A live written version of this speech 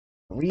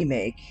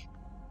remake,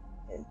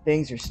 and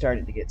things are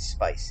starting to get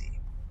spicy.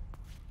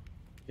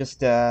 Just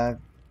got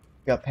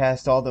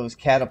past all those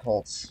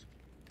catapults.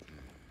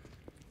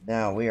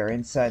 Now we are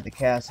inside the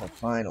castle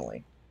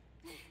finally.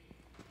 A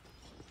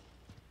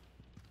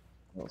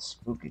little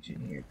spookage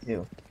in here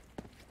too.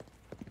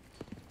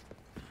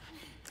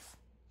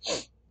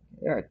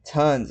 There are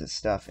tons of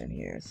stuff in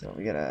here, so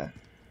we gotta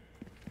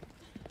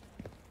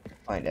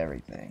find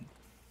everything.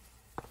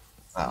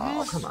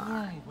 Oh, come on.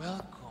 Warm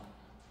welcome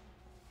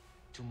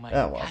to my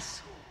Oh, well.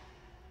 castle.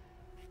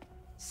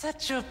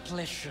 Such a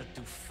pleasure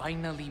to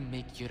finally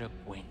make your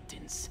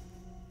acquaintance,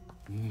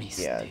 Mr.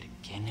 Yeah.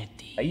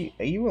 Kennedy.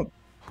 Are you a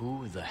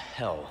Who the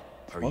hell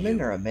are woman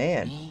you? or a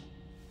man? Me?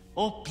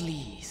 Oh,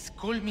 please,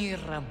 call me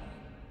Ramon.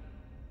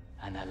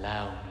 And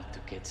allow me to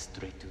get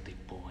straight to the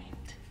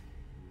point.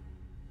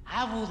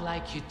 I would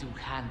like you to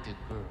hand the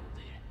girl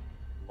there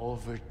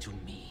over to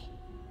me.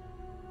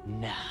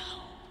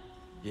 Now.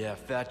 Yeah,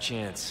 fat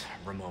chance,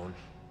 Ramon.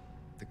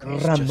 The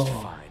girl's just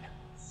Ramon. fine.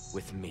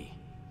 With me.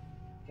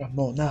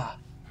 Ramona.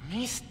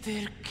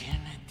 Mr.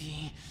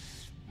 Kennedy,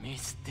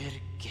 Mr.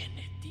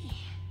 Kennedy.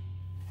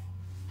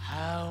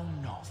 How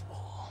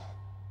novel.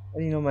 How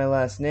do you know my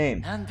last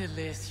name?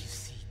 Nonetheless, you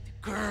see, the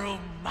girl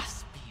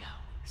must be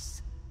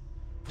ours.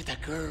 With a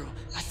girl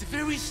as the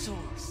very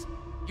source,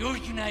 your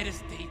United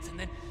States and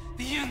then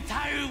the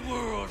entire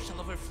world shall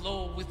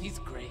overflow with his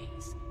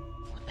grace.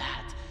 For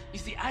that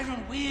is the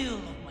iron will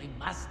of my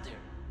master,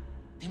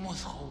 the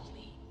most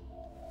holy,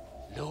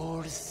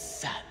 Lord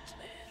Sadler.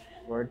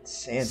 Lord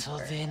Sandler. So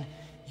then,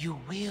 you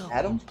will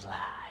Adam?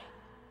 comply.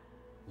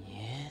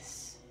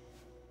 Yes?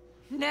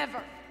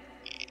 Never.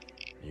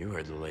 You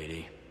heard the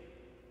lady.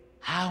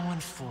 How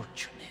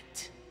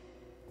unfortunate.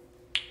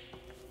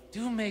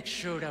 Do make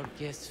sure our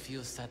guest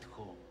feels at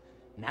home,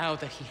 now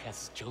that he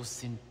has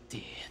chosen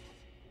death.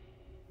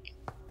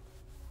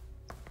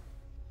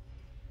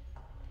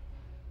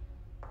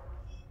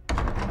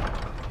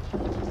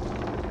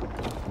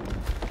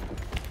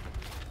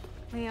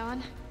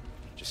 Leon?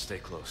 Just stay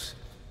close.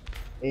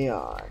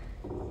 Leon.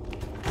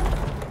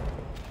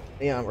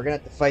 Leon, we're gonna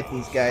have to fight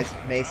these guys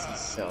with maces,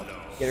 so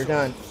get her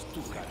done.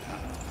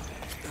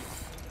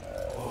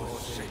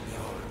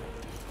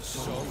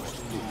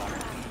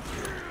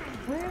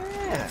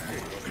 Yeah.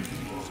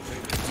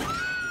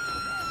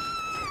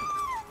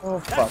 Oh,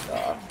 fuck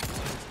off.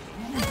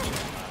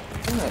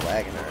 I'm not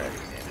lagging already,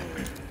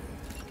 man.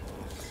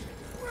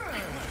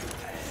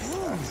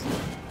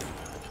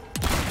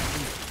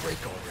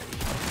 Break already.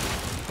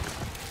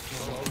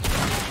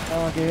 It's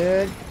all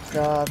good. It's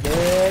all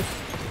good.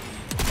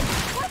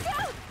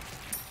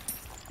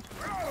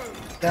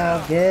 It's all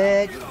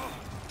good.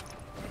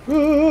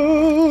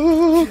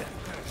 Ooh.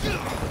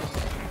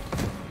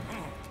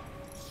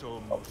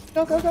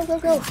 Go, go, go, go,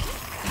 go.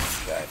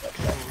 Sorry about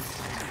that.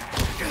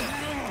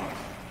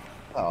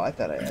 Oh, I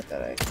thought I bumped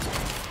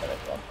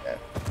that.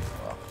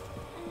 Well.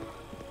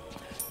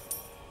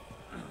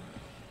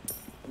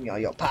 Give me all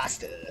your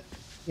pasta.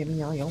 Give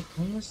me all your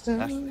pasta.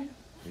 Ashley,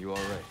 are you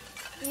alright?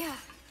 Yeah,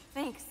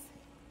 thanks.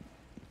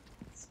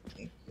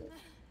 Thank you.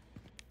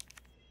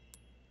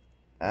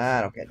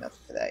 I don't get nothing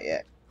for that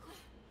yet.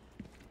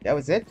 That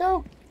was it,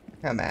 though?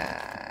 Come on.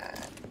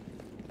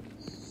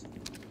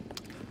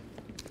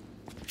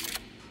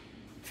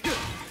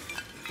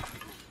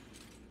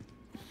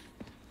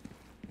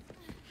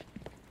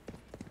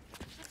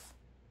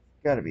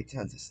 Gotta be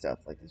tons of stuff.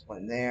 Like there's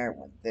one there,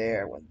 one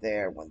there, one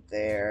there, one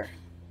there.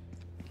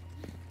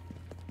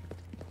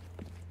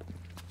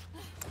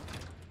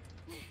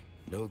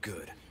 No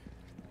good.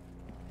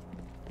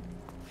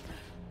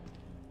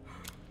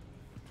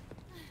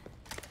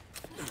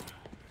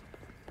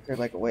 There's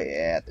like a way.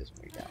 Yeah, there's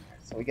a way down there.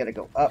 So we gotta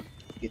go up,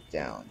 get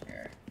down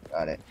here.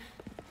 Got it.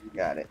 You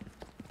got it.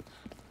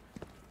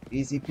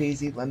 Easy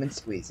peasy, lemon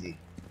squeezy.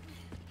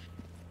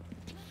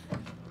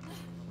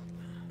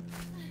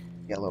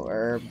 Yellow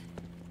herb.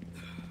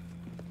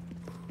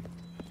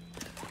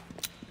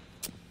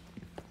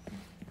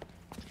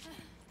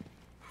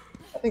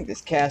 I think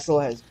this castle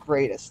has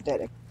great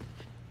aesthetic.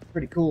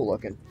 Pretty cool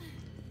looking.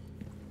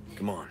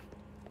 Come on.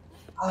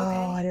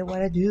 Oh, I didn't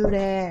want to do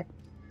that.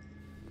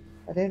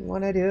 I didn't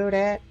want to do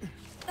that.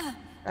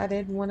 I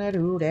didn't want to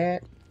do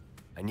that.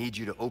 I need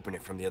you to open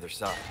it from the other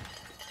side.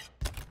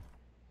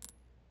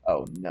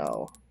 Oh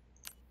no.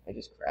 I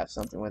just craft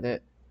something with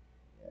it.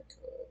 Yeah, I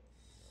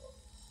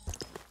could.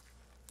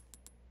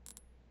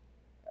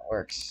 That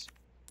works.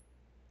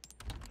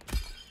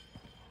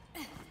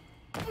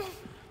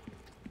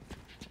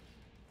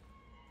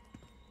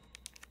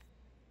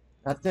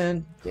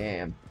 Nothing?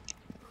 Damn.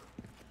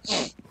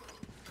 It's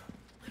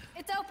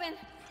open.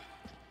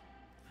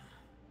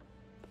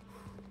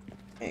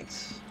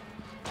 Thanks.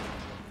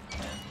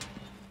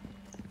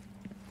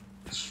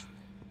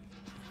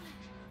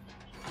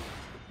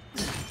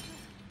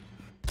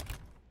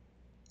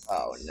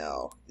 Oh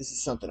no. This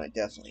is something I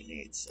definitely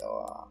need,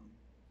 so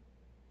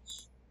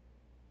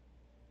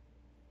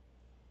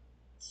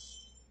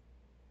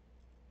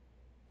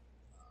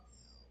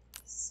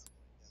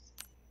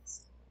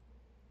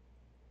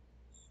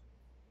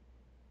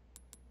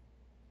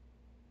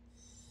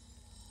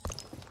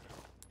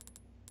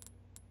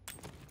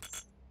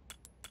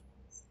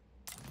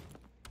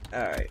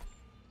Alright.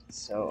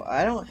 So,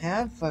 I don't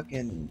have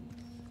fucking...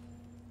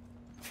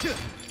 I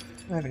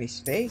don't have any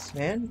space,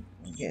 man.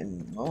 I'm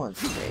getting low on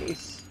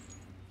space.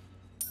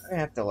 I'm gonna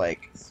have to,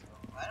 like...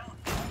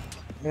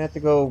 I'm gonna have to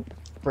go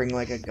bring,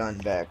 like, a gun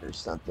back or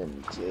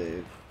something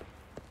to...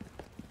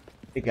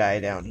 the guy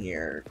down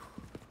here.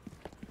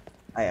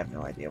 I have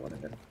no idea what I'm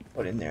gonna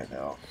put in there,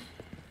 though.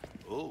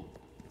 Oh,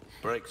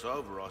 break's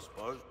over, I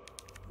suppose.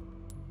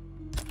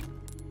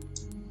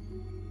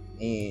 I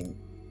mean...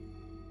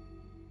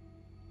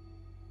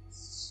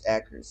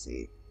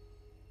 accuracy.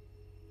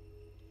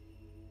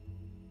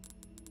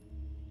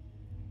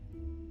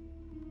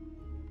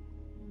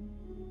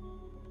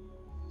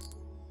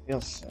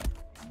 Feels so.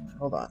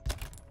 Hold on.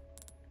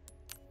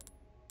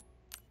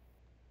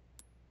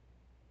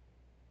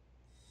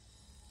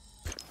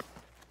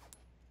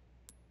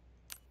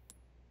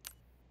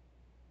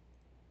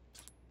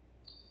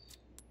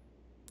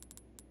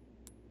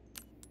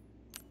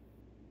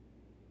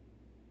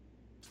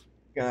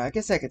 I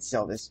guess I could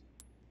sell this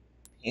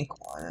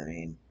pink one. I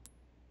mean,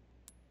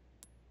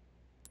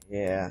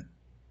 yeah,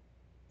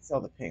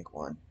 sell the pink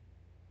one.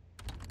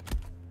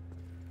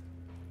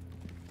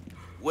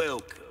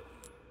 Welcome.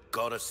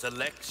 Got a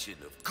selection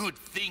of good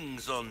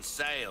things on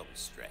sale,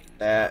 stranger.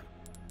 That.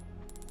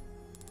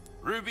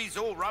 Ruby's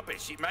all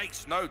rubbish. It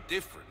makes no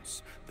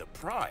difference. The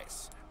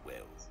price,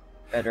 well,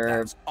 Better.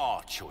 that's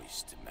our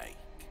choice to make.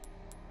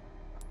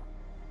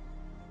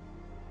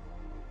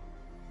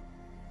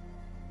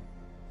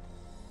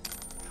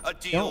 A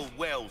deal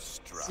well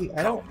struck. See,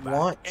 I don't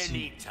want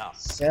to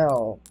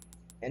sell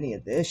any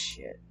of this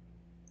shit.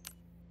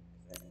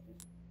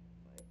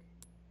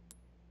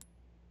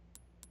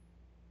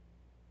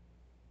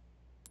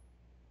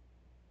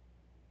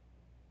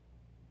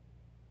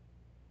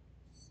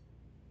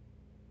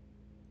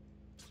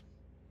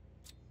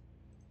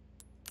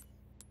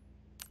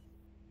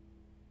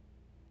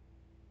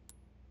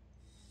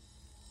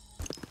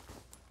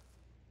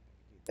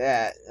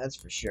 That's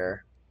for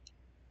sure.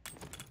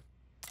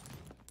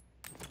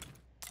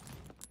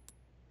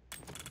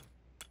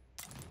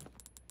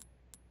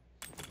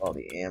 All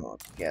the ammo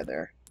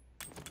together.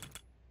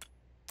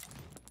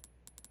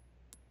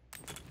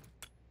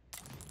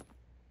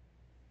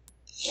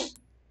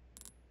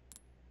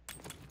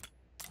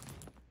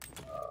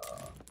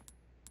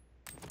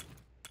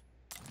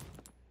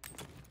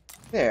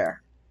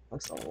 There.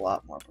 Looks a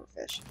lot more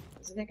professional,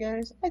 doesn't it,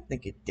 guys? I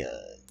think it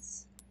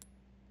does.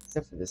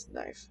 Except for this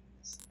knife.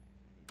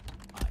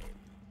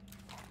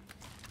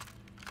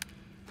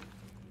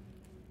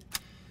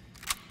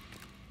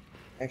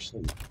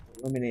 Actually,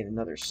 eliminate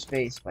another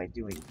space by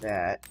doing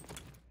that.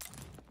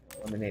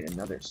 Eliminate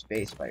another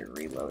space by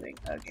reloading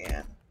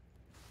again.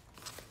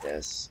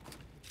 This.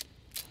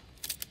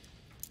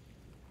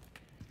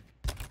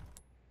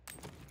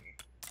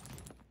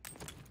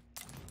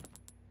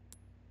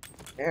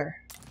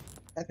 There.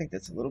 I think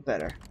that's a little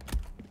better.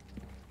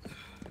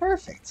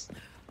 Perfect.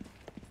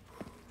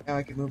 Now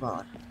I can move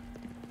on.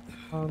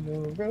 On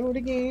the road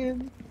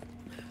again.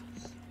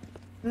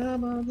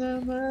 I'm on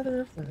the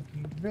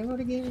motherfucking road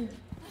again.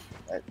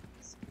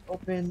 That's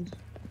opened.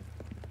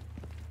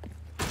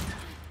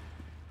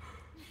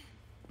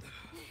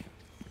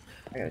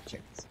 I gotta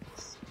check this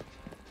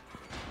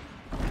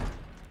out.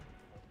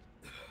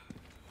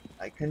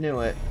 I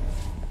knew it.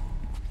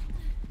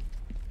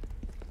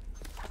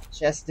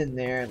 Chest in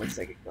there. Looks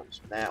like it comes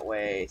from that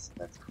way, so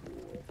that's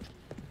cool.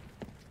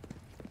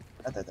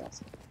 I thought that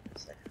was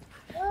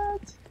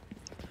what?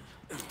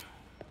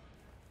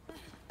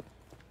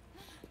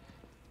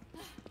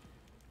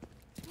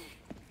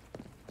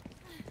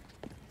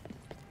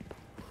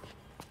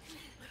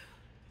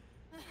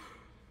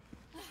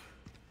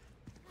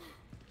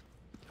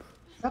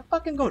 Stop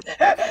fucking going.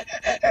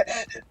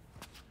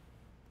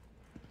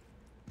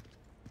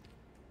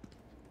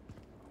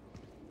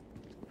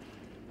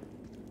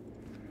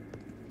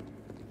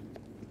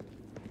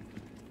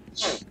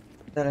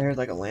 Then I heard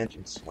like a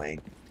lantern swing.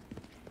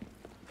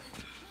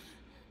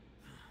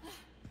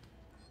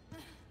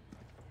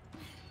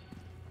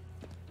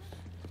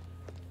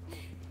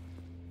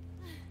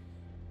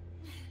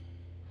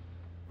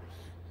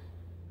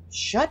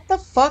 Shut the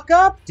fuck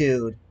up,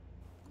 dude.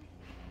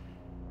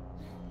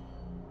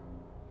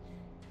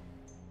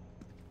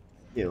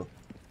 You.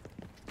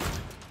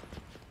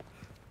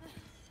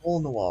 Hole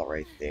in the wall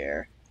right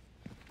there.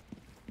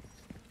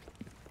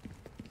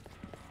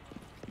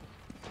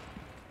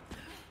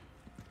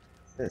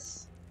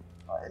 This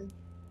button.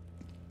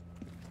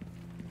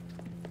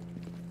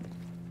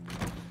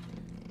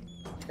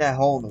 That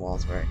hole in the wall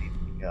is where I need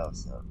to go,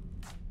 so.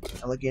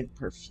 Elegant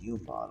perfume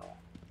bottle.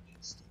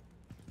 Interesting.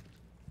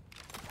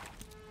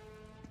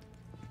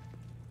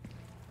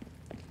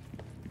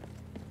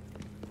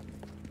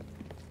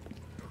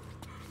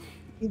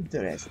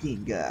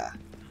 Interesting.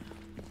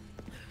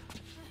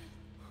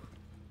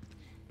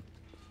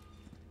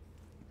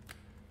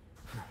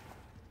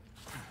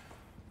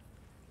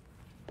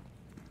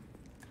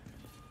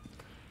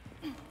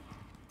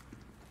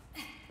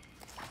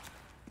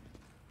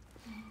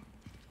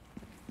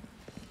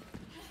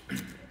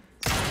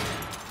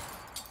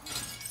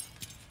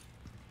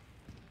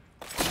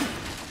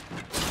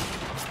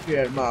 Get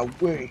out of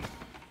my way.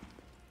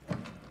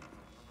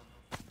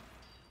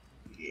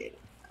 Yeah.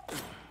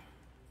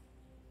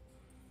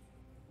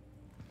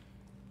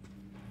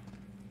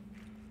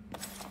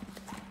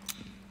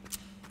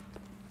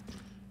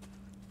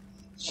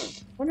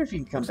 Wonder if you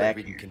can come Looks back like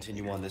we here. can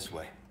continue on this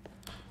way.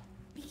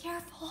 Be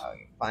careful. Oh,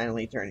 you're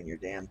finally turning your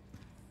damn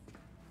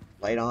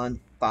light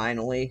on.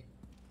 Finally.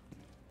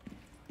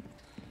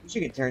 You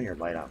can turn your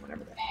light on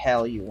whenever the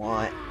hell you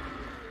want.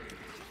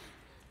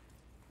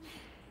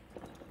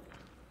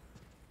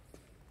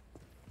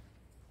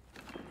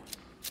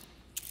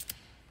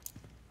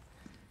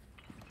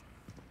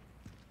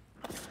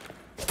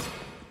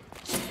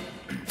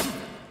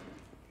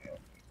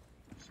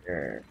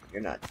 Sure,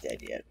 you're not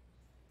dead yet.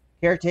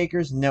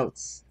 Caretaker's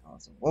notes. I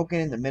was awoken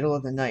in the middle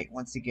of the night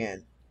once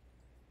again.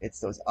 It's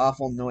those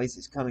awful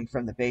noises coming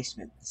from the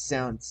basement. The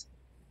sounds,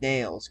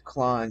 nails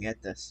clawing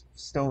at the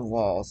stone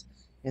walls,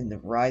 and the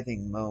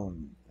writhing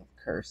moan of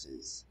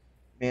curses.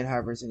 Man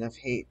harbors enough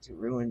hate to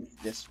ruin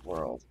this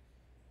world.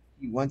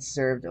 He once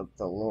served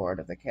the lord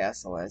of the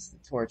castle as the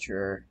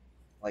torturer,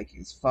 like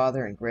his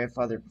father and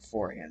grandfather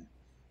before him.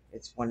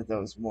 It's one of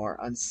those more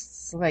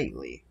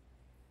unsightly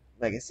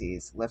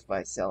legacies left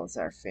by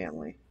Salazar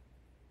family.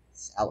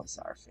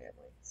 Salazar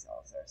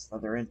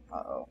Slytherin?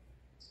 Uh-oh.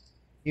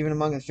 Even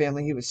among the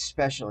family, he was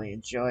special. He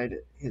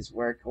enjoyed his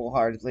work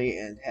wholeheartedly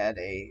and had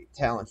a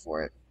talent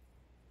for it.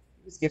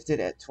 He was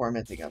gifted at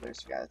tormenting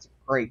others. God, it's a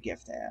great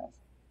gift to have.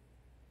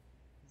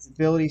 His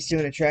ability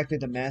soon attracted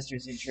the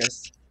master's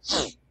interest,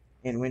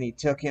 and when he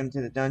took him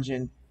to the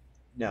dungeon,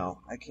 no,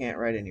 I can't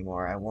write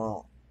anymore. I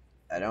won't.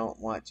 I don't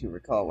want to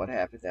recall what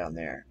happened down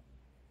there.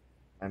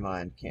 My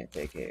mind can't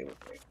take it. It would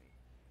break me.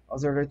 I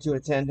was ordered to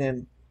attend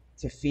him,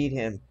 to feed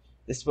him,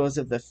 dispose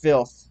of the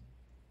filth.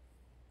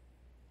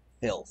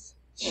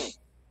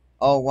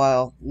 All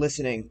while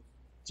listening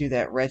to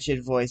that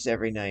wretched voice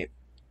every night.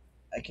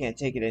 I can't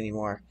take it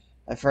anymore.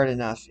 I've heard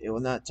enough. It will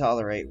not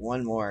tolerate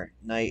one more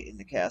night in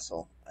the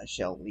castle. I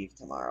shall leave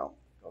tomorrow.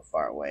 Go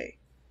far away,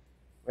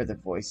 where the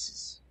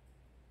voices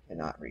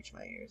cannot reach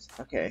my ears.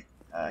 Okay,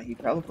 he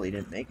probably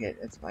didn't make it.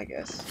 That's my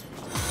guess.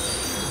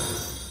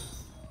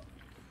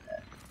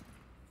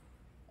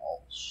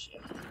 Oh,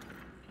 shit.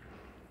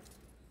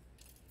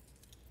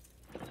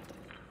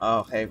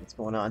 Oh, hey, what's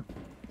going on?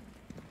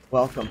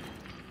 Welcome.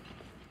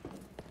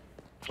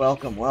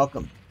 Welcome,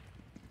 welcome.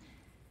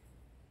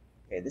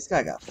 Okay, this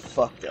guy got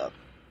fucked up.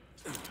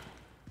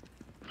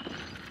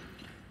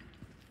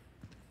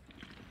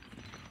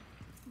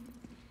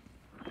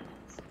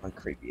 One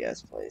creepy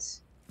ass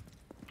place.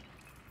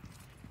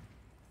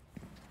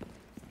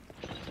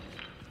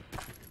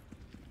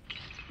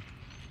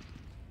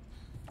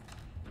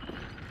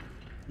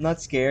 I'm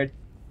not scared.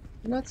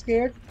 I'm not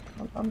scared.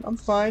 I'm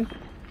fine.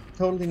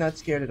 Totally not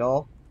scared at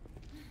all.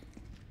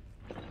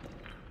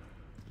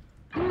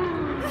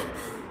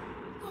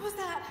 What was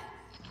that?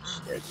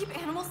 Do they keep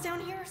animals down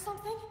here or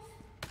something?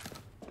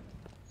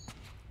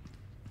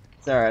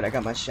 It's alright, I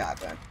got my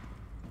shotgun.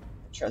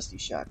 My trusty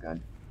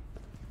shotgun.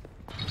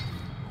 Is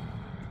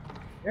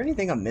there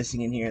anything I'm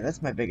missing in here?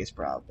 That's my biggest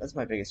problem. That's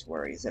my biggest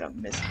worry, is that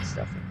I'm missing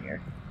stuff in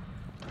here.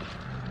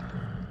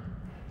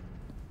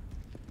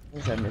 I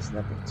guess I missed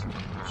nothing too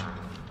much.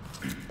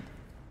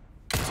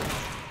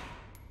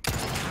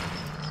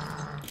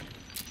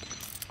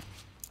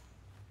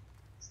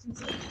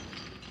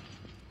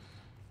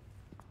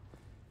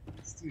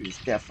 This dude is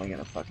definitely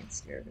gonna fucking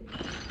scare me.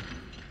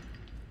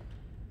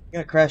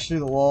 Gonna crash through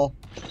the wall.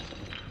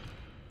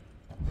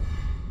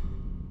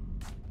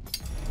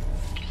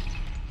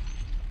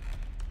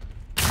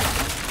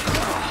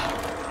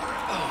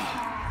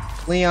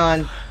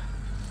 Leon,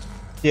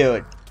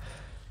 dude.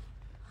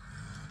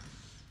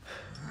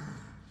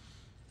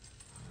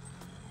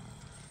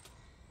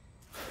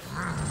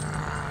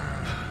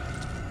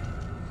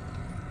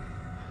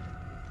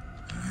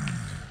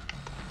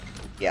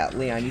 Yeah,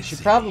 Leon, you should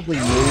probably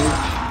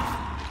move.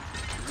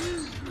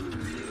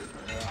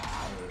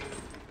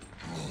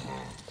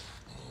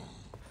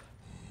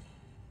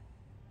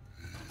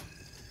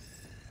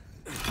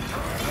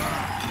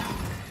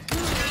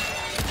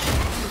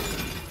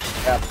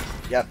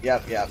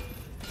 Yep.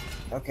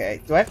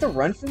 Okay, do I have to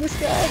run from this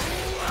guy?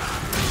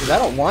 Because I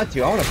don't want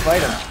to. I want to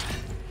fight him.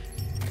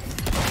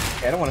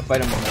 Okay, I don't want to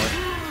fight him anymore.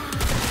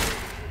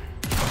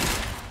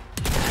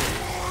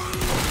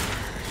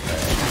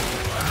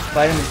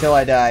 Fight him until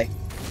I die.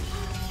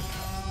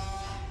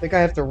 I think I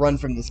have to run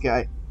from this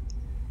guy.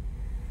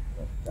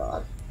 Oh,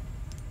 God.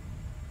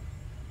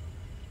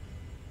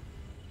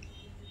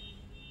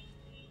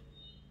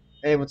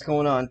 Hey, what's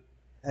going on?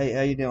 Hey,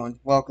 how you doing?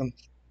 Welcome.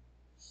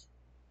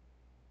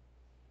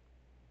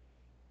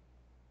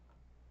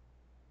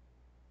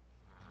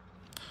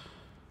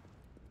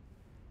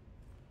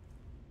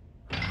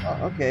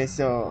 Okay,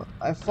 so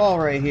I fall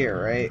right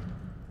here, right?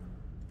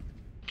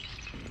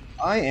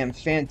 I am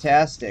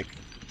fantastic.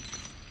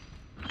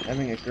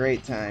 Having a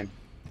great time.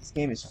 This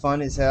game is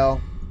fun as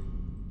hell.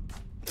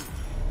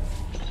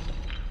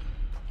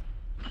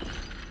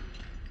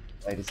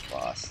 Light is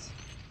lost.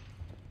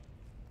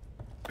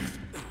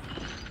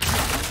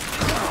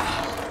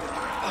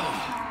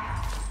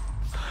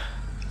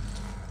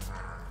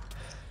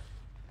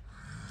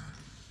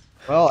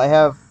 Well, I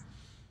have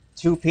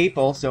 2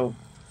 people, so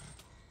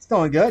it's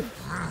going good.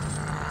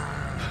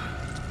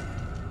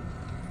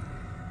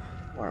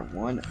 You are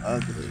one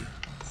ugly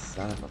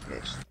son of a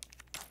bitch.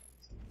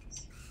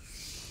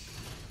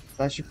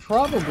 So I should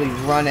probably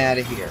run out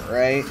of here,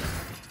 right?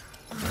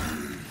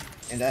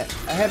 And I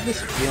have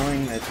this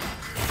feeling that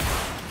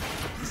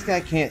this guy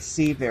can't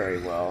see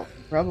very well.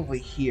 He probably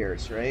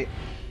hears, right?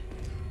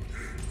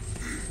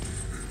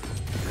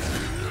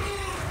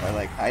 If I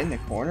like hide in the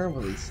corner,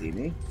 will he see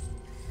me?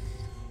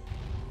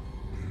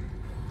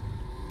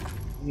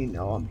 Does he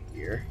know I'm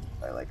here?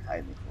 If I like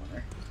hide in the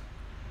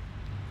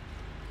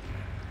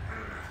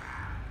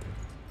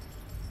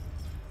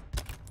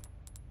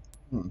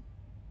corner.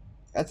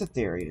 That's a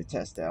theory to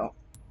test out.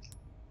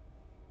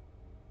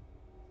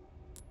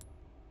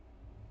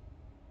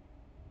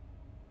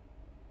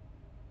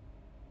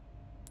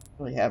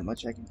 Don't really have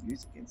much I can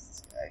use against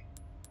this guy.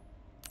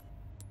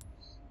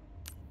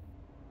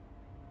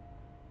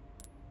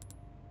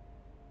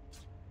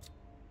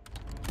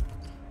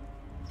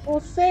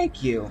 Well,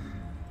 thank you.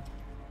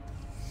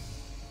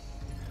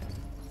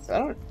 So I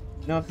don't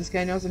know if this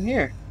guy knows I'm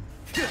here.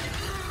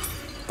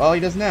 Well, he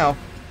does now.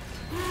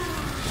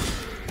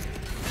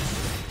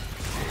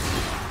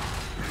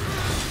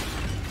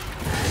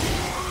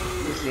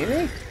 You see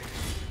me?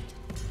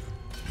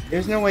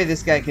 There's no way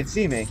this guy can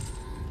see me.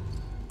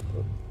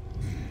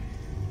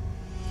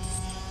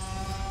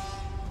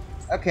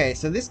 Okay,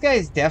 so this guy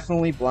is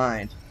definitely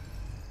blind.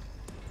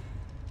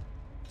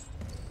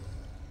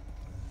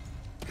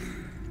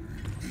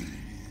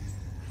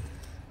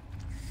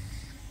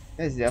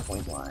 He's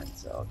definitely blind,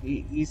 so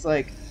he's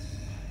like...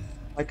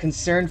 My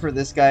concern for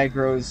this guy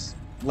grows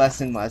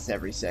less and less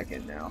every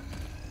second now.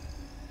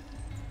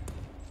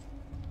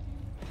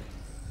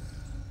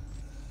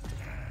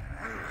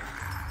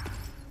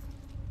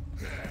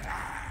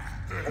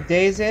 A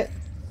day is it?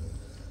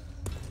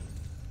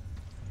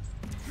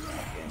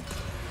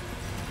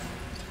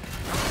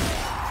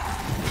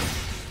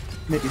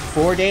 Maybe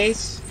 4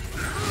 days?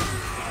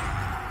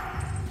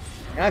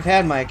 Now, I've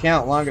had my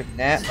account longer than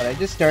that, but I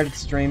just started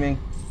streaming.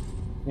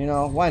 You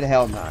know, why the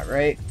hell not,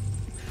 right?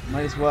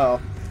 Might as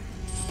well.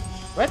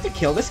 Do I have to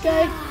kill this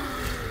guy?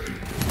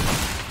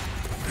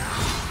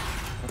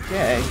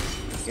 Okay, I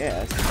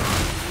guess.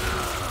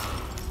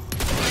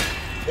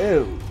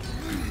 Ooh.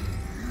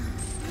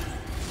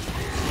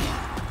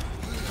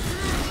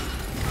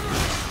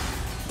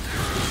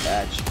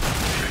 Gotcha.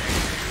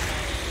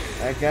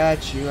 I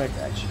got you, I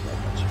got you, I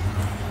got you.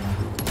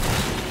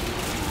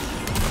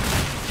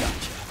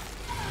 Gotcha.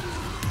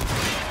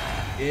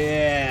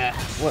 Yeah.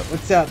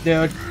 What's up,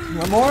 dude?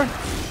 One more?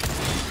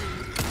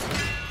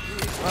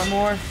 One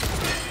more?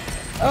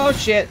 Oh,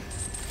 shit.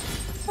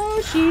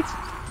 Oh, shit.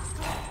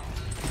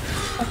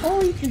 Oh,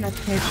 you cannot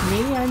catch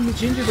me. I'm the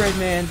gingerbread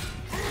man.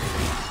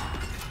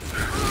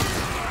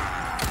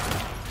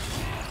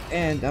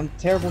 And I'm a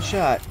terrible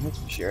shot, that's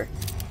for sure.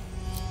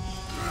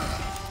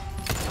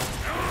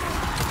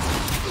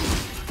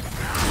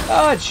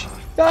 Dodge!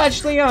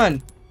 Dodge,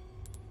 Leon!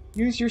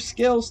 Use your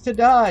skills to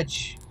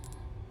dodge.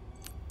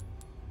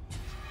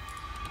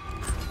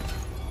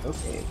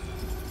 Okay.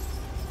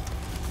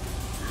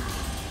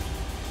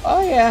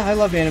 Oh yeah, I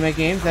love anime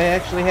games. I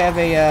actually have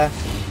a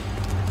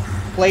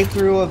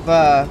playthrough of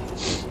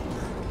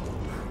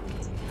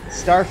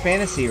Star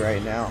Fantasy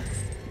right now.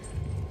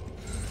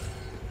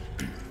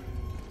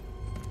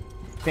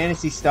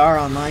 Phantasy Star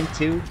Online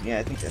 2? Yeah,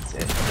 I think that's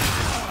it.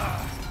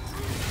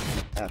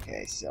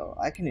 Okay, so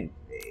I can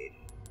invade.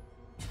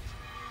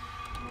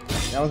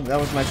 That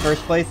was my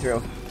first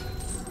playthrough.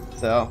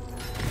 So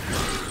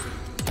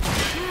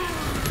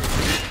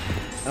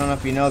I don't know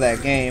if you know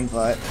that game,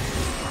 but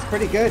it's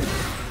pretty good.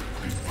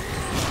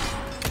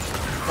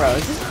 Bro,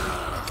 is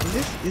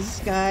this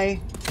guy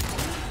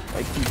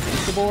like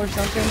invincible or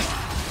something?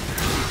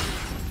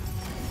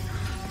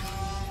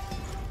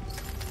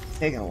 He's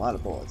taking a lot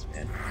of bullets,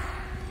 man.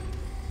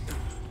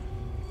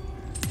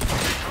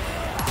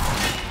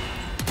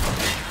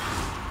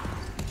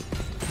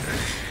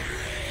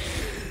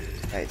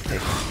 Guy's taking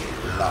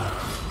a lot of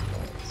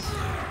bullets.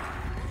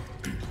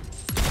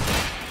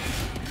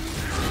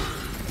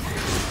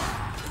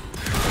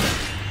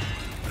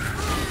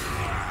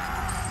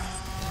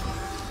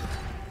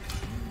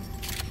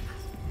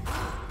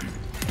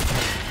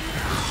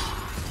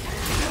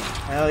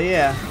 Hell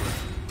yeah.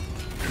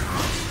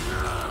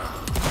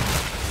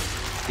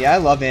 Yeah, I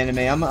love anime.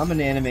 I'm an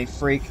anime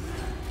freak.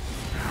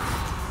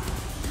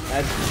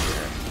 That's for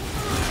sure.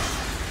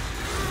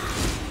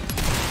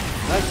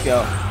 Let's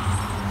go.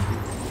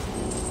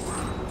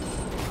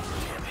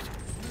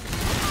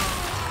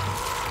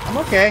 I'm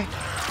okay.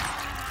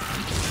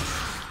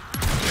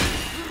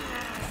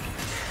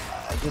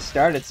 I just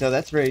started, so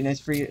that's very nice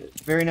for you.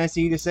 Very nice of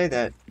you to say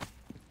that.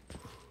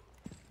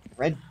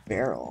 Red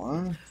barrel,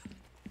 huh?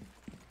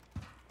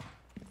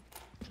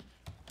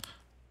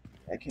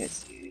 I can't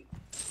see.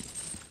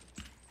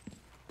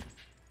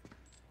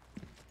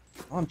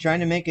 Well, I'm trying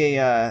to make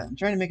a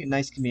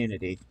nice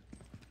community.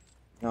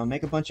 You know,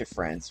 make a bunch of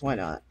friends. Why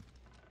not?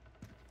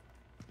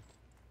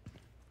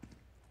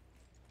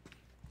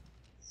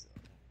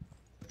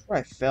 where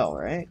I fell,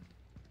 right?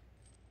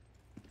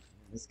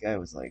 This guy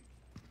was like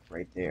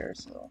right there,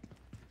 so.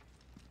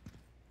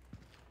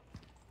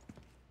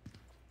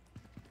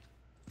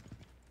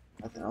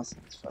 Nothing else in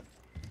this fucking.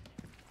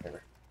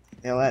 Whatever.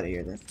 Get the hell out of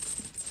here then.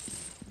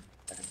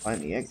 I can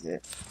find the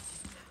exit.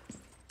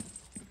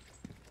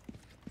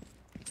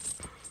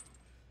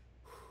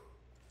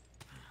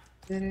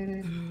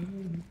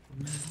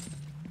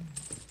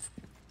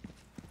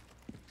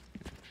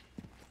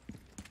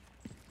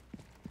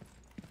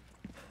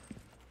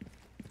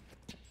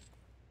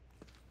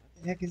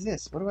 What the heck is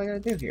this? What do I gotta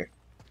do here?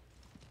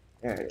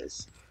 There it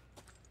is.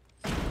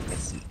 I can't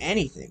see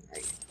anything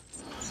right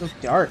now. It's so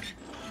dark.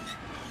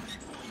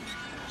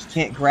 Just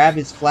can't grab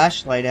his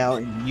flashlight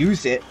out and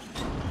use it.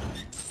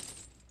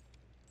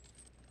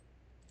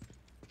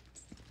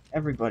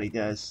 Everybody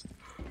does.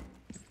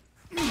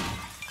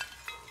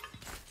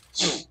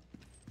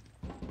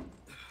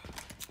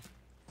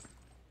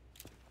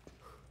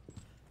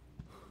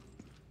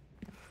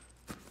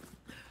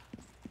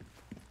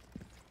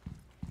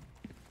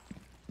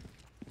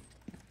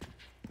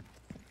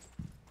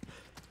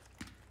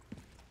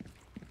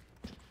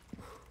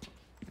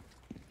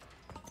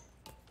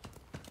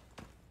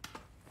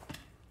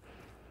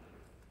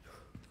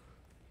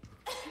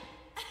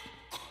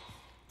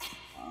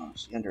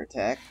 She's under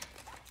attack.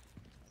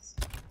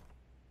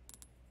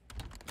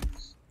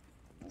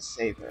 Let's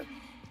save her.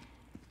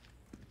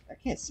 I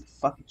can't see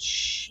fucking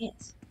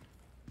shit.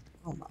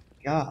 Oh my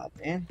god,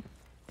 man.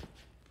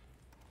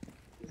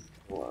 This is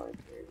door right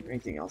there. Is there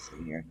anything else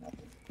in here?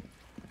 Nothing.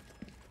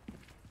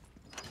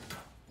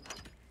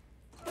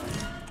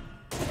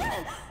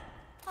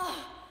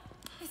 Oh,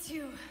 it's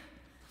you.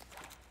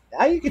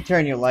 Now you can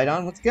turn your light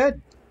on. What's good?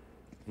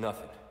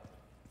 Nothing.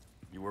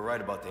 You were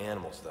right about the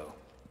animals, though.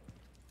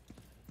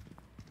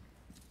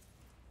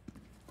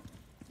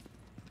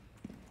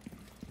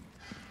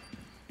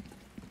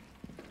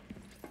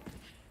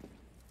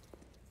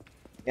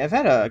 Yeah, I've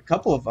had a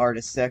couple of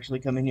artists actually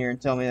come in here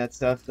and tell me that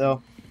stuff,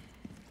 though.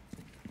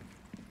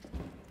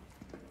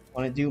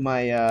 Want to do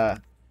my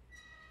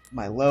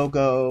my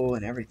logo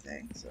and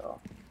everything,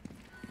 so.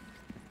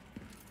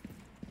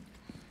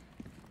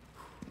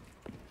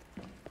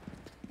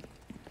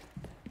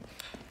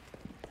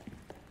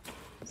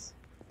 Is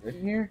it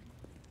in here?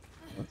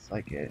 Looks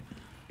like it.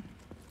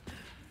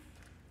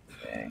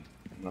 Okay,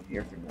 I'm up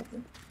here for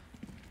nothing.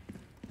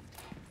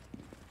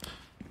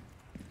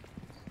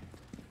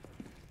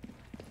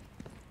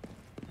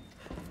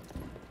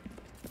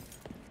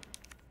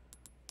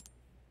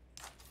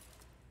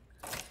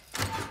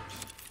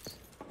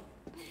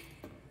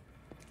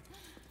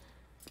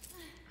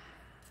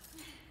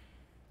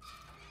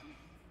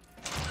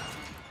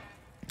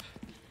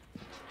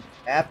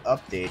 Map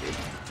updated.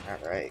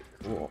 Alright,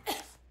 cool.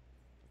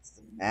 What's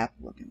the map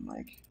looking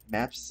like?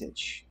 Map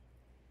Sitch.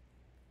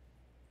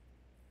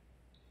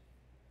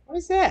 What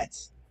is that?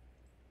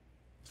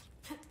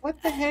 What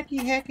the heck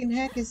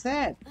is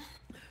that?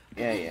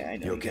 Yeah, I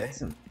know. You okay? Get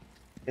some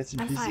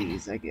I'm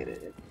disease, fine. I get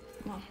it.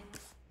 Well,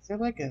 Is there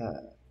like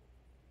a...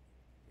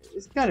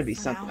 There's gotta be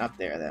For something now. up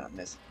there that I'm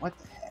missing. What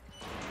the heck?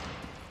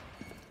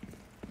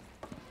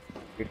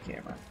 Good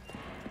camera.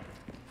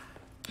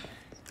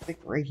 It's like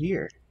right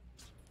here.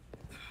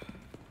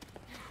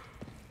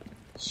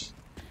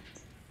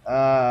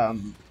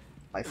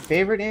 My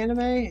favorite anime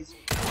is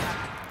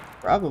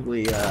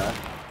probably, I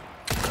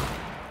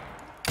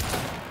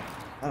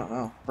don't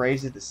know,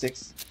 Braves of the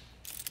Six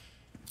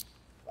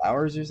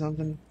Flowers or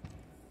something.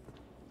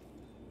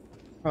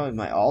 Probably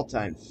my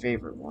all-time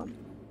favorite one.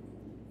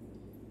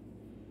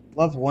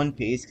 Love One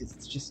Piece because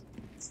it's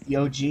the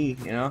OG, you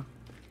know?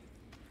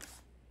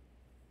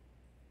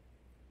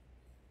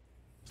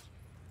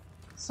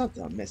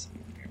 Something I'm missing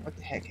in here. What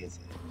the heck is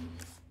it?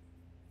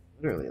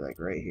 Literally, like,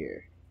 right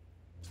here.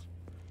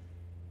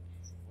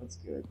 What's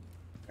good?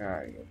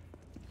 Alright.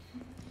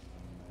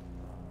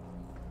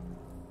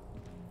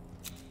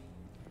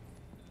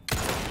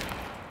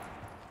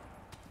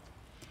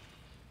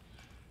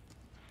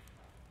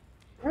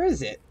 Where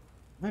is it?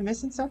 Am I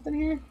missing something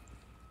here?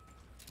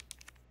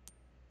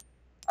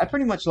 I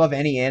pretty much love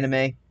any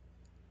anime.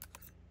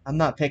 I'm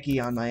not picky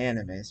on my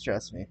animes,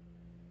 trust me.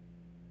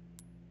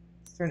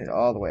 Let's turn it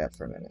all the way up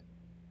for a minute.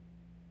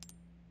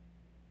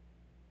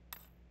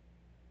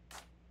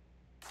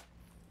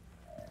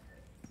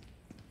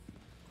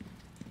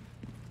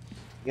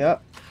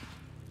 Yep.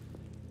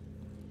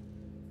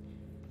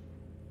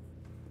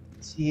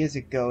 He is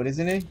a goat,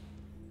 isn't he?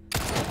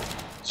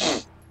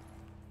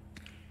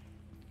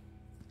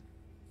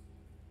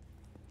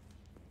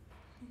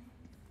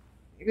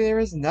 Maybe there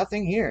is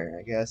nothing here,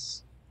 I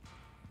guess.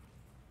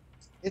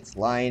 It's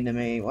lying to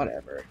me,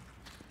 whatever.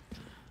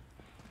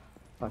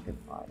 Fucking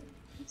lying.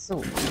 It's so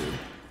rude.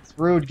 It's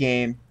rude,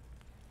 game.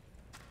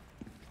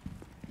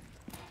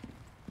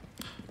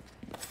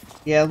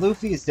 Yeah,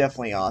 Luffy is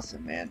definitely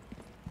awesome, man.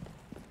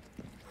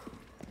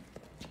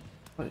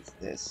 What is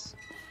this?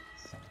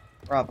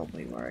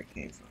 Probably where I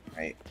came from,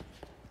 right?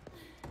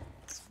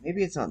 So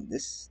maybe it's on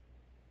this.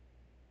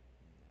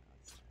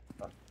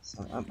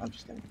 So I'm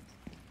just gonna.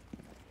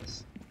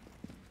 This.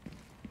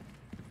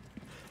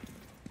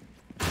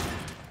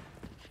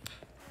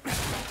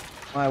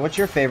 Alright, what's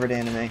your favorite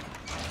anime?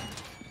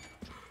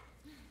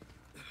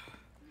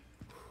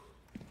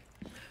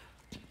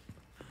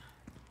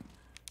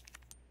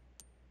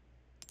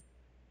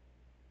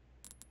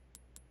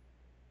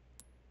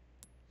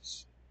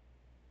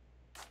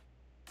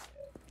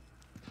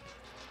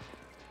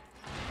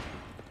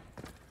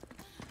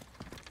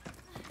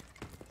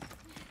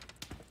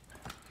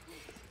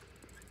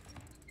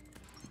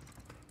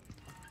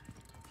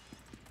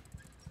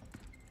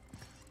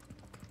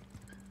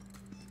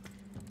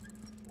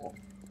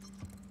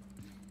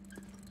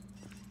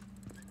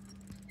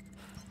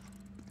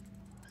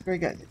 Very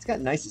good. It's got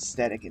a nice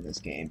aesthetic in this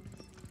game.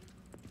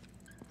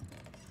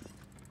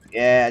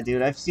 Yeah,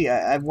 dude,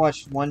 I've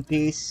watched One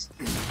Piece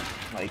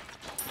like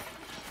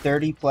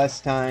 30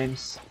 plus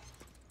times,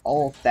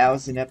 all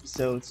 1,000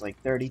 episodes like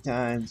 30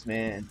 times,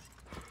 man.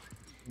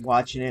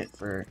 Watching it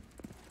for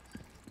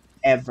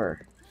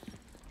ever,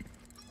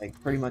 like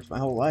pretty much my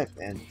whole life,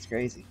 man. It's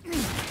crazy.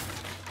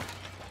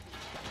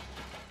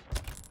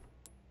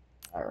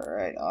 All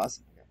right,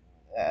 awesome. I got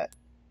more of that.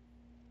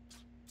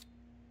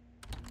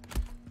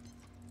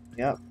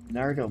 Yep,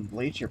 Naruto and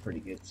Bleach are pretty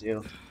good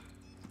too.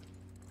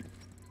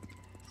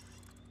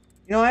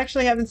 You know, I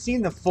actually haven't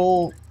seen the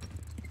full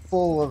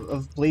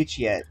of Bleach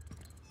yet.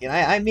 You know,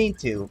 I mean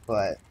to,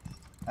 but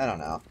I don't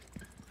know.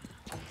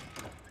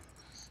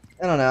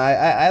 I don't know.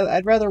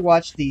 I'd rather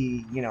watch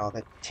the, you know,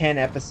 the 10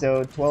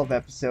 episode, 12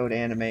 episode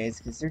animes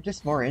because they're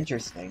just more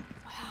interesting.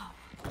 Wow.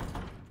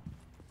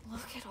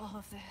 Look at all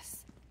of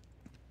this.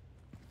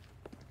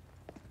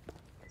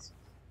 It's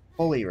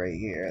fully right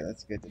here.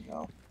 That's good to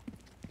know.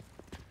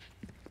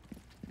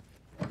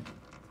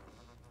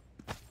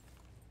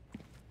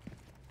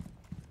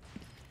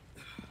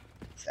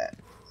 What's that?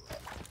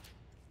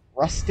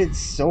 Rusted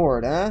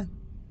sword, huh?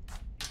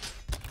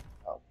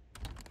 Oh.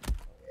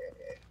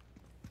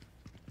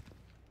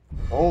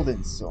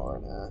 Golden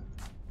sword, huh?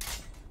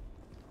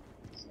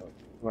 So,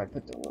 do I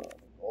put the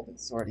golden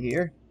sword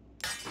here?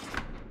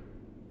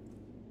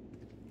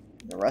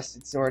 And the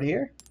rusted sword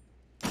here?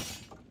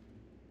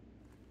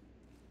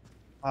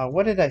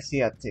 What did I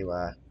see up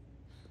to?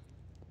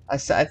 I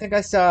think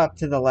I saw up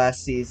to the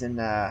last season,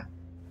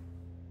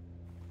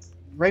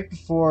 right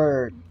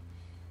before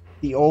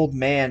the old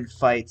man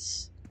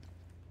fights.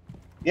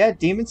 Yeah,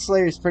 Demon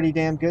Slayer is pretty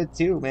damn good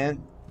too,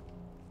 man.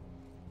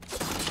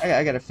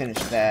 I gotta finish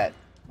that.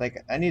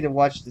 Like, I need to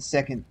watch the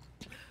second.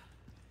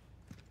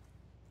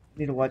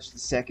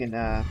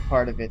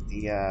 Part of it.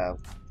 The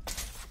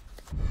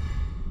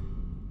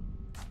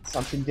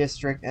something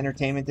district,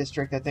 entertainment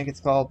district, I think it's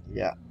called.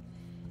 Yeah.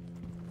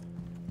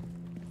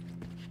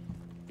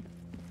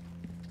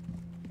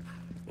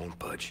 Won't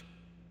budge.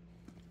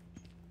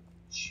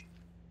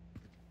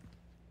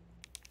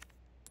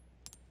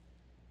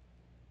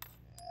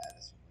 Yeah,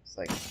 this one looks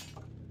like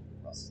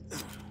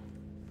rusted.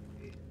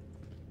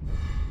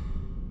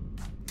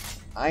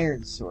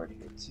 Iron sword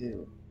here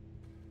too.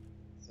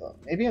 So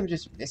maybe I'm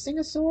just missing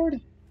a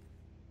sword?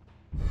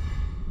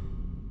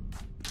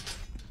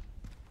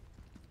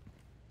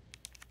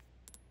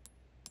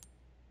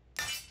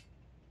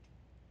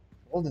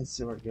 Golden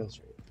sword goes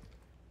right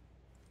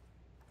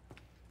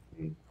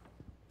there.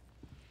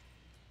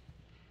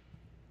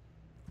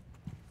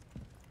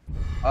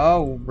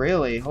 Oh,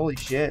 really? Holy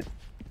shit.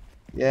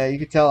 Yeah, you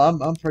can tell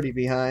I'm pretty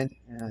behind.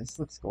 Yeah, this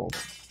looks golden.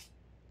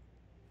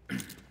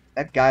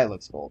 That guy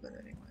looks golden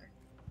anyway.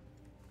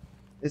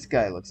 This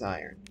guy looks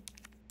iron.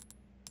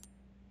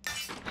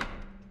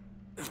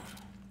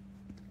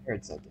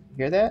 Heard something. You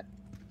hear that?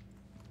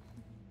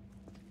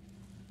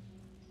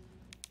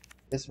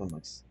 This one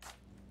looks...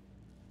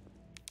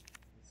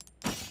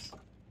 There's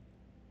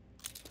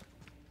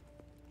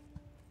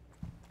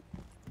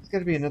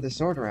gotta be another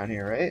sword around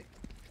here, right?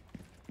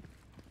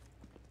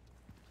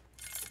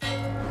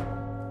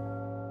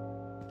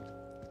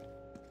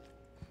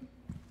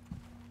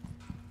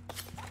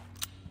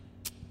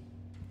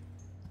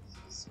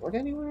 Sword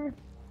anywhere?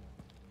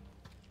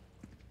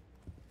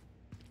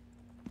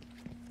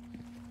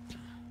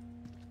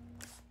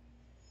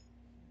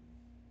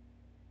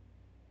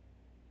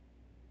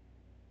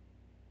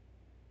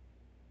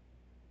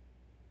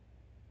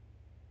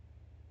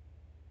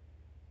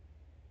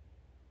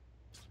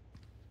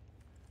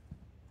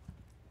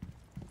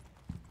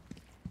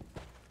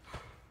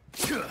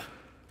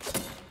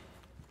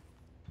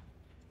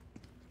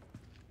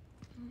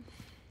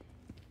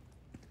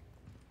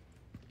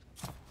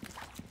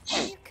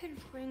 You could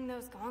ring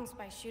those gongs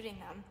by shooting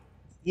them.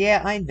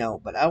 Yeah, I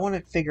know, but I want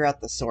to figure out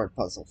the sword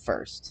puzzle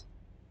first.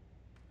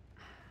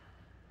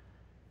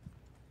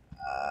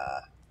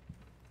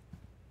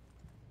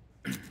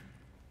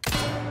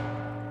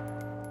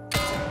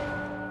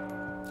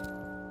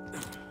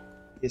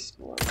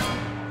 Discord.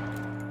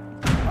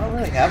 I don't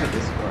really have a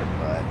Discord,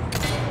 but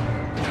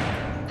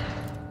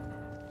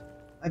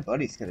my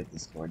buddy's got a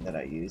Discord that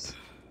I use.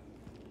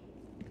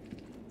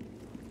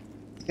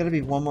 It's gotta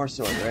be one more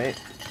sword, right?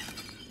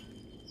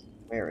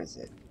 Where is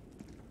it?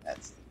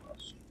 That's the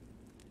question.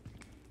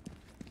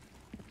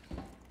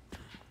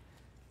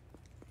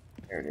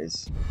 There it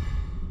is.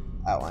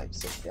 Oh, I'm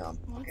so dumb.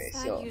 What's Okay,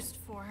 that so used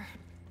for?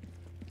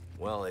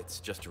 Well, it's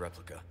just a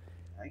replica.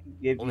 I can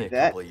give Only you a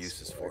that. couple of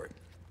uses for it.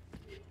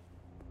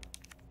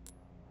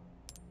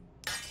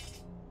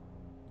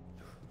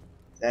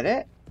 Is that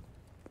it?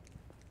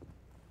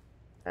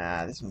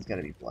 Ah, this one's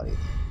gotta be bloody.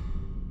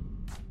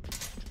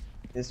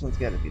 This one's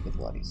gotta be the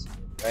bloody sword,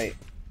 right?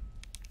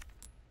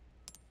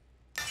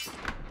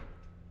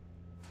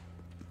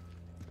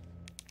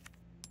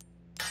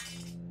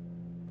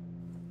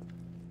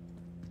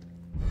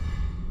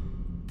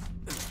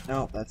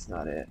 No, that's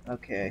not it.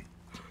 Okay.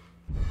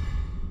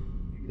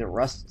 Maybe the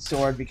rusted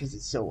sword because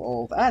it's so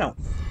old. I don't.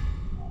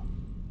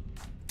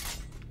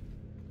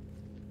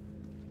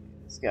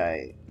 This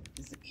guy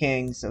is the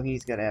king, so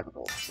he's gotta have a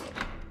gold sword.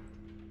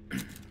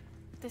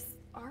 This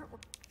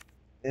artwork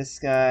This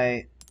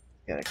guy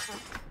gotta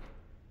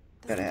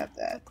doesn't have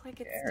that. look like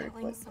it's Yeah, I heard it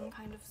telling click. some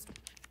kind of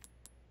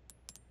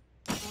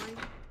story.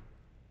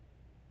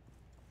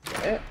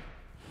 Got it.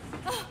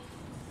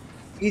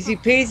 Easy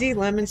peasy,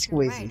 lemon Guess you're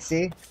squeezy. right.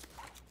 See?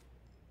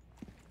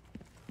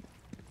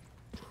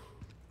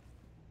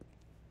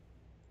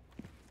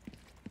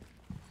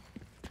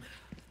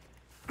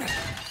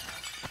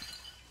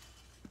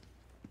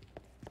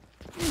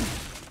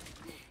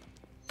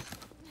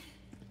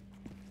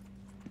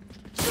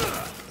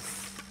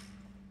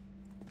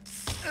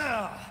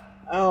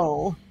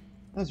 Oh,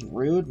 that was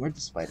rude. Where'd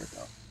the spider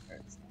go?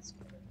 There's the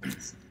spider.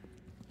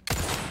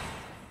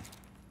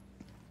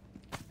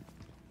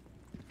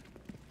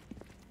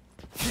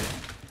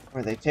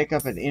 Or they take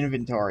up an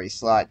inventory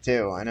slot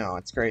too. I know,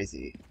 it's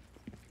crazy.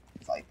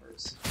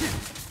 Vipers.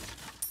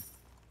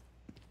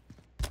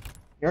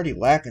 You already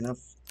lack enough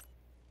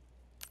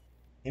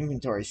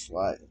inventory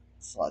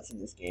slots in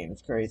this game.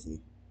 It's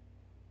crazy.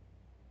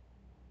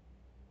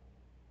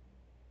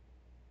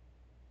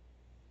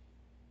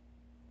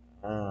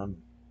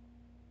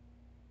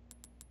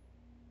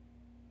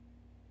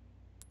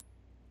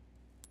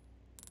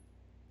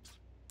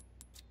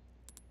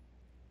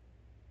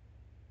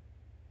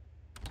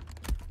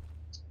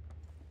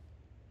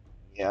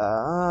 Yeah,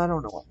 I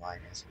don't know what mine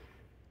is.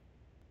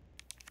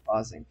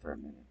 Pausing for a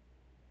minute.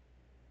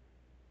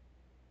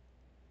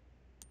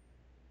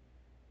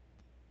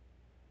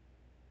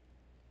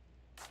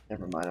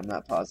 Never mind, I'm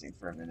not pausing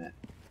for a minute.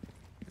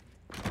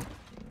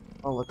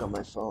 I'll look on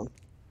my phone.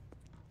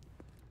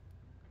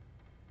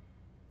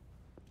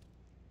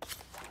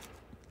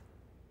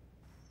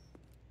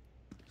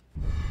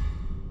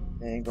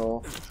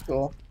 Angle,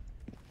 cool.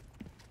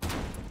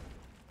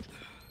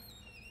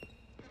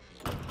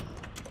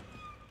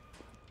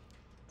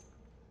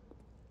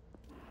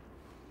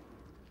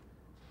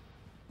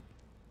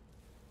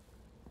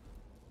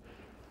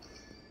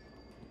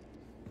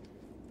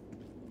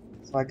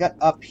 So I got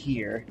up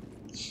here.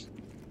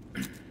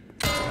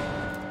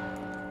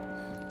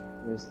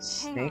 There's a Hang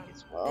snake on.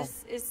 as well.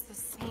 This is the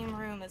same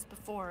room as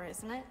before,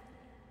 isn't it?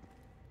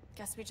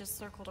 Guess we just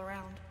circled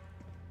around.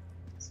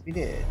 Yes, we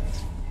did.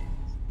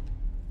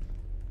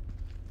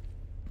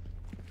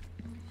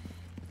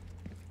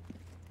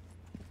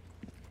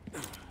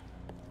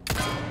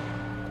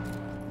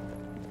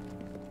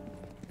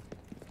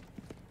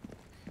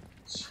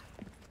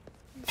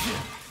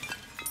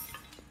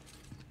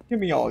 Give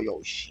me all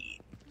your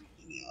shit.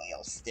 Give me all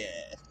your stuff.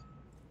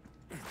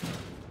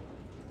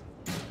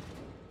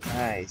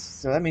 Nice.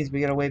 So that means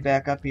we got a way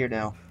back up here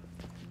now.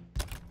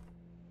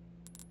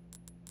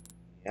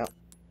 Yep.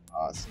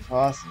 Awesome.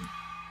 Awesome.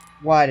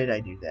 Why did I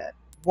do that?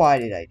 Why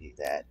did I do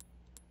that?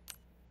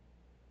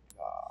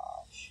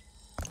 Gosh.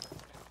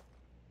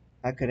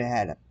 I could have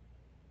had a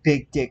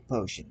big dick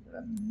potion, but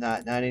I'm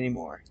not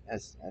anymore.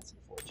 That's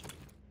unfortunate.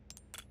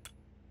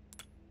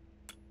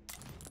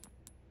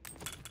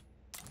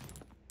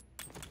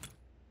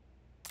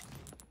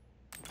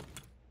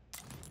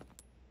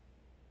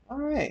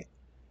 Alright.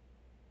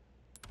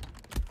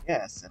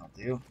 Yes, that'll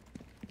do.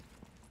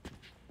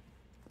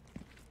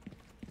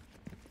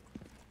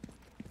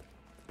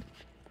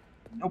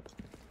 Nope.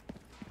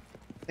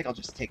 I think I'll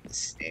just take the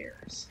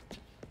stairs.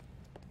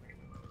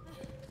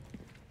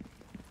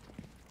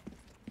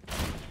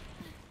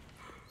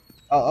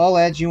 I'll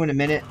add you in a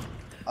minute.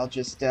 I'm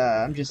just,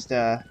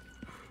 yeah,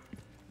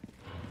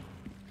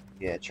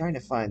 trying to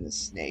find the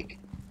snake.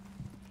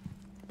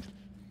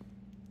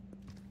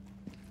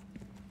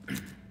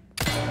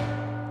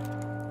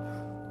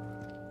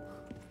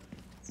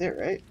 That's it,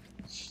 right?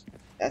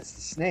 That's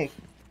the snake.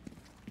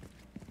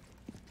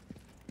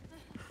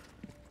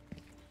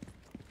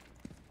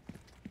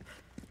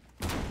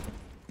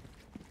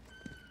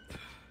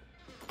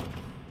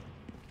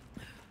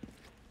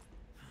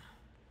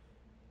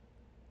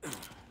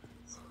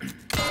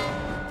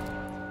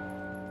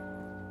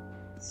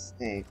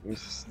 Snake,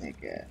 where's the snake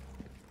at?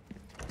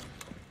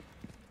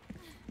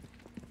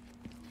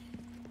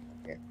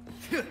 Okay.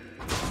 Leon,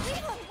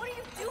 what are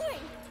you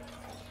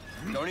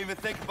doing? Don't even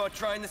think about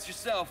trying this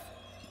yourself.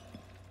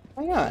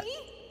 Why not?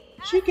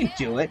 She can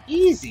do it.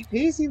 Easy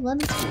peasy,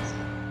 lemon squeezy.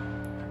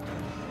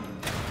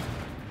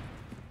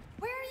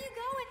 Where are you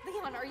going?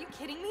 Leon, are you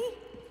kidding me?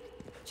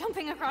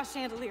 Jumping across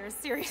chandeliers,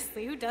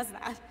 seriously, who does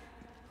that?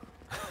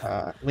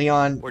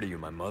 Leon What are you,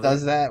 my mother?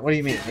 does that? What do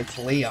you mean? It's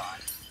Leon.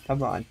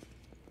 Come on.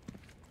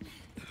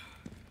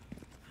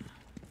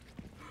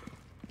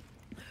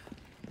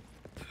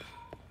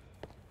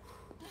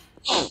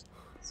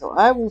 So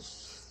I will...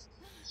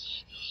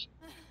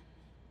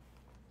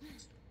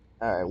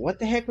 Alright, what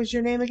the heck was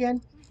your name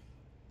again?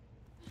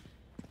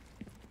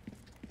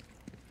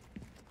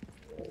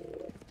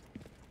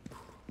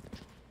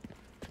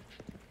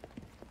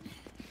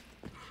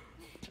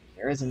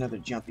 There is another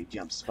jumpy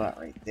jump spot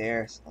right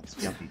there, so let's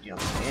jumpy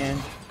jump in.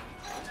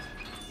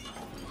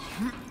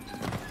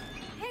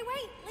 Hey,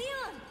 wait,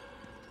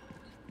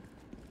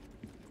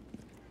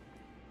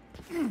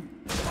 Leon!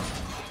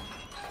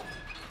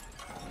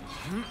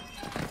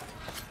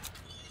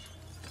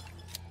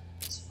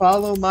 Just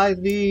follow my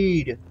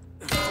lead.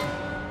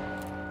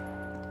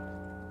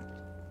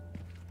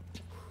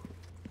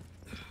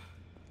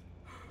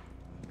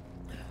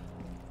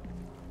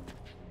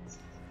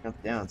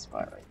 Jump down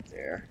spot right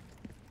there.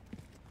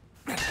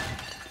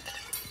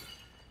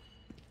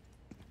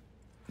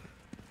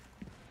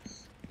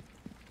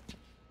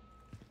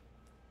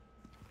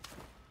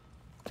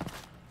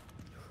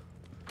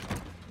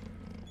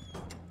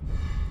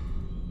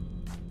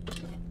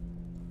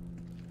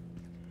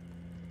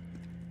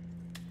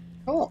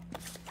 Cool.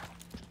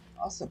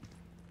 Awesome.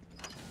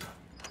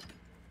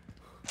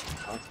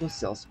 Let's go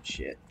sell some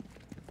shit.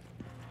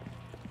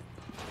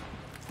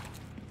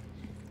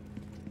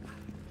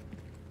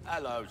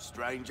 Hello,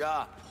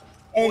 stranger.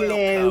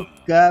 Hello, Welcome.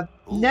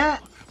 Governor.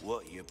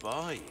 What you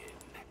buying?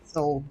 It's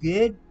all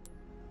good.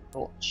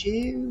 Got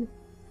you.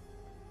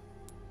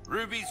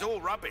 Ruby's all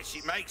rubbish.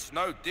 It makes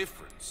no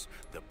difference.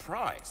 The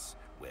price,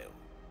 well,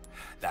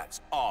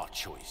 that's our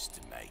choice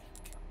to make.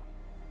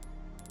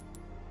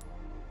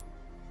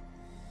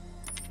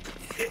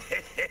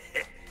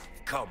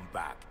 Come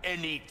back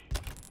any...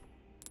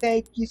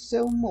 Thank you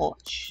so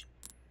much.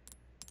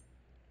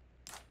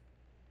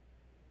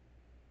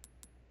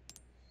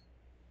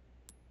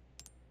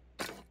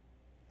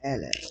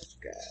 Hello,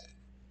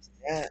 guys.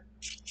 Yeah.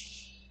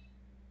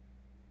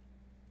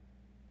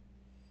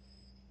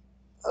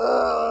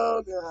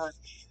 Oh, God.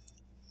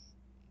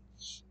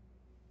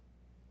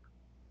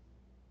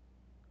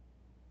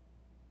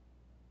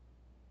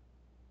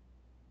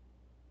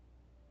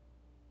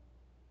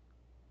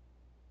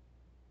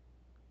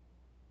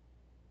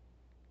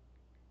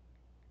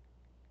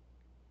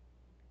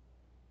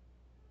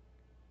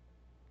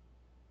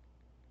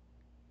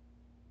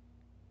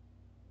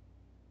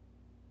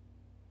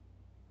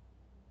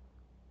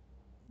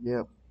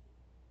 Yep.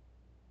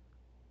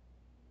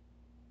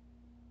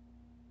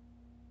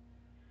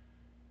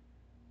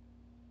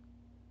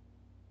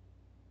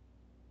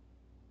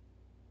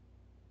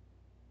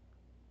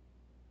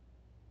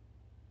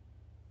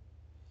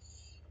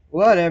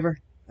 Whatever.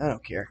 I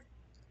don't care.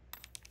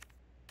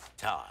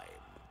 Time.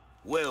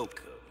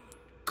 Welcome.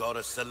 Got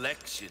a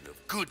selection of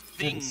good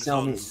things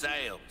sell me. on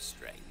sale,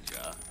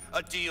 stranger.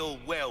 A deal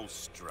well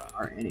struck.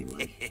 Alright,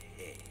 anyway.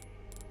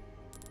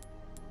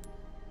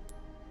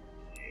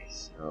 Okay,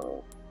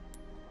 so...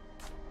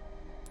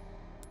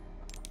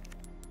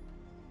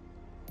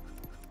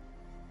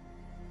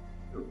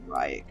 The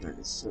riot gun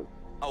is so...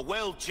 A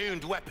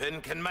well-tuned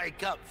weapon can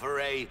make up for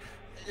a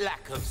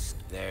lack of...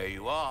 There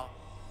you are,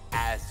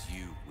 as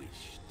you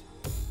wished.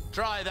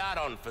 Try that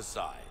on for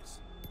size.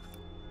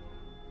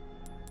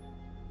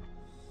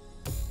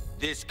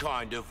 This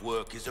kind of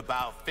work is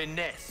about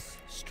finesse,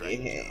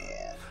 stranger.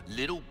 Yeah.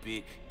 Little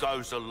bit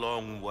goes a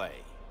long way.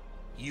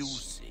 You'll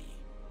see.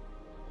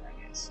 I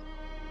guess.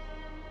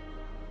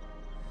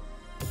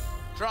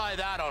 Try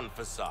that on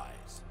for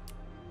size.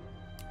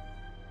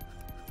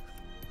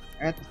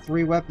 I got the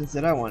 3 weapons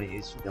that I want to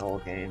use for the whole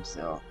game,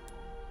 so...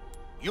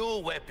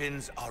 Your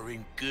weapons are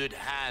in good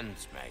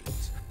hands, mate.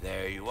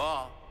 There you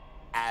are.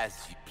 As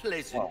you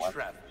pleasant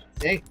travel.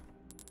 See?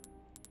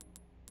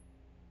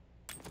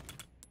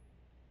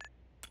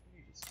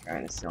 You're just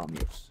trying to sell me.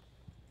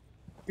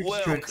 You're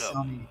just trying to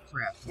sell me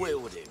crap.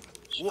 Wilden,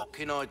 what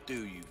can I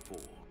do you for?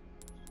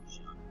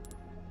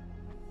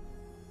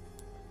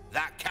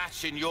 That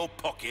cash in your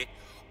pocket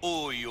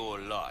or your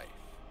life?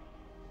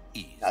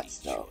 Easy That's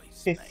the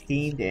choice,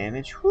 15 mate.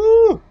 damage.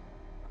 Whoo!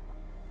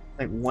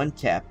 Like one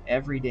tap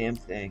every damn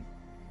thing.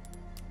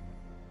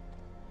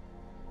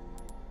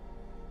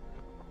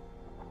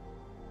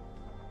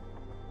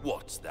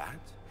 What's that?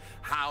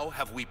 How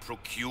have we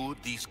procured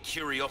these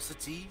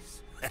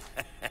curiosities?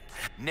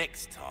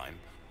 Next time,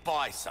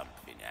 buy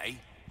something, eh?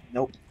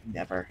 Nope,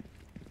 never.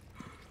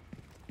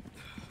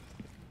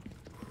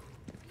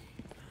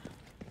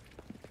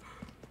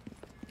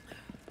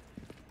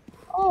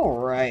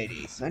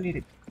 Alrighty, so I need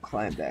to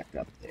climb back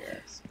up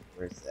there. So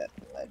where's that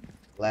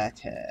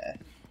ladder?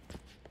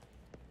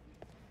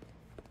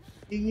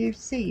 Do you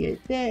see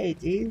it? There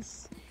it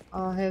is.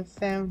 I have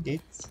found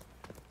it.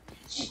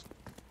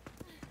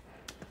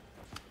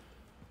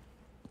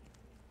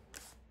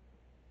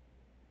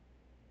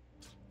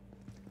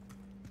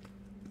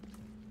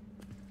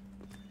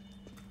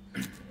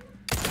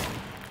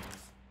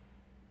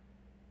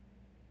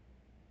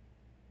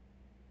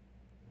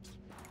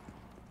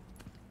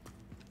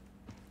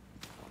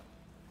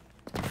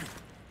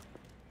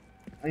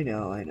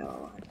 I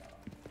know.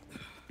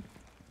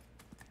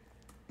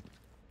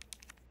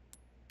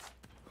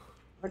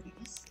 What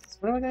is this?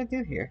 What am I gonna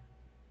do here?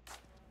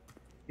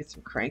 Get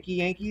some cranky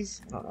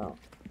Yankees? I don't know.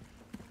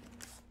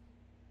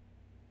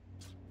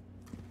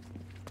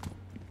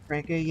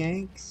 Cranky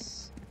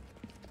Yanks?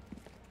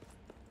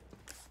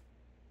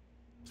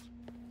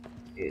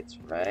 It's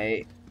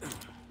right.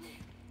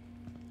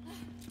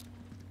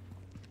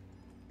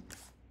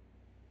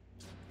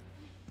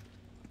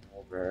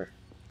 Over.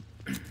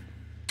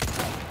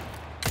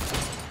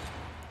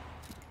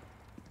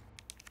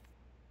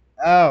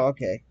 Oh,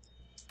 okay.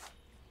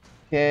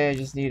 Okay, I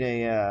just need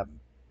a,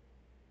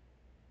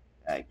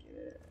 I get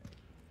it.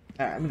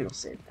 Alright, I'm gonna go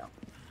save now.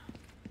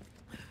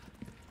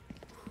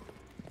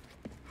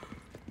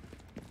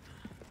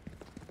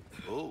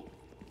 Oh,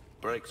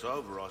 break's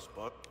over, I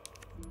spot.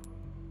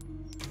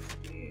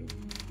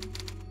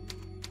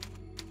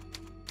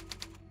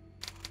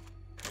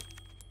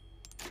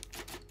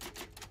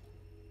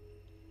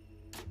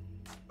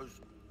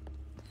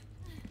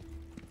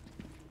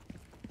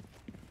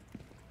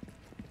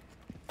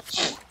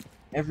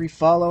 Every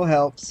follow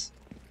helps.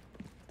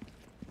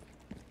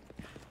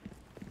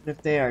 Even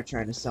if they are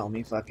trying to sell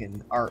me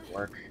fucking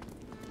artwork.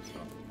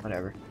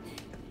 Whatever.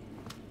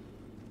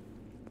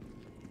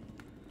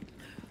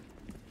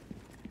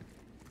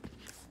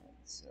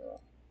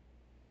 So.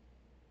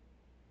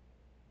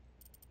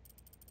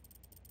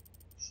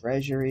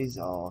 Treasury's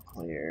all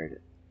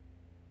cleared.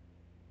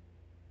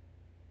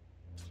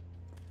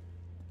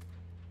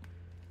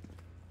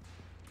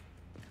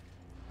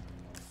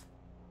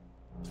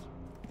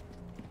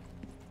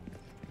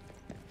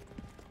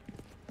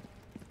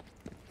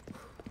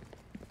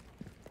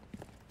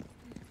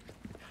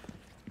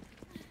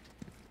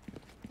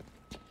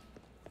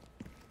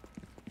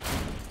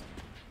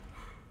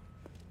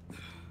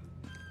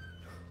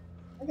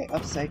 Okay,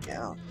 upside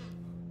down.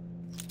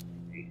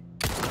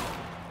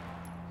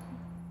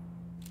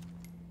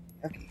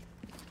 Okay.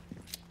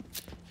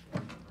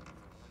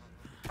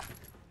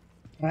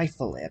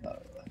 Rifle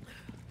ammo.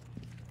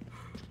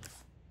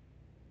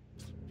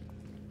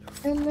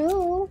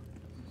 Hello.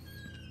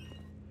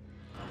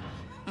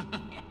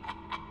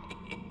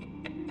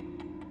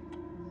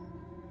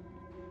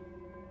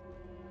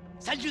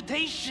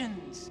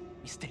 Salutations,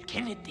 Mr.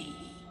 Kennedy.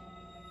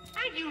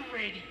 Are you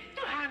ready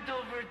to hand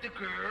over the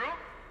girl?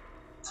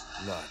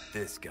 Not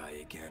this guy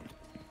again.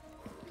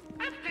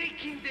 I'm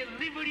taking the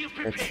liberty of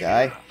This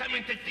preparing guy? some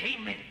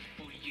entertainment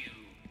for you.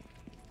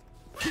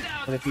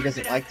 What if he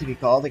doesn't like to be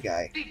called a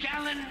guy? The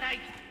gallant knight,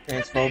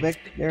 Transphobic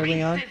protects there,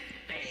 Leon? Princess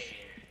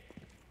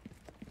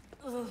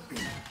Fair. Ugh.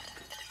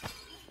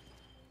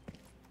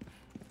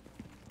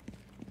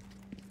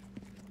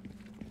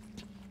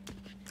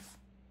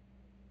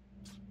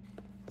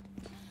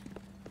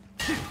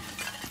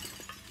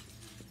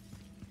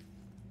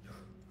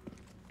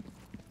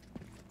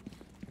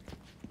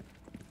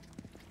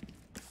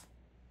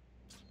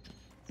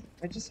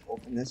 I just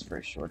open this for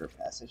a shorter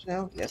passage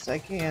now? Yes, I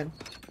can.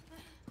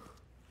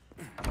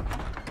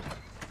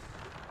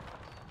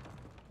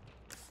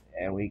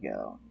 There we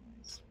go.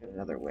 Let's get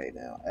another way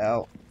now.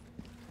 Out.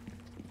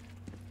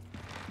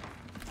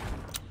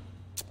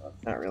 Well,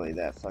 it's not really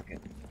that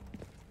fucking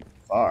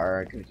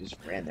far. I could have just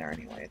ran there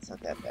anyway. It's not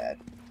that bad.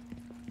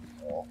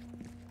 Oh.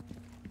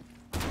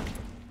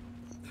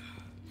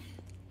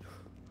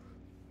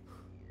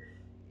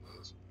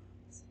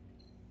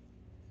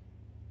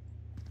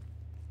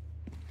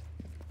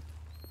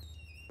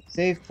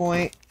 Save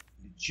point,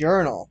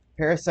 journal,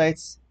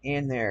 parasites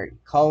and their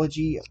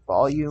ecology,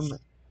 volume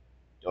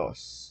 2.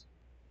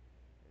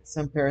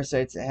 Some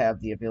parasites that have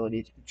the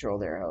ability to control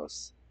their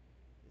hosts.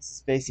 This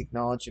is basic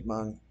knowledge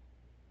among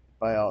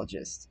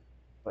biologists,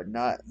 but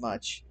not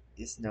much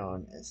is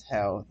known as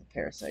how the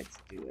parasites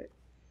do it.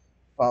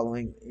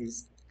 Following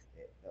is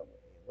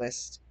a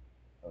list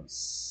of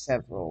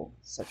several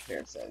such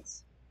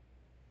parasites.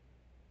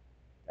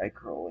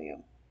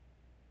 Dicrolium.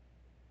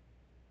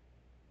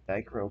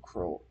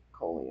 Dicrocolium?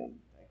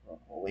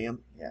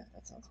 Yeah,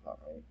 that sounds about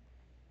right.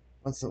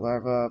 Once the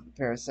larvae of the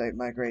parasite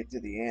migrate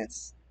to the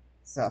ant's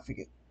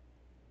esophagus,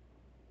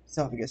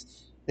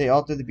 they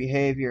alter the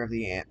behavior of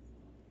the ant.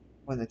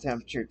 When the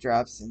temperature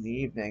drops in the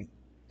evening,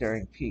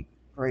 during peak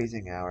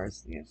grazing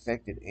hours, the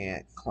infected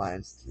ant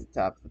climbs to the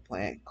top of the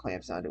plant and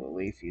clamps onto a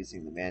leaf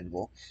using the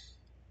mandible,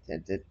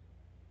 intended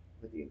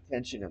with the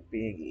intention of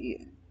being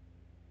eaten.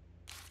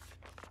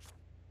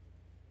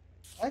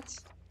 What?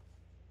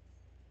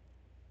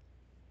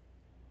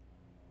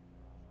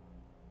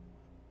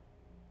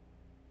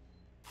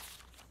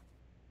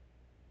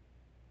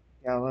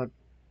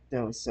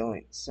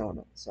 Galodosomum.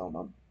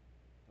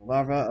 The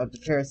larvae of the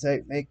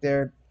parasite make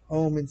their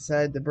home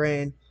inside the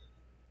brain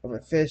of a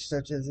fish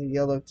such as a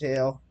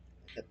yellowtail,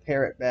 the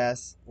parrot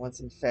bass.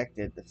 Once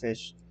infected, the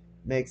fish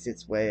makes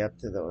its way up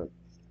to the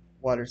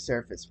water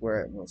surface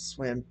where it will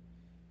swim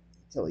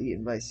until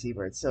eaten by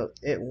seabirds. So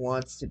it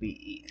wants to be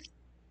eaten.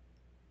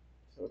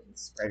 So it can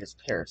spread its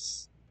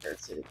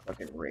parasitic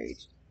fucking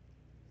rage.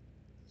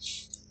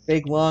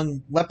 Big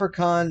lung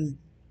leprechaun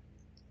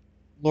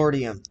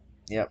lordium.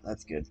 Yep,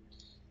 that's good.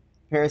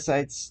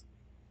 Parasites,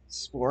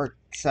 spore,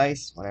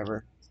 size,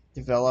 whatever,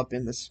 develop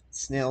in the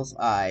snail's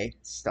eye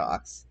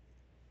stalks,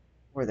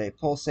 where they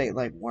pulsate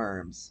like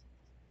worms.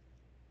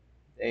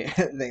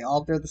 They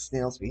alter the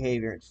snail's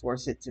behavior and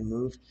force it to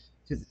move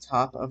to the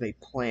top of a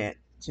plant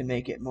to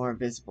make it more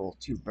visible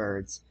to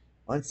birds.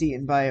 Once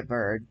eaten by a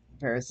bird, the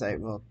parasite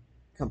will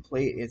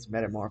complete its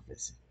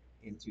metamorphosis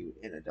into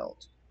an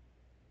adult.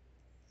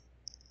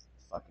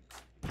 Fucking.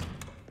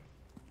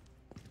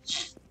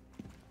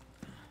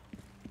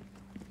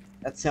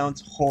 That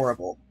sounds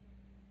horrible.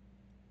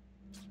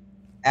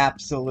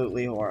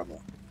 Absolutely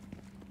horrible.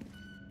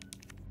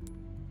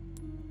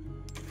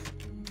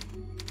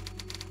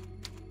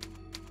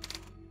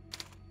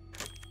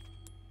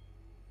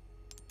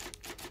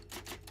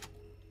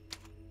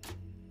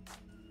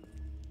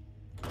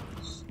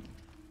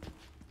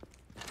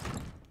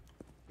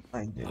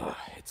 Find it.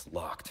 It's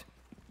locked.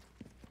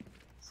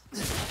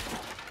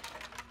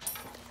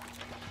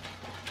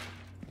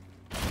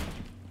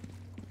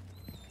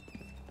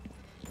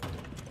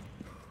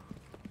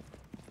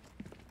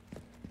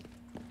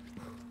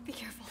 Be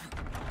careful.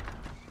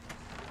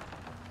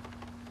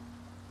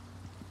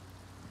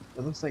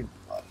 It looks like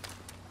blood.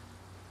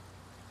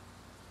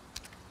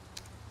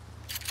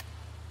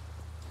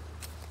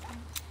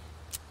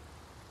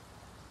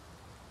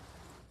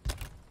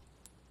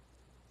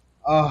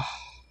 Oh,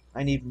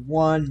 I need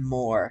one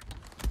more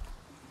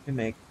to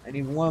make. I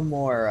need one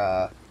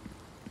more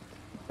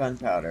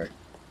gunpowder.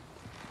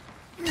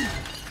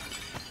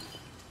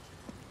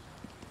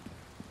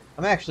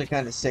 I'm actually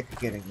kind of sick of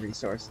getting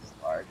resources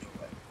large,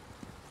 but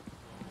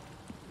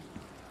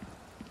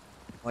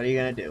what are you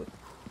gonna do?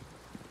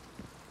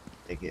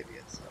 They give you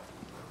it, so.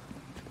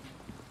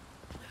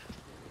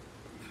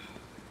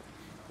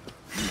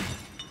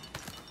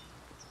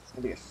 It's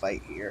gonna be a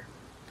fight here.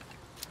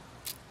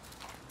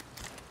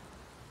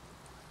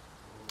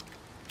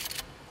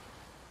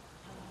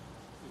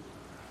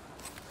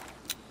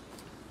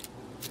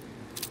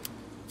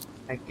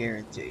 I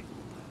guarantee.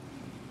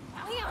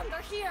 Leon,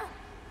 they're here!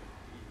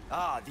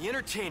 Ah, the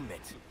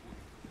entertainment.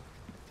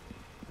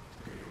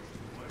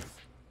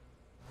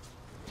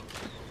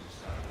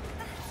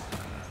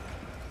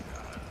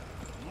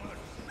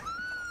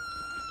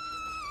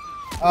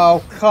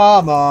 Oh,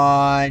 come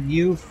on,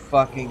 you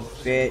fucking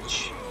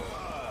bitch.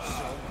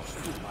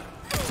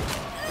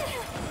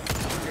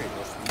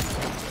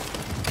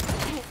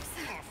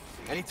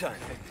 Anytime.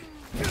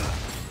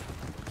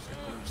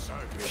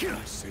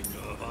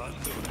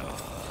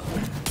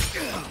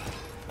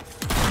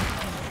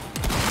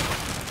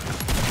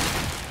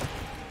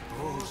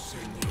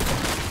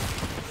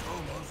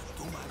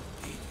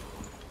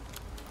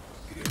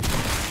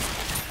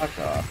 Fuck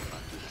off.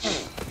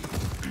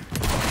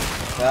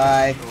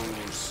 Die.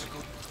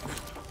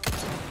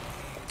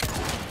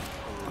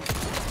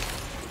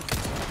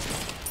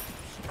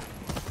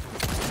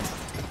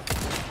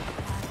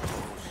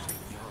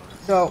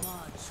 So,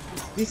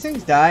 these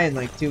things die in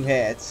like 2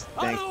 hits,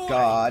 thank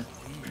God.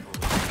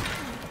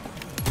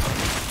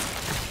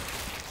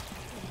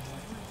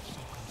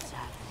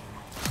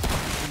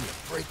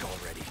 Break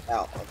already.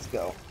 Out, let's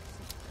go.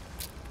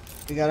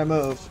 We gotta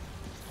move.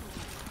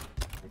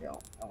 We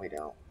don't. No, we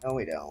don't. No,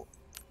 we don't.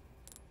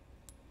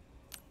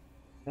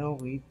 No,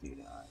 we do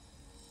not.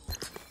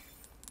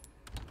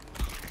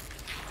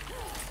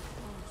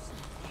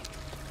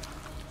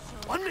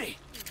 On me.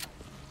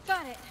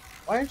 Got it.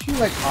 Why aren't you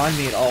like on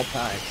me at all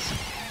times?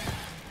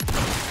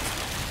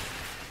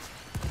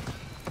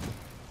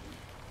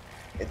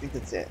 I think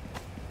that's it.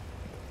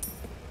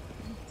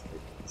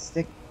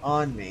 Stick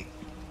on me.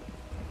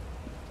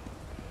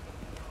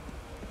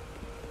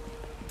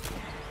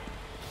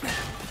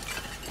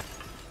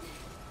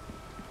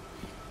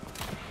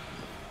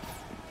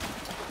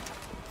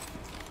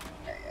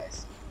 Okay,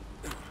 guys.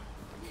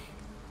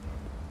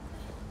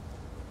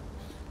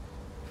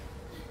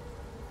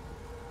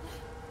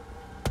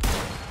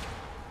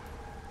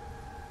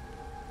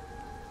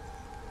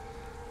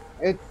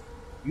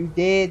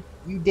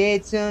 You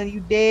dead, son, you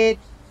dead.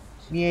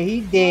 Yeah,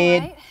 he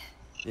dead. Alright.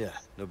 Yeah,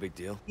 no big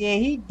deal. Yeah,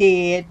 he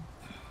dead.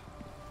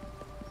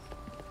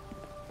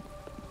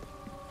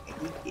 He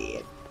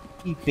dead.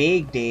 He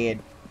big dead.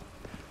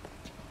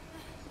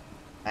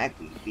 I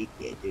be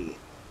big dead.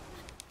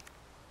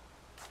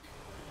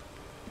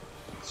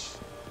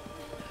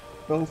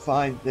 Go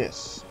find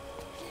this.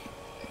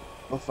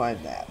 Go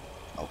find that.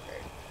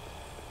 Okay.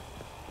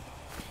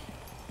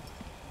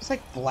 It's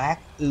like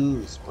black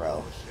ooze,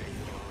 bro.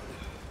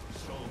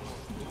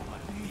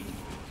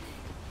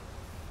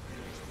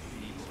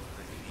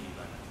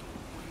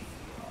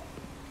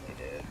 They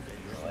did,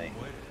 really.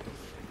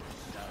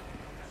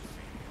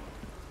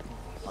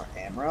 Or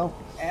Amro?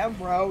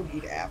 Amro,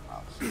 need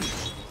Amro.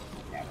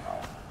 Amro.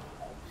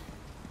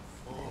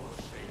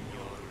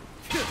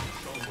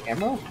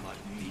 Amro?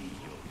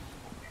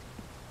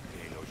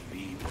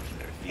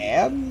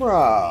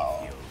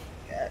 Amro.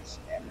 Yes,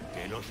 Amro.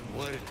 Que los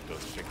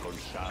muertos se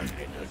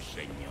consagren al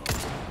Señor.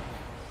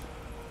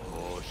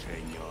 Oh,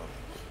 Señor,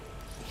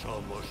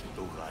 Somos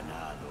tu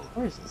ganado.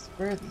 Where is this?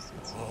 Where are these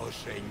things? Oh,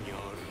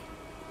 Señor,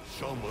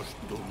 somos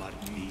tu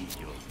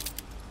martillo.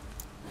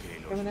 Que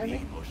los Coming at me?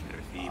 vivos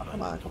reciban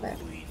Come on, tu come at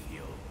me.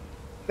 juicio.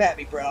 Come at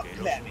me, bro. Que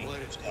Come los at me.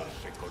 muertos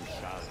se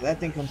consagren So that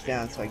thing al comes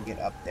down so I Señor. can get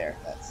up there.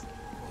 That's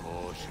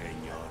Oh,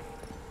 Señor,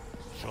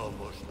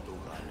 somos tu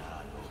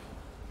ganado.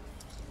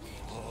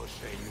 Oh,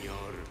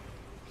 Señor,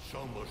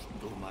 somos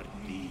tu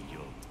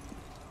martillo.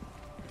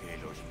 Que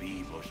los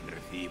vivos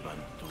reciban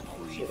tu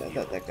shit. I juicio.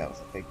 thought that guy was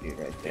a big dude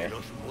right Que there.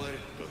 los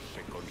muertos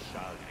se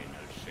consagren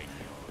al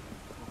Señor.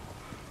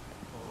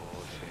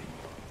 Oh,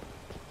 Señor,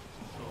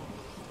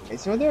 somos Okay,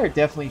 so there are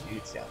definitely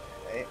dudes down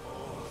there, right?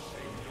 oh,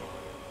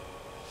 Señor,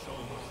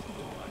 somos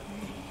tu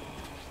martillo.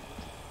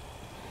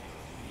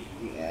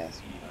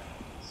 Yes.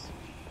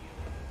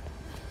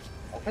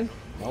 Open?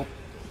 Nope.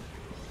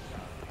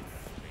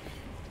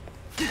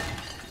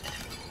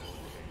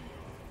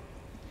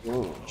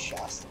 Ooh,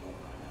 Shasta.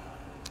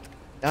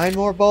 9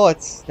 more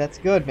bullets. That's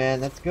good, man.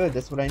 That's good.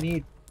 That's what I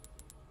need.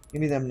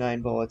 Give me them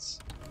 9 bullets.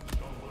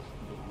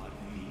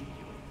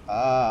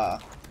 Ah,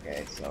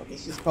 okay. So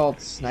this is called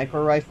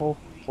sniper rifle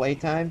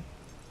playtime.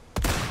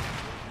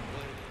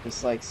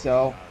 Just like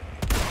so.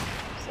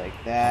 Just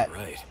like that.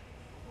 Right.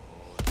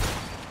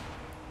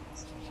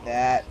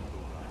 That.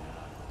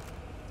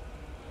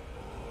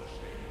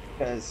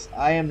 Because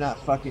I am not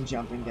fucking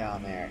jumping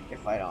down there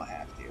if I don't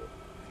have to.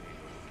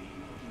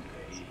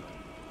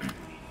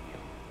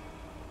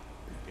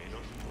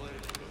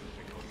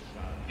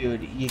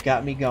 Dude, you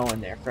got me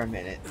going there for a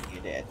minute.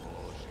 You did.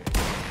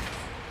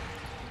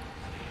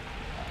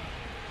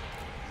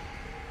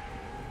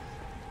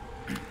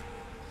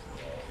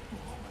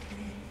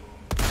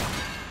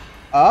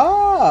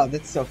 Oh,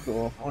 that's so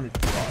cool. I want to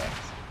do that.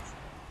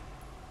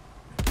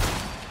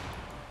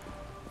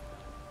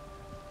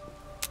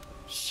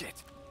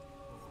 Shit.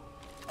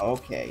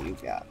 Okay, you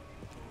got me.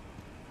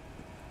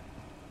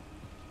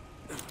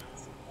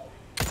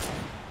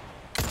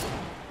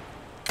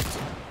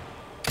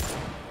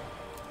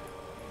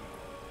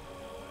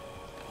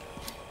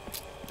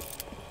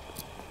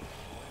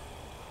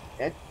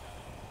 Dead?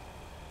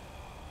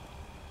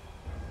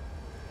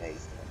 Yeah,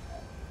 he's dead.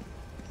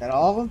 Is that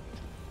all of them?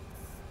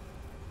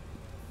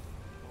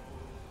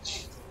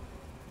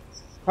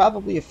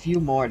 Probably a few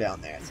more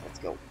down there, so let's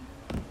go.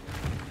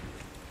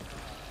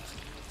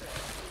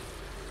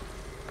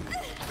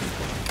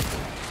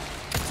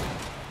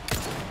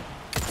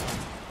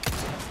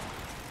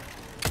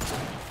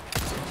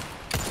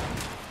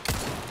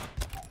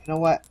 You know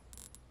what?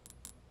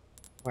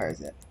 Where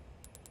is it?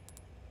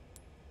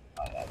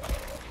 Oh, yeah, there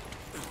it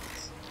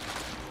is.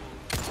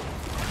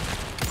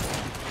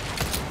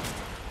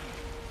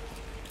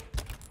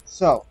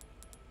 So,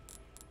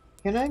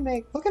 can I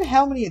make... Look at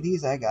how many of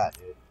these I got,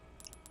 dude.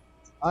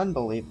 It's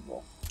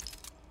unbelievable.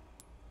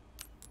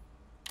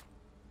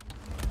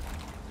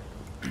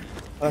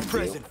 Let's see.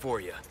 Present for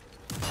you.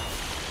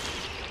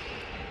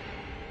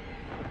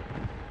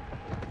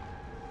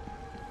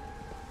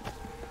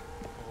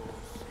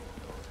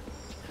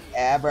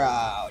 Yeah,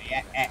 bro.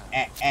 Yeah,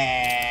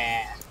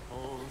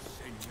 Oh,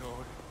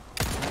 Señor.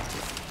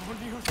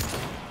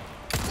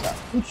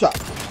 Good shot.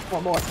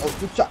 One more. Oh,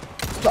 good shot.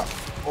 Good shot.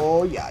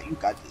 Oh, yeah, you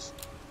got this.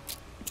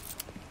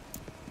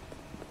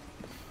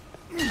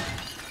 Oh,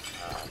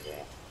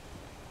 yeah.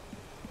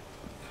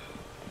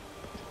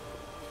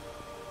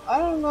 I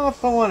don't know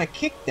if I want to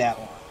kick that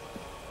one.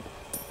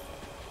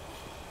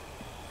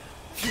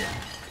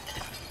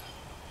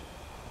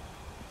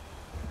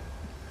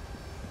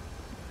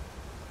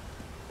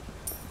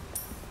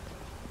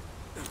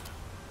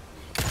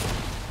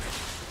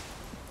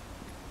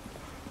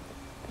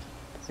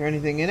 Is there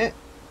anything in it?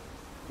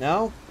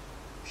 No?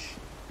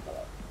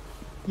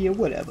 Yeah,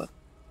 whatever.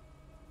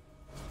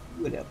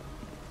 Whatever.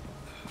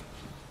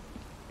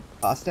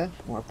 Pasta?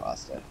 More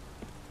pasta.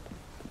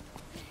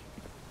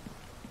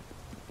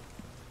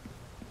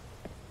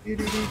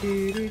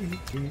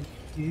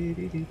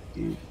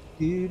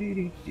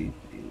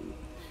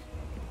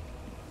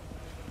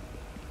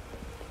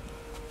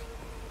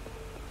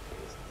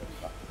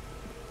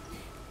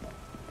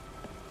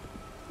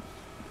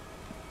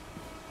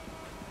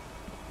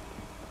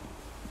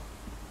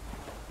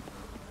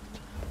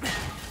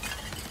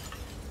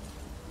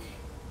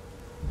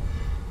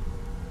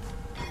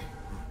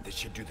 This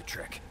should do the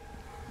trick.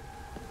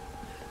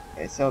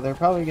 Okay, so they're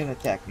probably gonna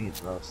attack me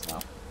as roast now.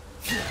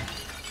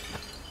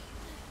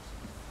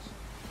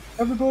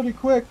 Everybody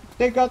quick!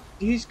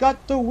 He's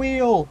got the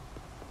wheel!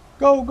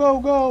 Go, go,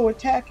 go!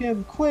 Attack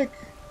him, quick!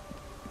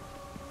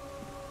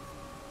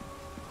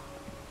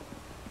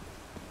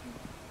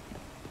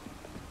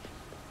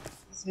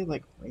 Say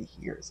like right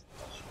here is a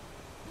question.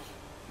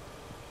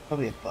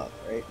 Probably above,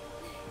 right?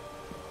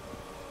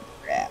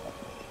 Grab it.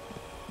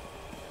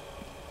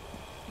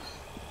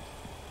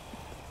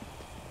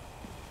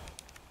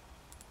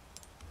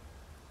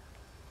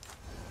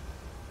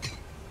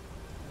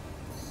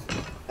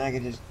 I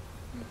can just...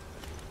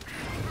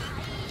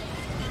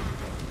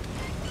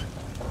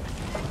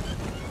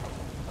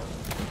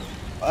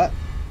 What?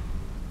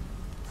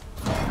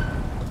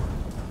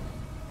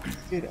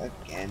 Dude,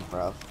 again,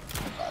 bro.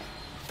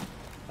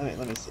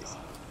 Let me see something.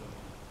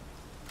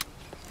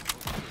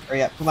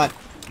 Hurry up, come on.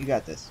 You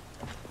got this.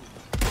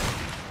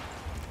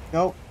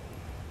 Go.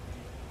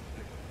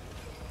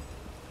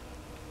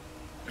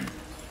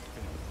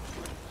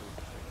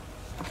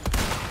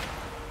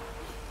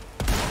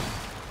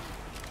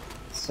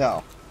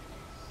 So,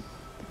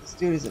 this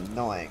dude is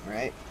annoying,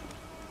 right?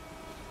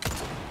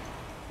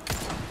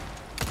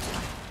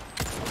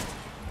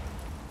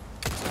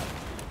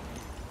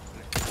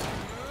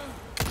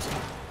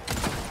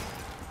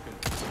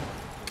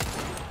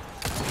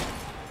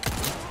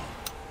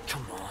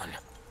 Come on.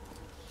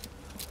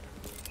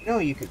 You know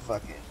you could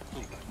fucking...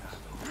 Leon,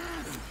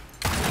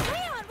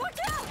 watch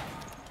out!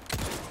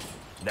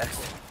 Next.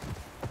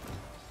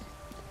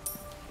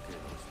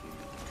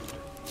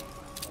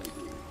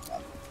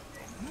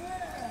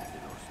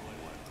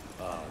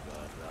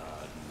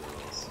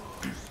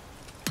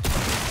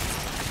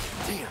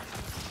 Damn.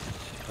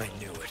 I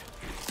knew it.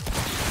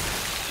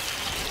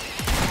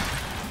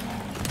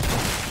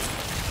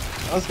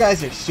 Those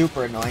guys are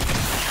super annoying.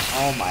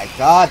 Oh my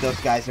god, those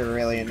guys are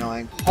really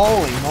annoying.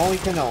 Holy moly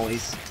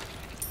cannolis.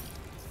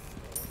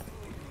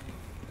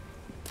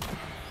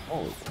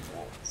 Holy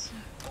cannolis.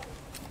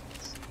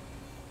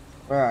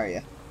 Where are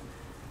you?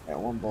 Got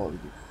one bullet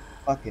with your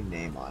fucking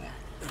name on it.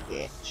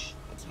 Bitch.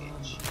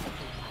 Bitch.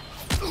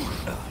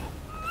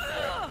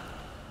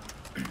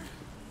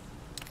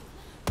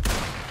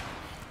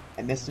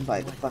 I missed him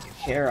by the fucking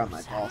hair on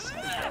my ball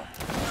side,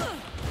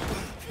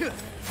 bro.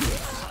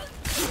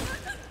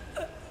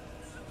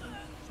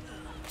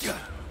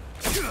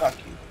 Fuck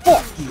you.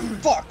 Fuck you.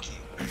 Fuck you.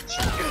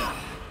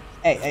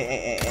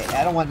 Hey.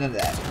 I don't want none of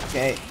that,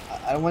 okay?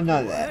 I don't want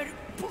none of that.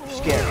 You're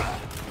scary.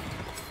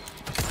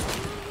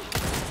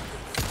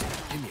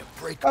 Give me a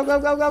break. Go.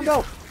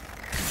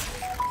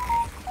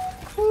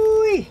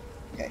 Whoo-wee.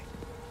 Okay.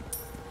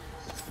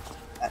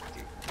 That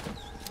dude.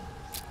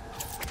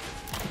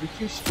 You're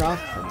too strong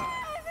for me.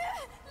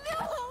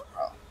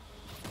 Bro.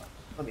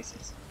 Let me see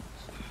this.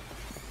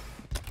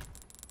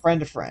 Friend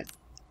to friend.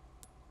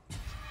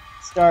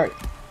 Start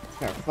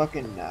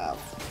fucking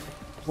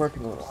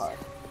working a little hard.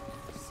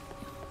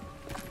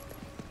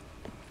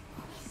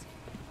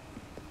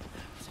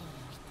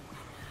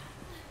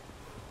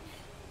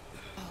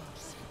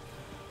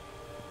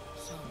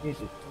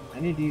 I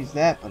need to use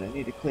that, but I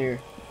need to clear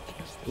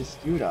this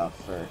dude off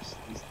first.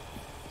 These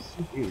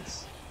two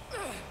dudes.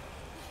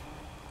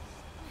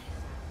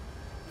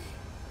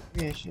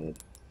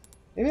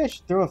 Maybe I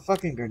should throw a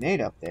fucking grenade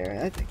up there.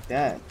 I think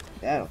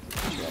that'll do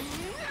the trick.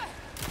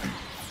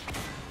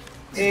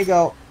 There you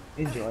go.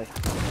 Enjoy. Is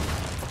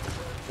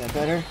that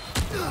better?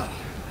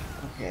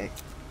 Okay.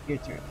 Your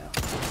turn now.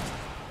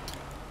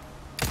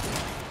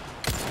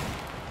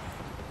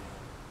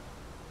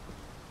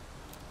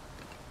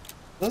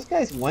 Those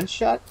guys one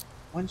shot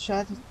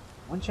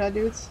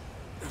dudes?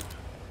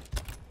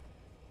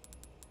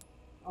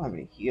 I don't have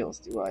any heals,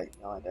 do I?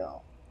 No, I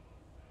don't.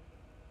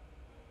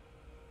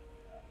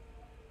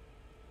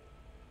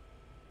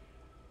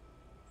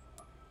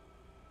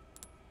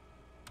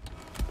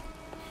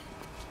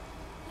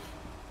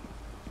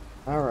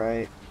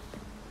 Alright.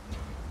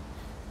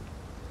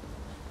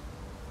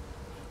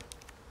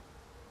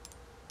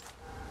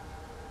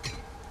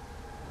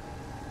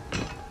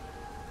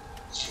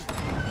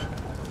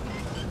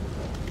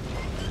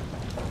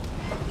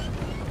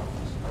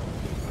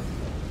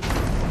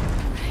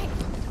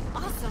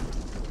 Awesome.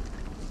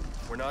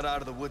 We're not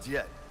out of the woods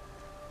yet.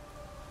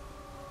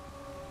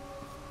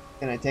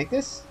 Can I take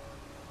this?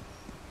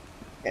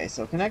 Okay,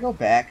 so can I go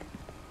back?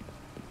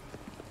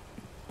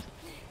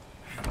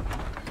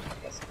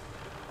 Yes.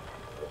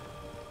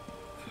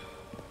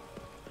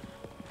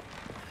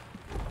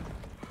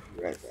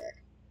 Be right back.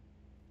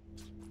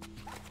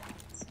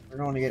 We're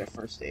going to get a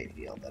first aid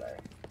heal that I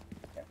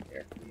kept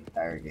there for the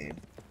entire game.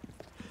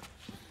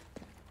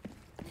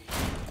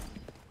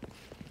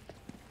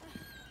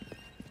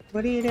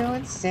 What are you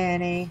doing,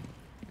 Sandy?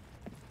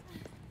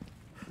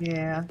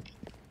 Yeah.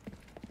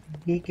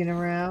 Geeking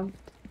around?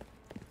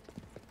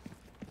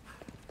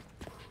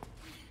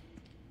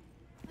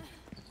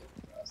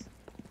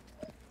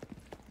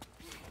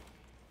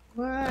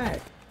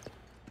 What?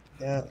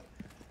 Yeah.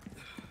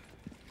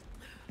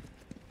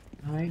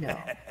 I know.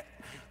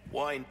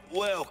 Wine,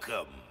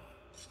 welcome.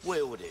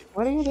 Well then,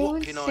 What are you doing,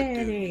 what can I do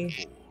Sandy?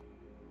 you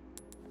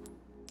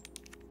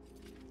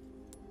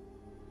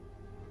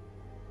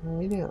for?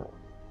 I know.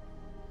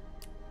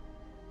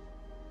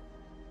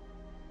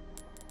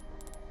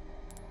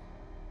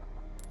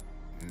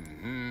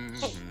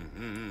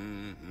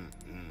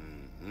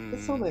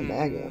 It's all my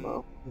mag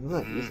ammo. I'm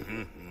not using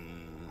it.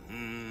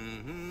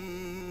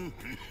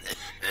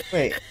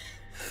 Wait.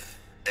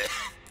 I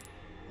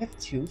have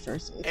two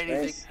first aid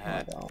Anything sprays? No,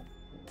 I don't.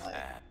 Like,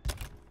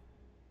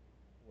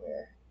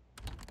 where?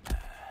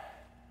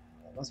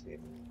 That must be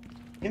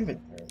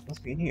inventory. It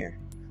must be in here.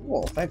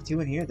 Cool. If I have two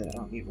in here, then I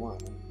don't need one.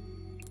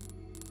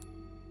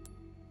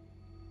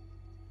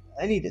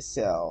 I need to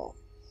sell.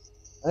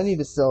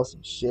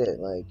 some shit.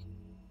 Like,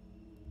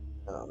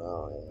 I don't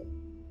know.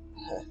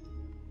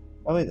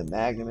 Probably the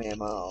Magnum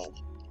ammo.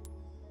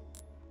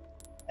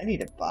 I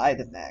need to buy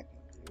the Magnum.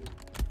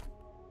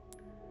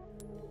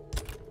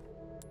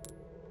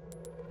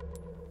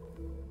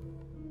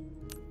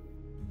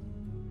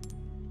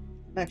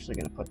 I'm actually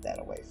going to put that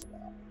away for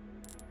now.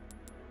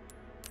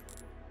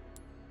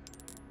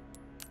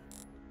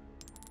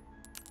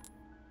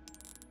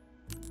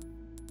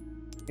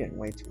 I'm getting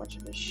way too much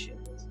of this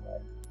shit this way.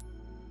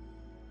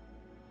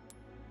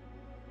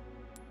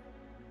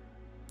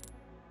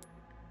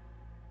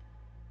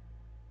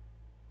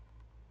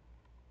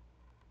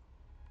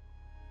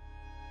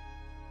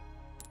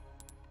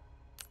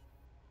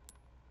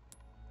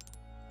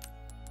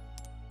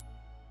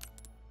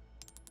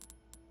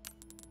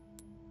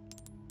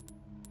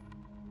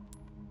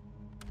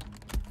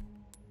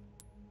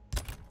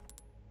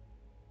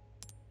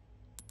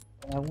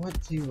 I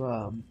want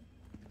to,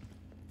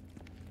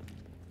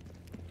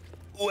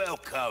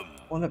 Welcome.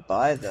 want to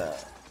buy the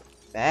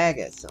bag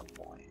at some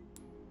point.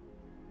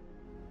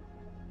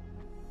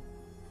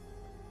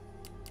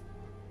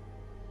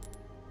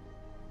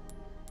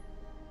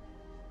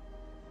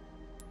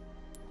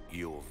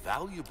 Your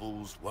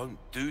valuables won't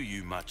do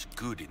you much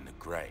good in the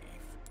grave.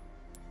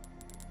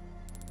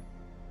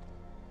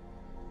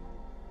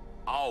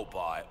 I'll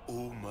buy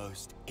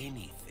almost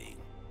anything.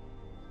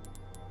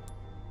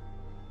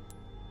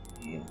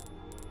 Yeah.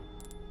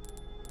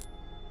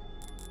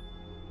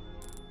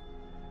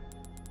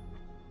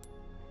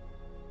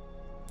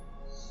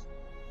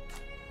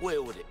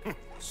 Where would it?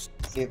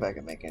 See if I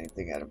can make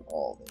anything out of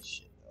all this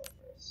shit though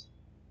first.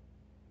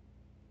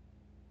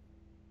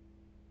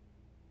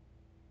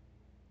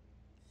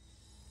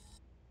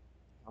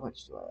 How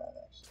much do I have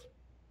actually?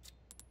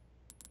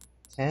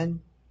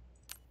 10?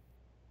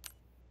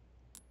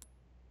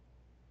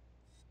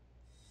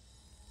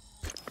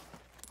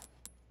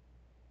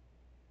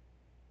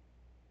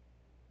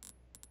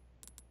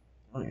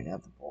 I don't even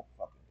have the bulk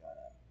fucking gun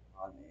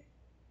on me.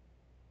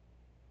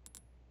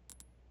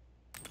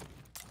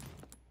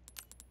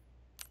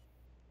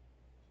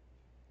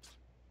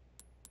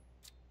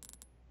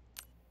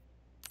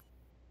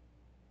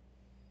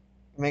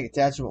 Make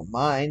attachable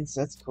mines,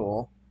 that's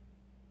cool.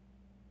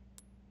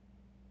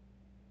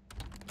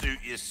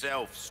 Suit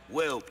yourselves.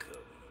 Welcome.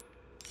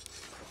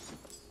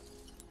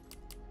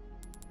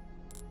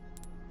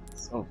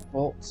 So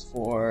bolts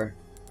for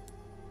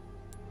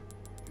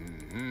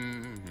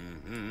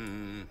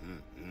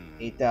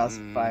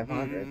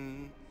 8,500.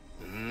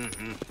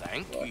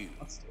 Thank you.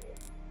 Let's do it.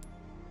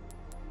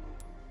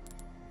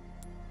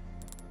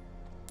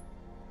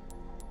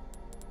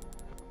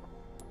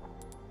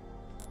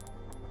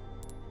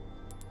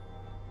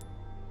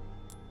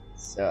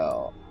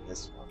 So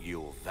this one.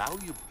 Your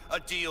value. A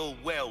deal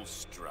well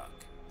struck.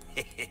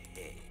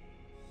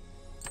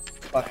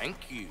 Fuck.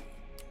 Thank you.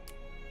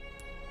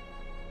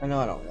 I know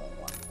I don't really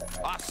want that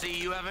right I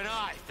see you have an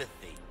eye for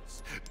things.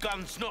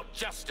 Gun's not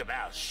just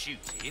about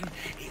shooting,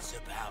 it's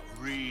about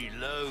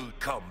reload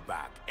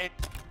combat.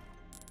 It's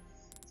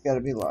gotta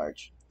be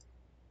large.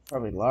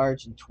 Probably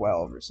large and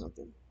 12 or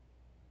something.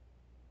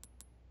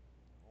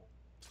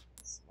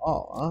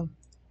 Small, huh?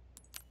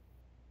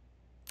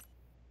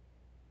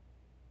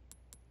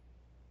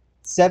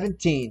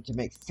 17 to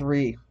make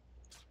 3.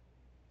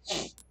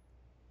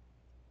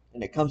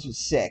 And it comes with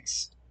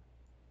 6.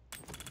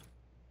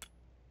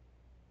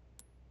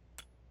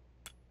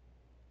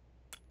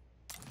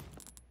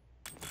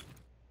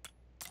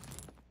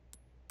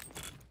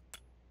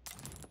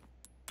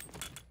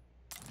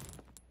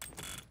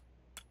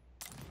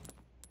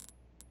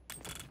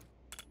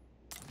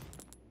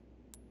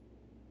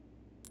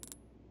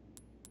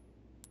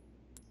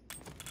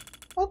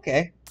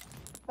 Okay.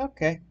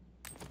 Okay.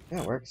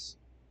 That works.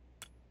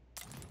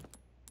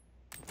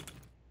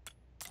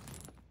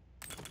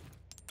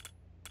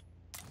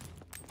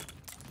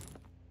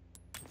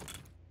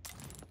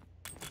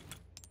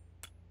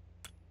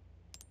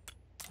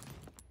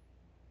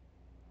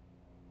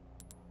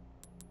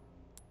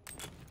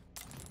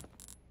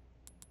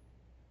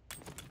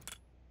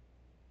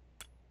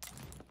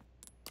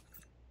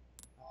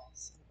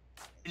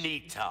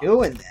 Need time.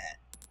 Doing that.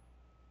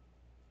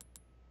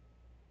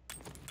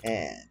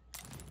 And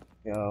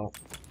go.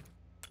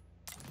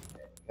 There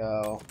we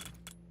go.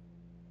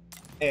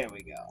 There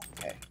we go.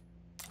 Okay.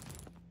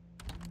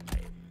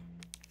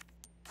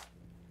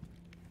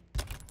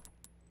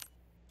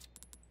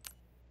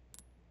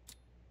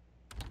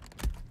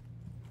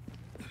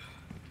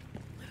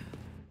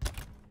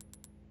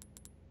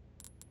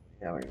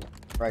 Yeah, we're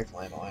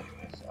rifle ammo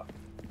anyway, so.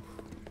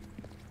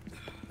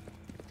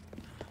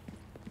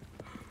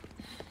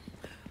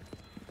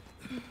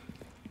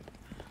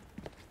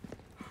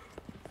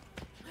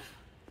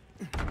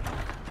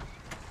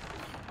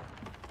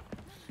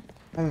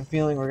 I have a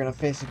feeling we're gonna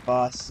face a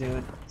boss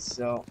soon,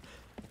 so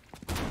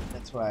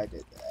that's why I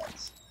did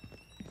that.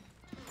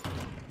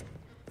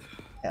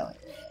 Hell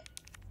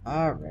yeah.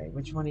 Alright,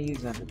 which one to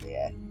use under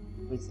there?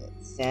 What's it?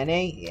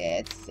 Sene? Yeah,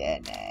 it's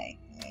Sene.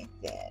 It's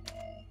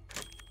Sene.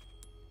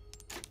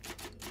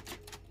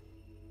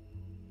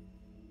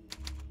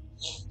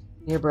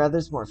 Your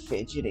brother's more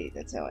fidgety,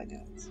 that's how I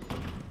know it.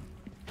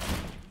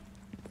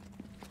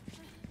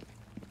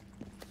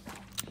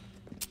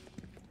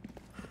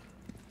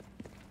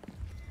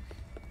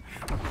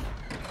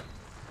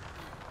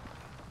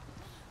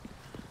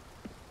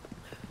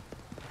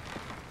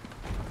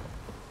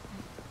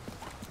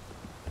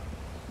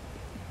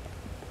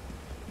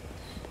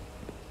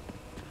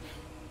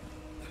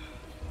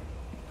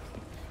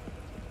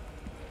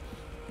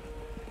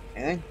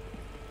 anything?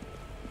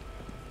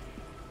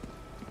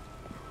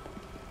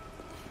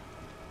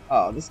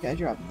 Oh, this guy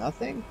dropped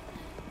nothing?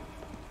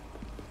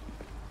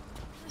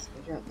 This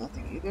guy dropped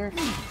nothing either?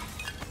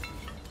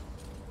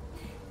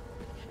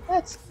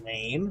 That's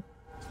lame.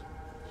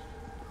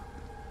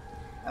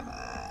 Come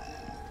on.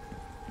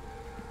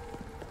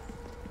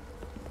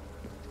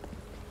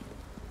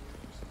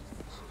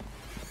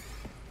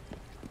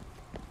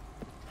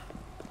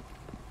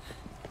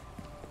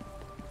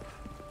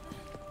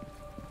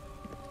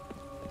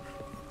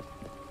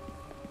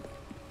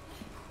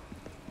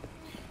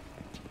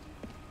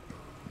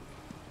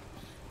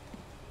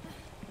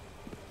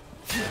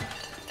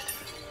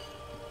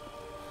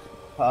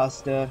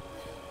 Pasta.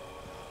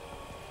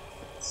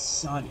 The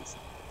sun is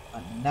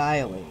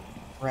annihilating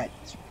Brett.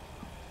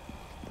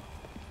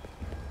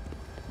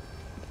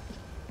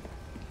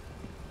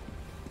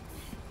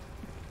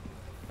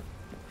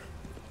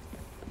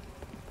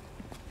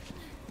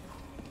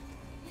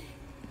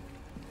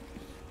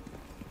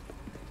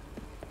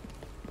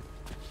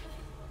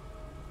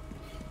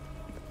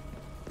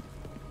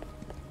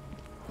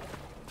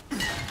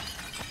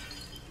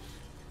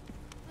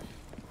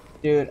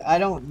 Dude, I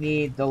don't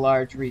need the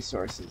large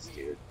resources,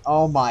 dude.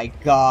 Oh my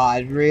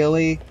god,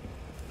 really?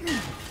 It's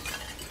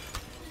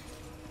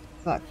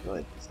not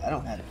good. I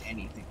don't have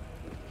anything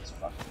to do with this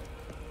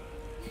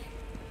fucking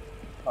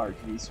large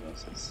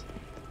resources.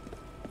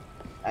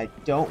 I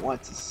don't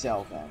want to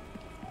sell them.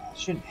 I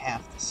shouldn't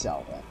have to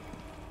sell them.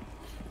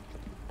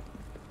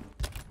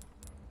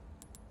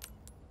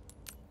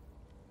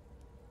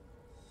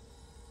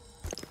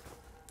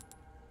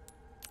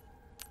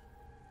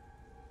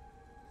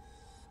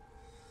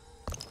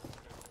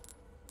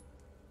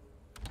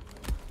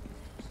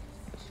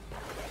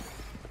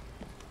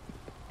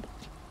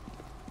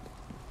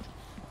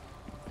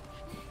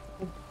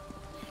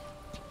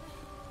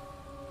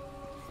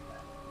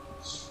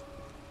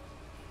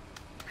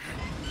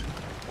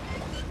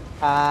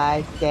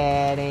 Hi,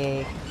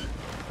 Daddy.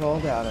 Roll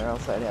down or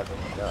else I'd have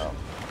to go.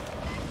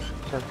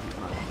 Chunky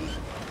monkey.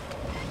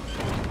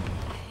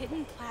 A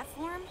hidden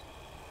platform?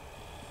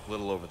 A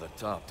little over the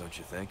top, don't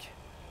you think?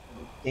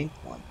 Dink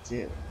one,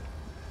 too.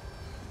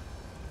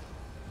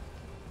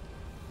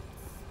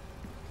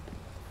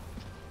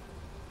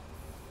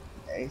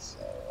 Okay, so,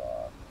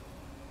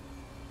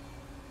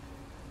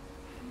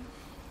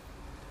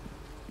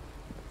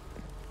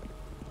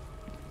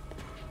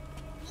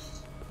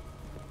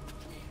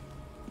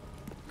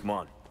 Come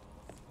on.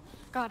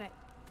 Got it.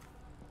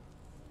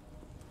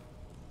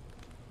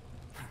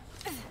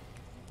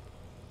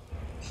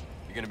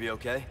 You gonna be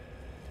okay?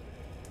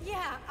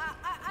 Yeah,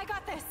 I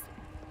got this.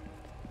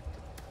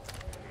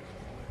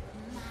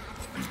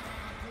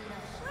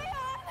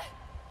 Leon!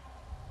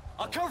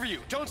 I'll cover you.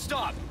 Don't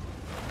stop.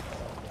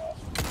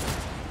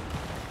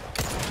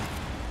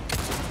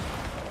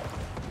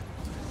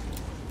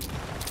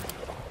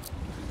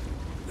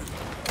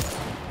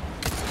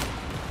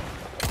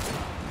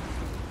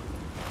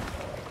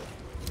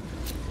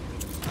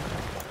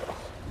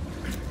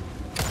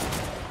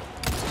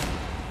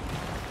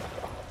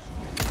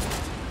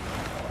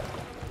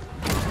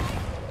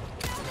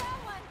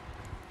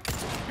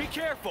 Be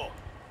careful.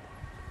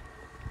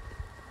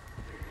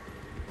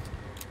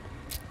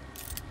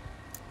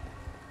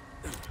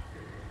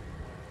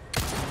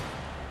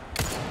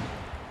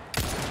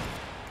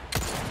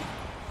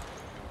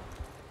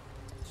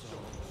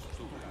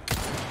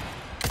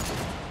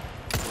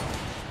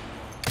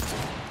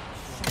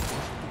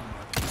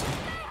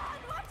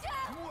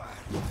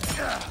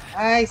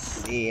 I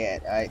see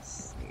it. I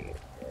see it.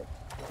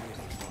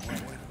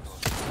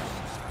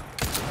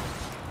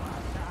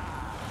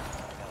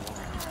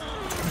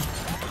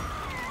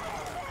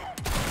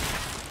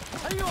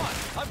 Hang on.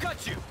 I've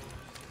got you.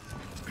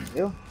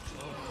 You?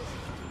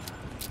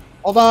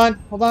 Hold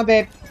on,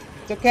 babe.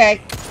 It's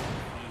okay.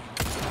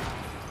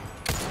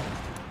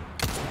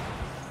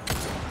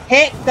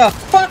 Hit the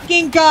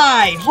fucking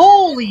guy!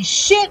 Holy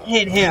shit,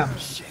 hit him!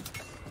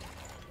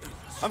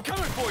 I'm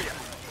coming for you.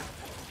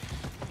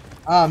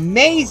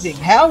 Amazing!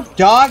 How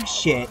dog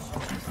shit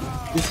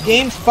this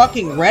game's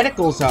fucking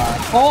reticles are.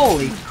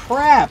 Holy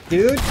crap,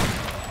 dude!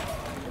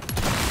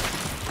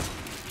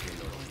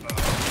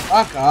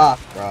 Fuck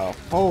off, bro.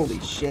 Holy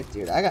shit,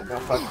 dude. I got no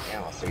fucking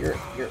ammo, so you're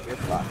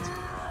fucked.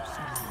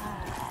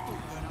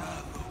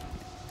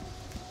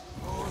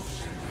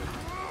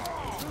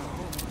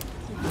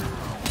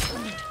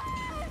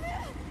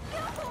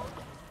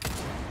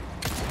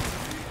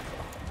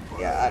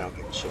 Yeah, I don't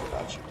give a shit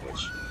about you,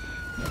 bitch.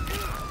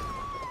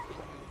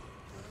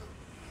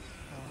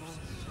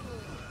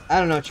 I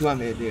don't know what you want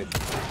me to do.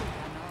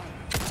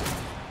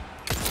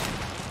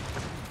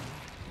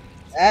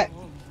 That's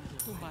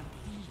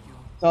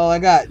all I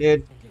got,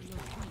 dude.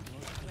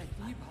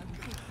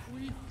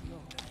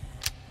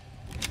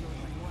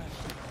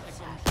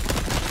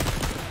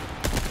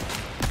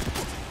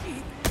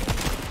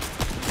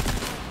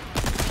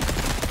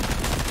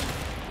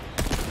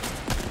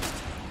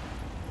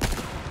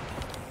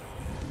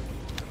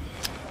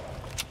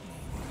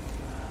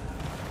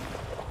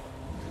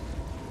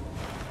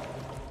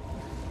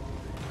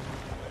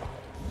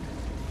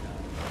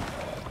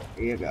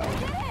 There you go.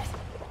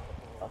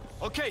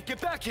 Okay, get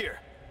back here.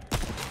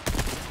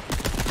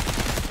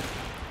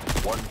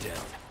 One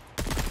down.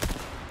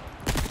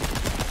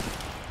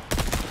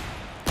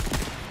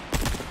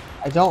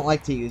 I don't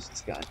like to use this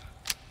gun.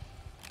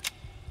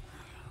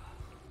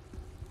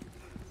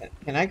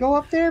 Can I go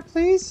up there,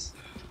 please?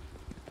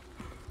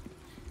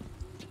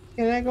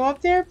 Can I go up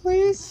there,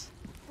 please?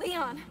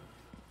 Leon!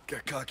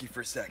 Got cocky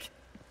for a sec.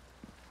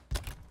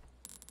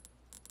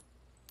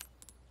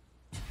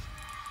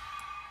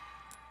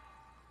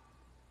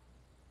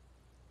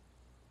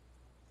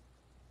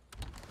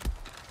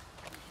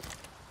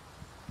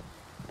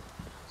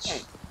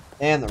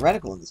 And the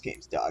reticle in this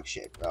game's dog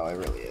shit, bro. It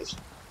really is.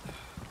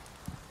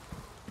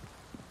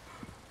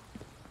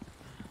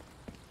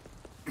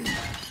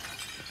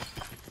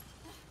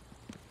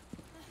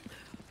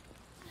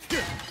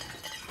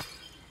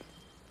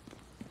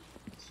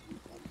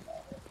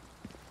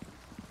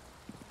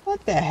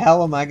 What the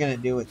hell am I gonna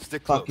do with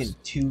Stick fucking close.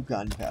 2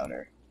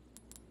 gunpowder?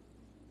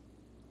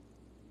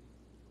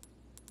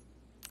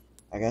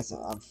 I guess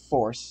I'm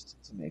forced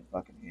to make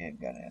fucking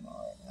handgun ammo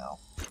right now.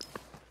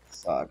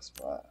 Sucks,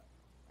 but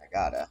I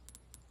gotta.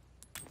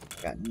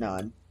 I got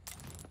none.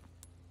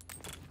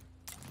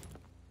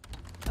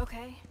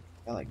 Okay.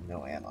 I got like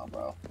no ammo,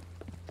 bro.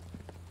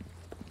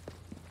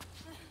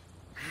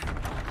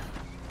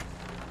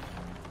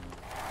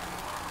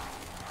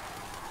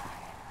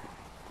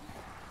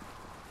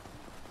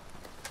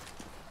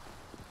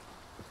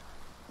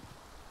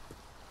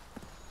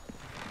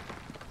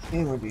 This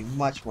game would be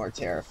much more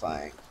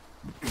terrifying.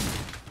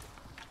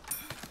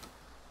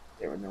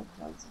 There were no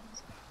guns in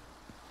this.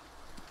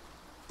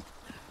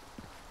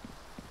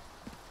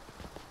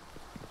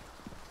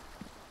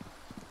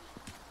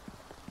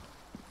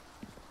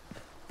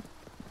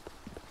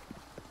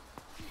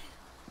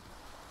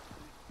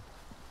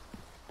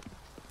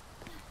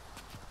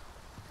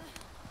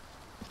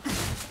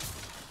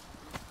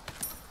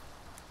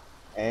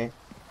 Okay.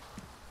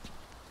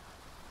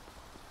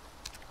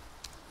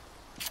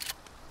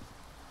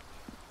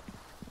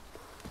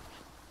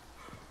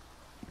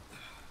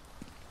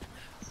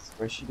 This is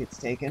where she gets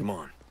taken. Come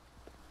on.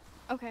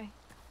 Okay.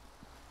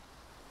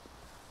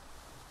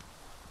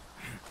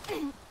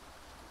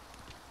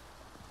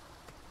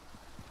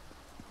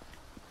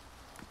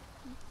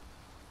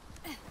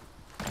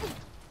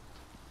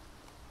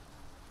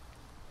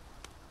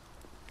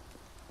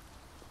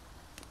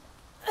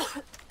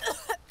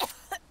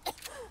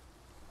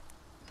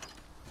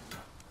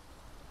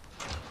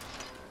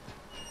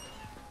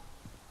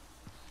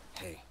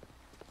 Hey,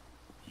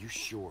 you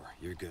sure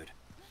you're good?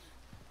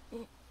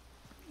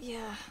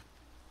 Yeah.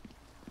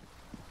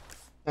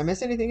 Did I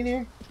miss anything in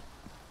here?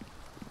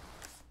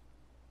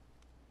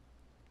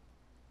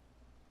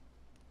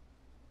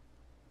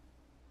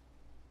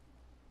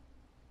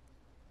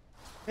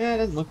 Yeah, it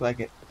doesn't look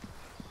like it.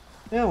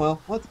 Yeah,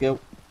 well, let's go.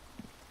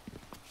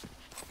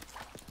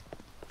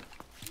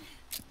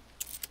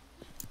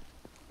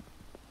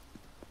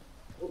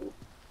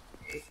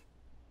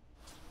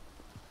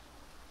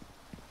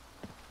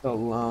 So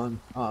long,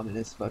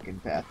 ominous fucking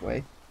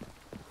pathway.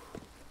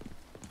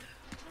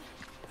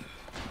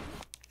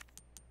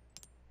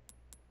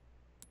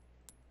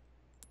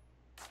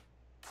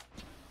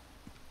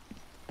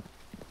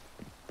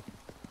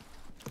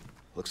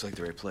 Looks like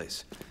the right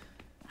place.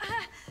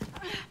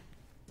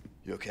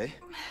 You okay?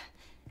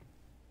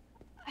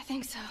 I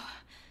think so.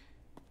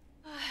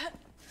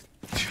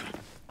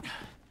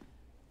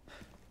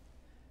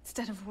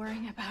 Instead of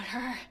worrying about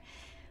her,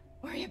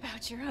 worry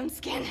about your own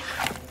skin.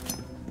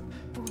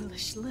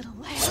 Foolish little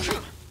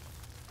lamb.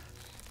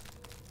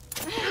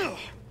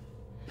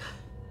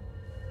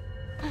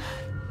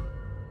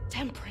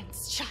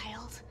 Temperance,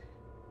 child.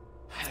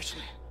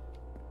 Ashley.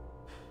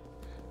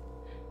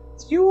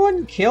 You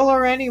wouldn't kill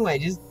her anyway,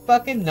 just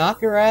fucking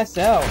knock her ass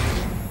out.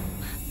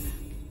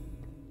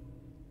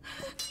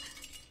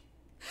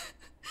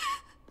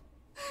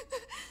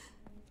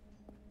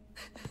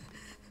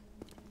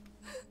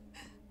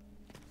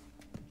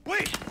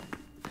 Wait!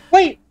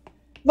 Wait!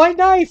 My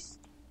knife!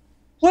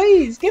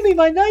 Please, give me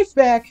my knife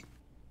back!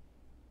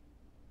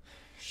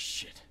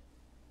 Shit.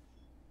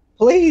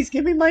 Please,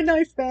 give me my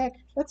knife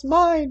back! That's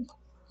mine!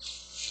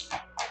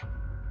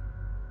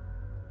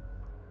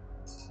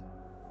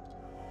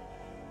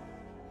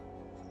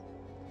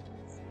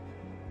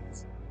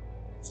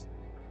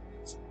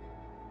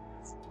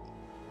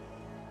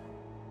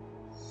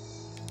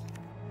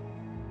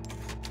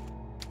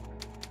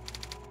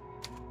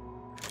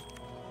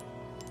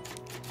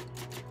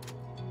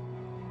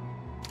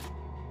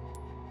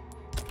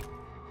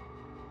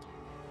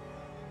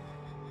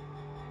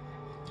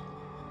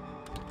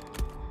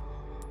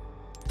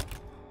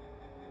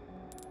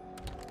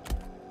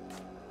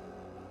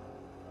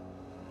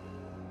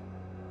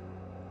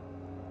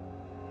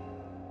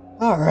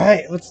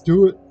 Alright, let's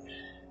do it.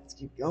 Let's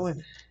keep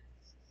going.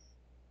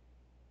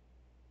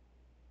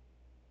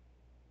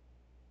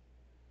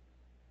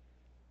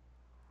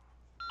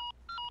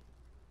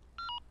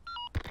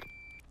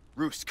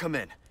 Roost, come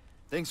in.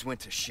 Things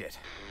went to shit.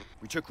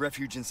 We took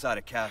refuge inside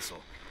a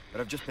castle.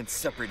 but I've just been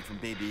separated from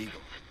Baby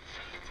Eagle.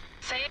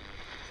 Say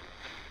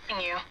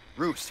you.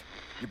 Roost,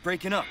 you're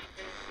breaking up.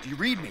 Do you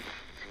read me?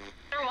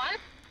 Number one?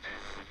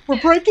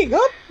 We're breaking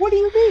up? What do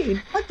you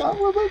mean? I thought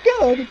we were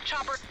good.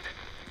 Chopper.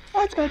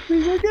 I thought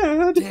we were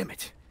good. Damn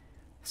it.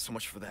 So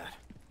much for that.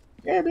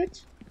 Damn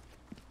it.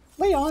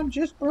 Leon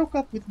just broke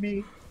up with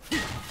me.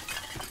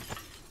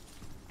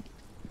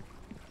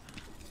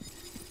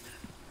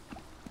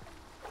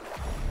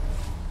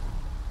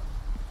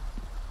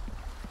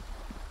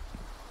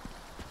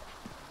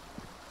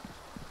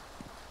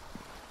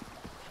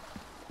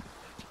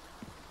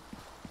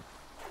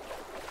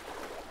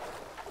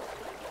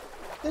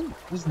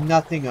 There's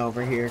nothing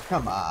over here.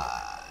 Come on.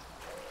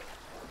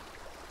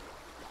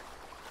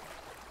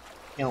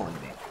 Killing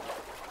me.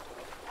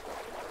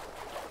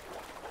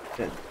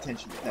 Pay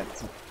attention to that.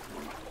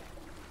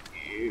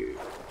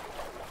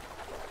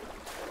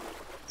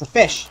 It's a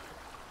fish.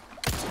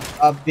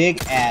 A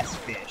big ass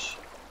fish.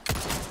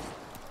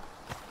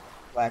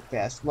 Black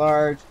bass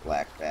large,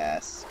 black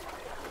bass.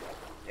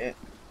 It's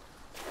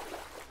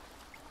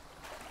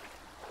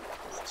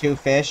 2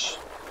 fish.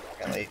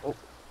 Really? Oh.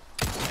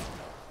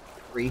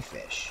 3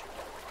 fish.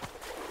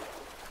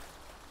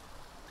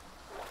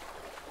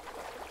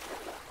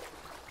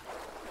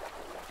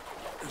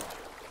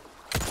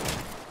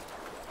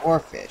 4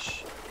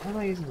 fish. Why am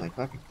I using my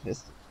fucking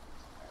pistol?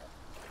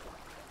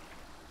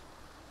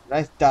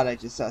 I thought I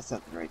just saw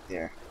something right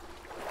there.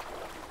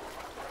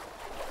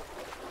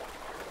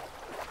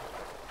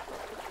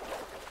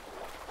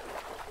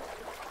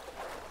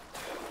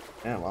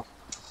 Oh well.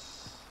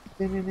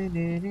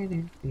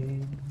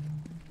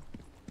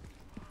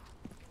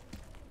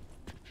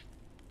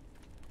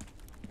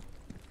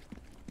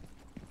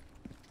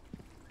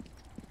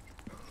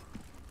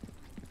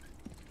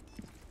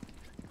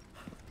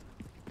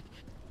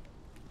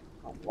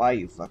 Why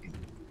you fucking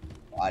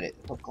bought it?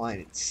 Hook,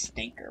 line, and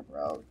stinker,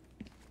 bro.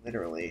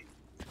 Literally.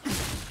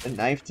 The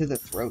knife to the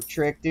throat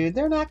trick, dude.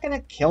 They're not gonna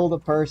kill the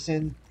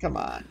person. Come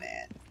on,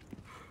 man.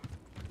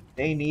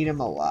 They need him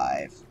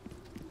alive.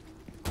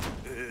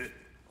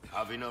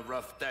 Having a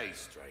rough day,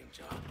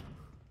 stranger.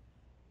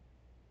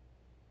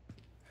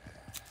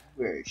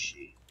 Where is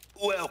she?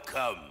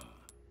 Welcome.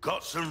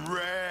 Got some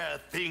rare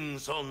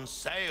things on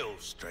sale,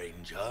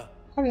 stranger.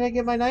 How did I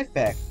get my knife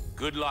back?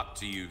 Good luck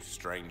to you,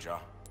 stranger.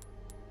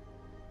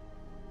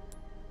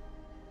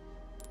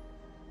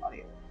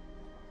 Audio.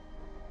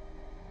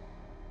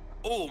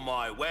 All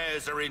my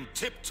wares are in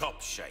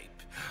tip-top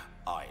shape,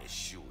 I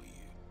assure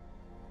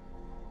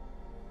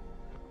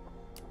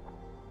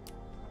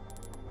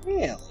you.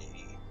 Really?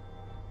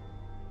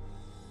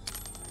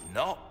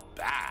 Not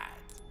bad.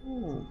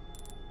 Hmm.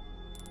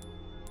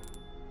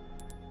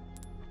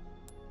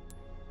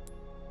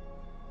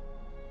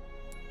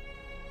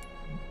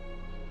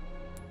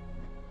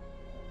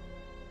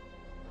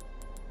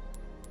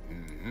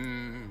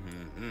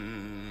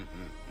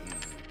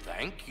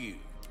 Thank you.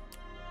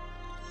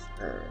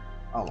 Sure.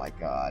 Oh my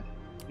god.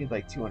 I need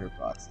like 200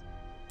 bucks.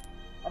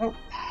 I don't...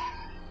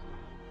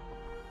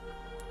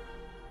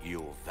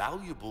 Your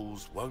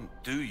valuables won't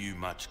do you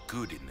much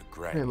good in the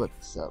grave. Let me look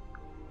this up.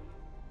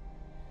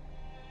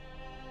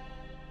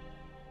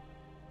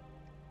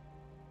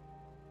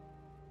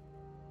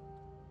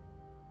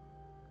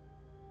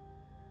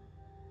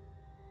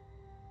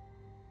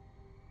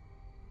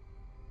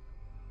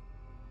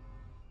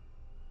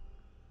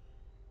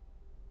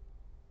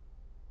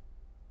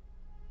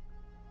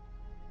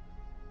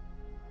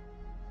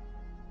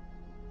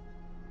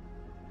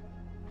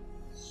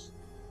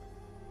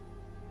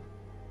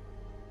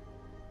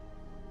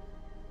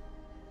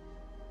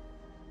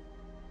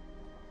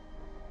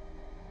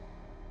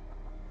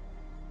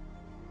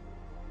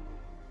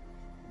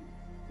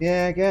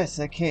 Yeah, I guess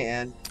I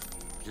can.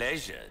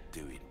 Pleasure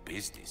doing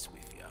business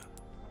with you.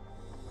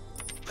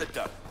 But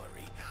don't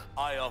worry,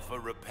 I offer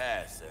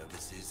repair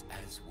services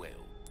as well.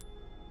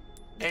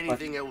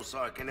 Anything else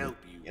I can help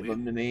you Give with?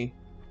 them to me.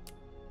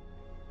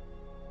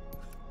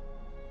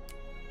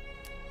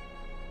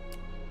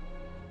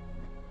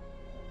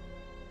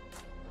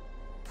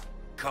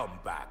 Come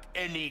back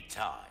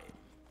anytime.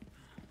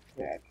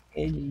 Back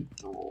any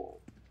door.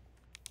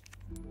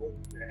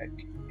 Back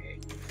any.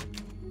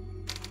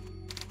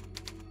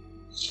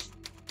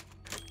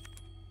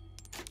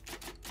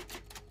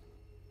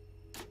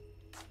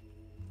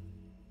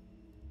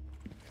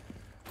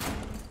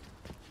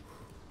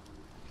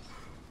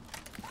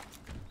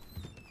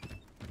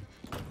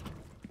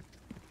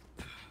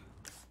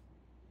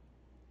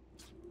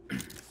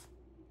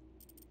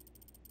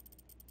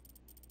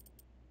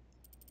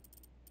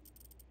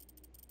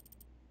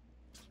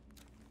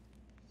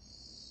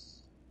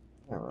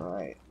 All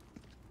right.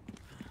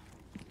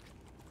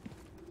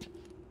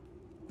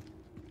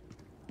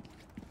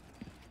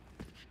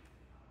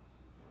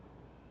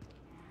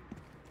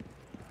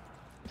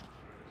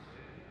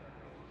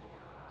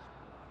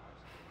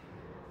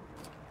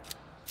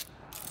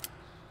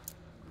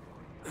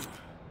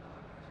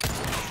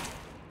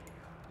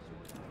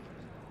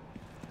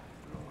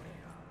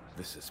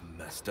 This is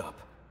messed up.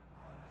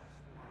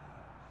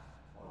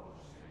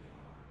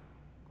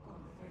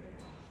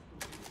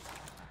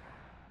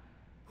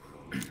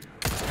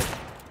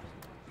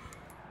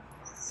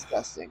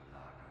 disgusting.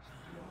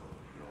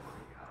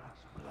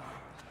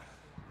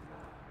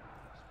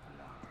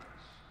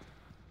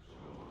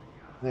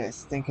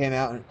 This thing came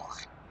out and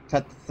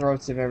cut the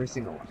throats of every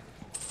single one.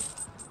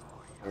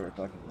 They were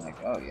fucking like,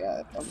 oh yeah,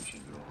 that probably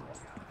should be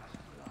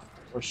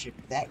worship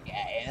that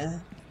guy, huh?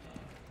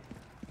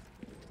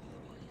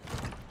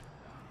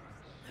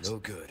 No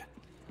good.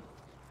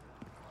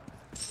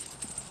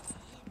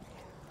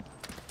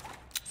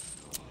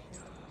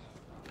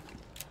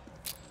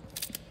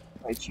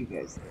 Fight you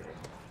guys later.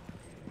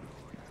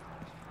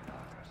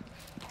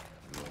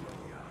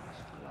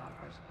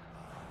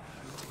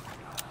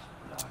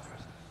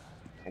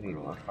 I need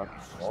more fucking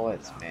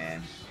bullets,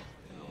 man.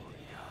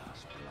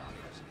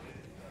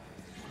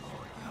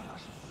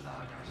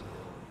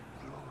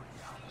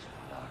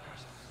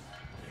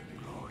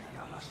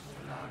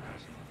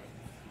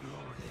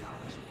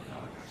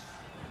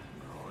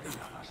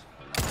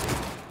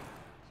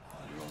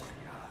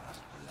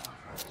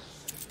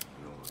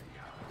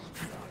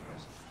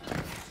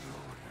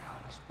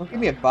 Don't give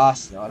me a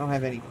boss though. I don't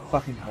have any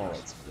fucking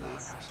bullets,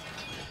 please.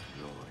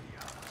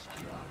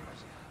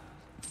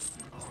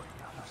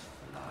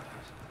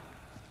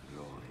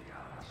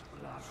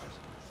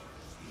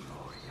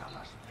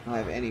 I don't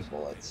have any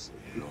bullets.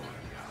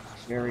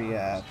 Very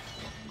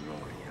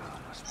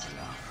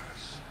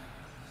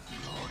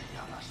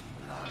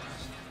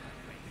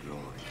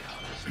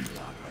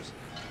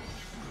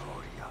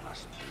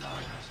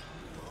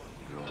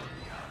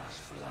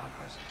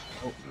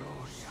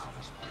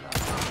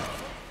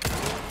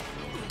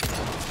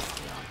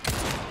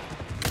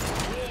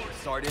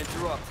Sorry to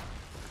interrupt.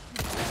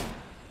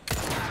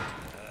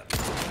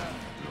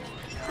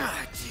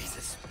 Ah,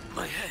 Jesus,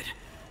 my head.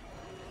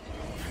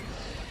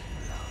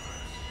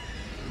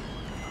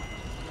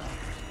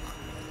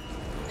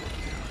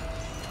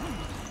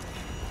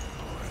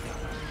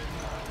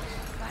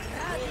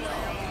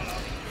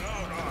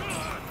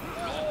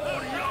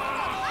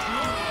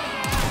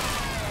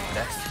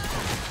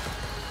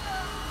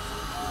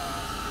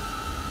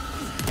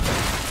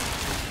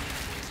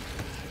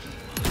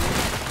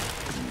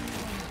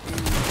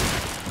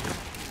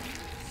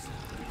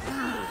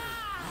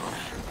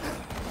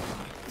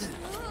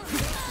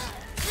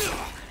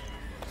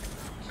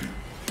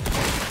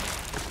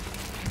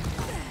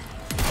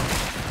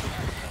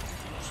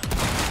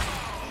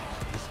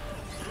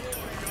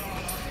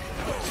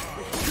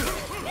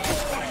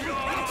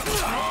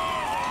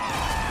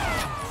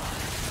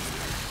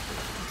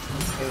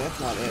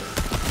 not it.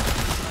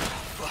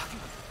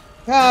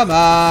 Come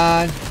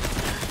on!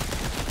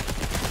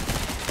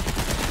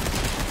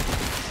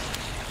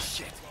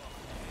 Shit.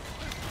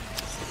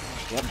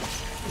 Yep.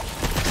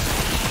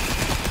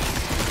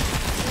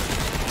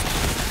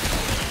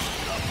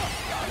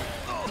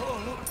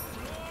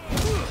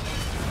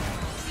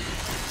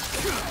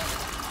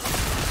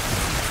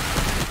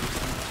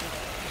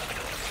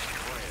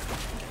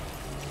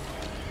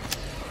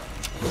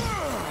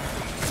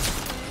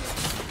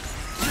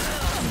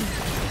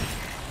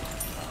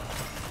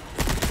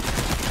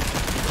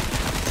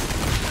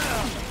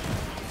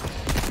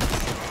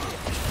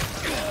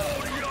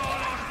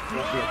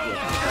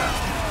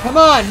 Come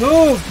on,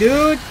 move,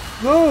 dude!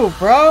 Move,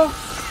 bro!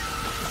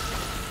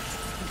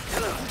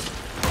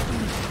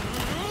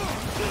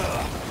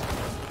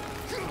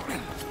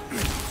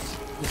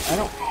 I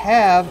don't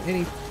have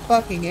any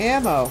fucking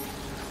ammo.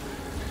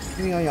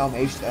 Give me all y'all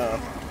mage stuff.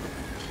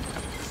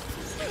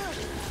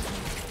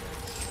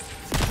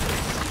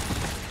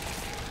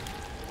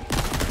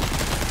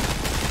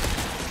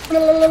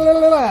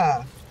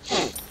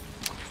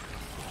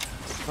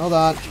 Hold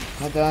on,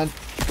 not done.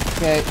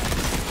 Okay.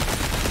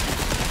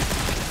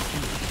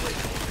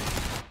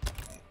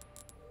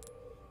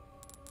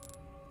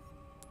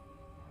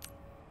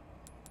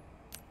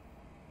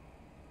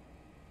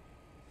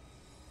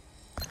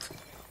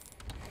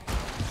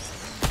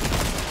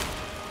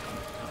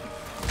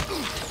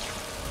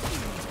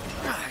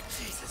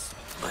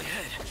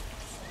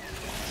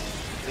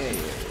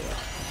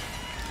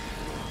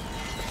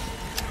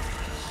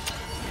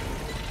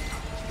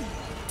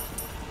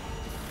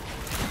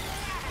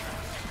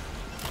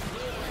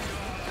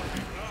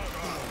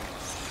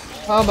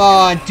 Come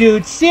on,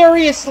 dude.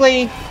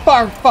 Seriously?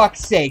 For fuck's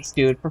sakes,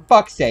 dude. For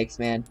fuck's sakes,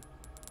 man.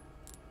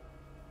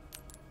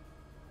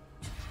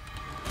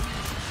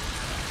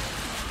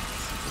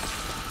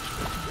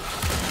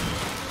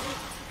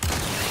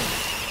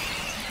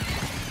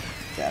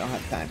 Yeah, I don't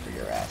have time for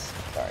your ass.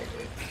 Sorry,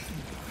 dude.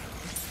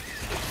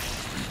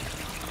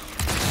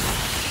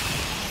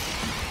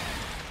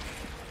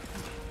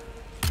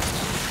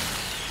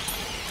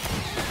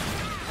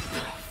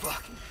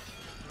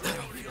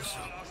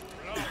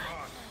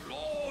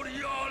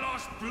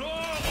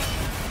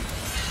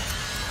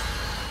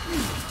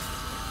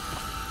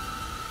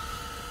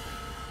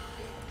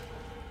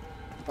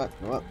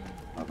 Fuck, go up.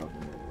 Up, up.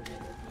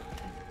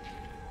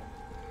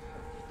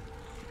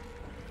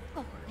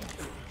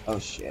 Oh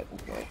shit,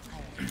 okay.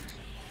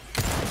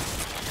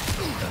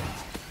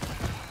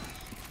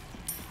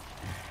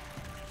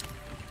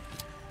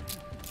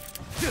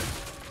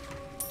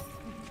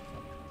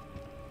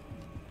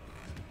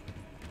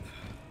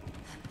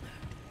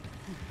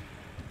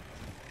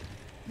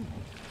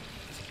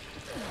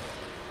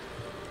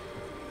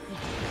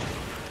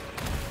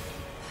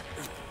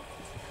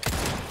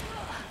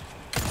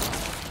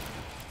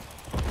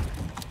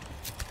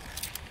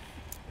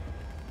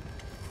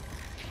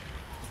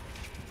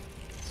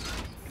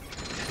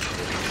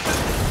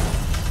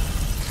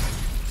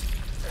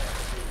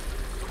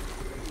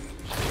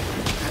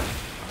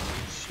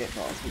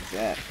 What's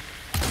that?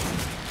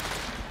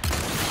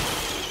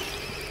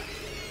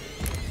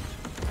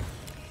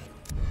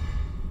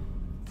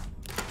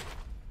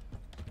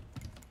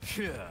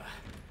 Yeah.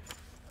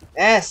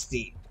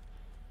 Nasty.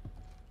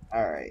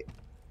 All right.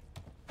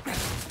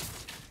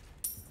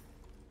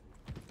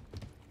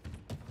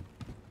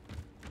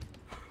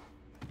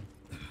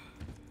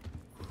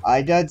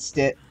 I dudsed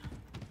it.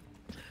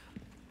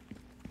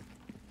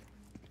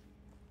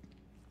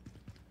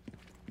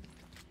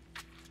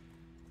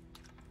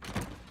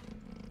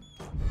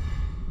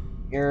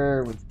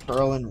 Here with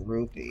pearl and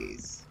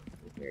rupees.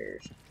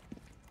 Rupees.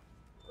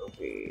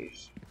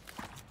 Rupees.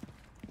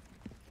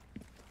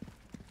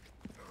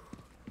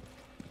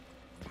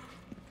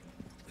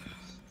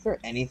 Is there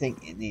anything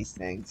in these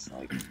things?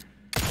 Like,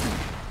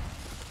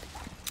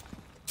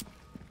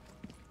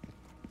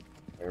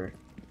 or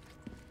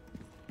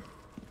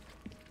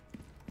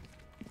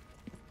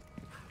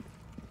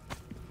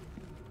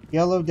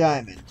yellow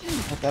diamond. I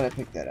thought I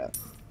picked that up.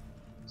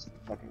 It's the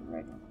fucking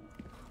red one.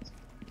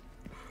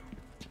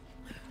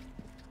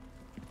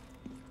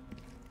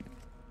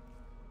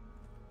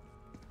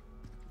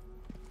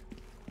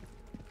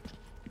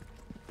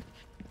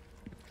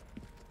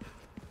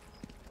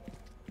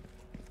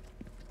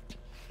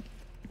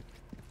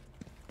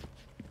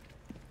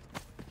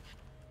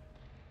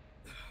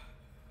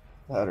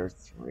 Powder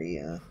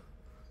 3,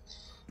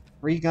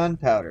 3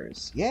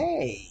 gunpowders.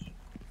 Yay!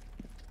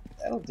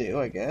 That'll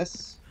do, I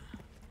guess.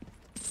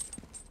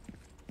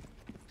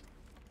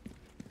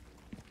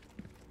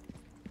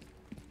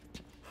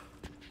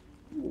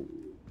 Ooh.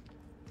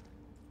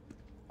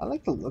 I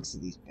like the looks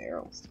of these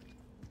barrels.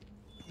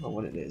 I don't know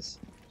what it is.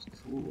 It's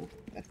cool.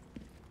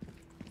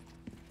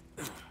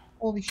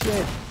 Holy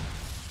shit!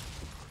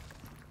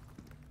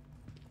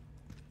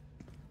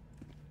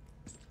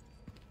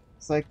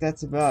 Looks like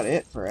that's about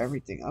it for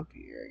everything up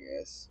here, I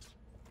guess.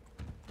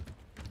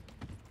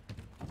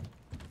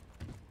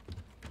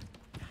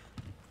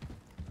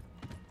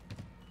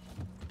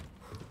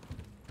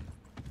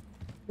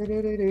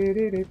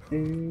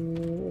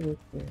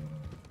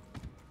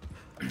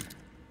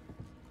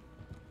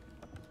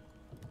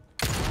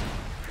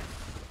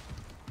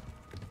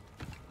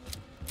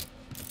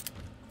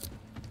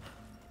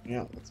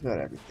 Yeah, that's about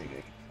everything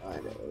I can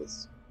find at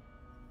least.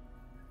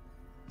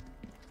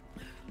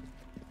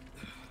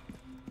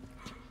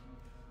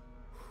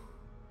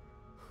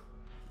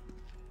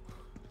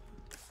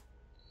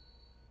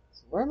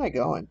 So where am I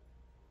going?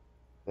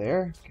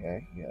 There?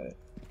 Okay, got it.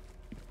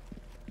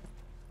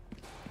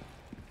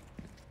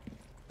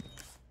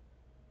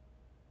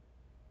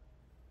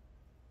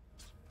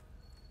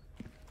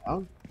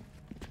 Oh.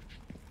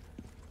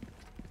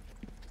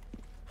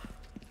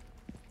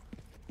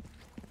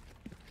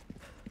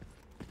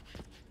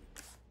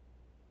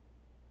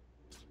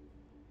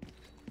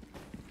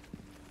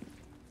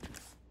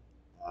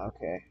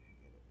 Okay.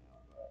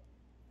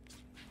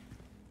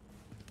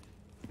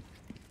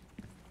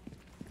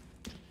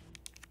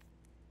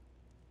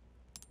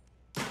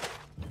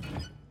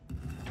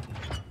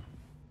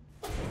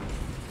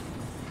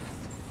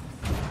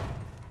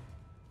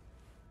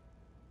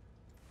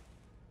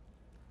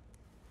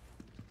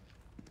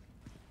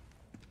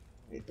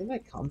 Wait, didn't I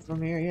come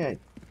from here? Yeah, I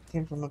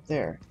came from up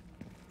there.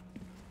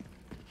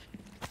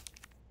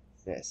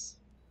 This.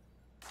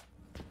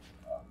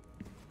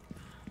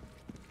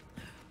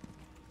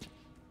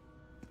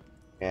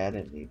 Yeah, I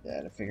didn't need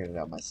that. I figured it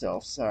out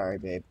myself. Sorry,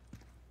 babe.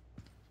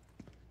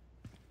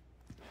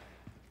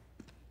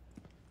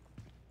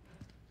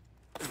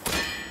 So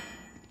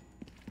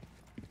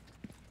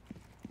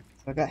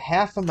I got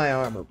half of my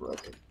armor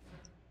broken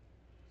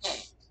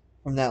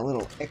from that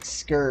little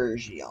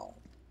excursion.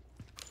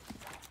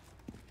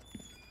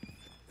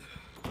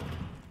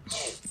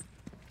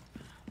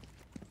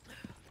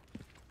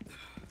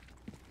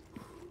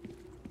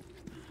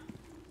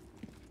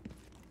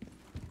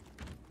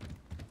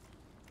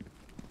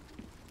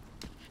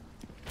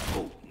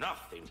 Oh,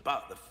 nothing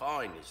but the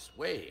finest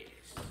wares.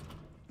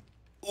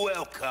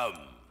 Welcome.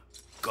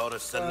 Got a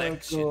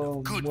selection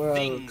of good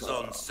things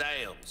on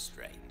sale,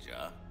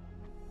 stranger.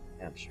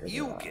 Yeah, I'm sure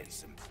You'll get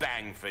some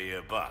bang for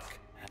your buck.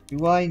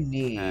 Do I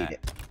need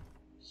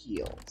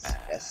heals?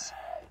 Yes.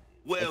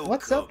 Like,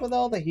 what's up with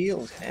all the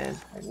heals, man?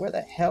 Like, where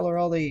the hell are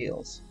all the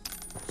heals?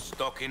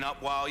 Stocking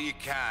up while you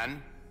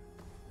can.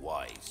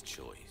 Wise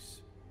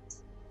choice.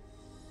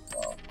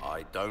 Well,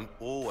 I don't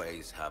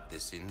always have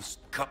this in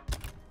cup.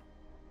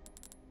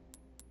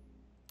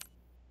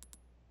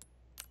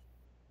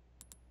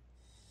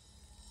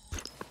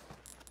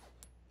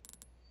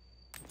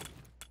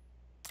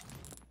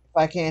 if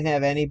I can't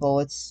have any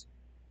bullets,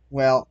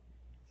 well,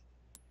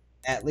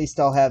 at least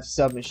I'll have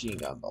submachine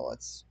gun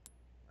bullets,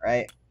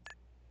 right?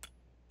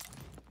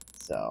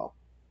 So,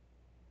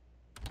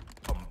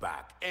 Come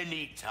back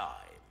anytime.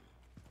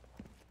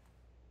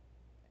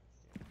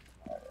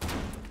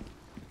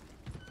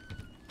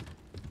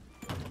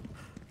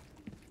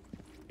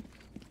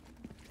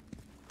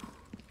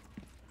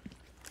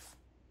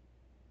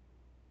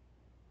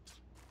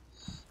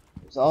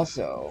 there's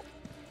also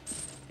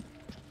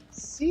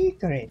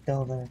secret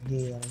over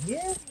here.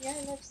 Yeah,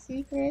 I love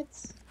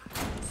secrets.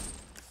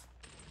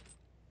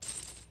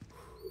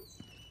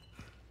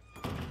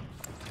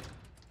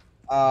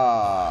 It's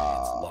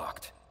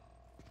locked.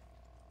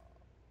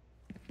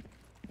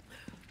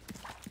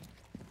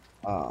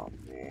 Oh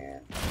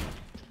man.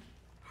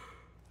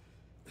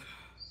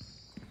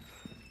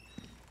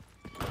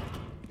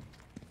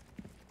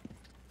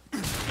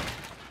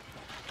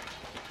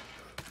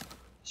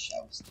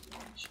 Shouts to the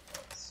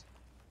shouts.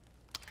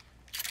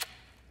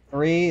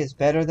 3 is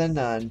better than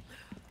none.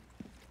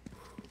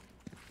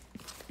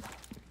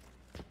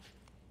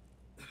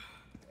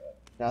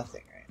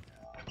 Nothing right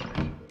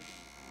now.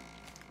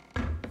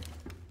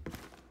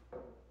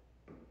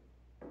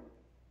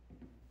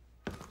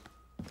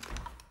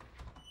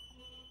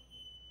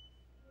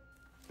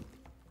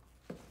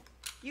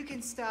 You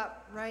can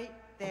stop right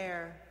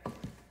there,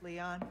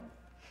 Leon.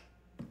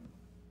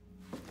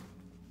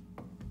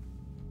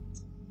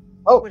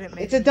 Oh, Would it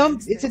make it's a you dumb.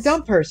 use It's a this?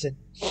 dumb person.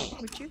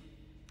 Would you?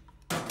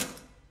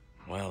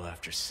 Well,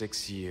 after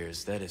 6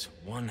 years, that is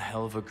one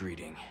hell of a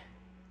greeting.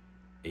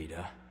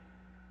 Ada.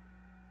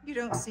 You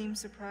don't seem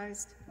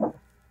surprised.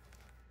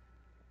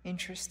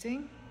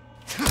 Interesting.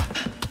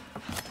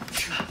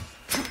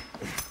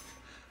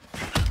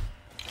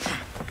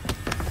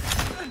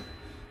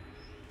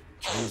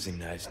 Try using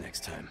knives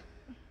next time.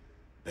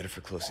 Better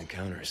for close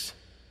encounters.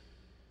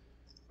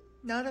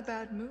 Not a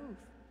bad move.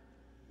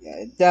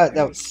 Yeah,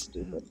 that was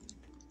stupid.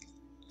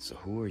 So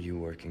who are you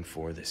working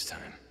for this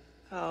time?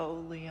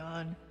 Oh,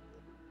 Leon.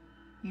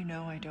 You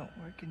know I don't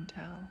work in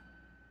town.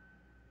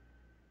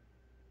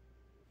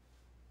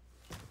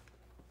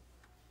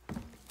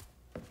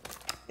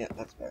 Yeah,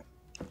 that's fair.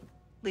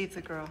 Leave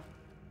the girl.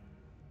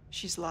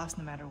 She's lost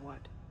no matter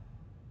what.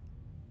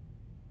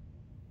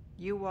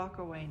 You walk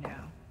away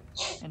now,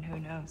 and who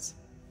knows?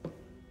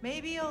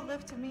 Maybe you'll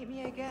live to meet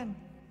me again.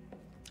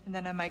 And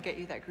then I might get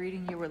you that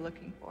greeting you were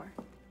looking for.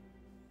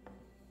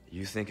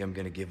 You think I'm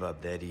gonna give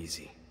up that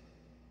easy?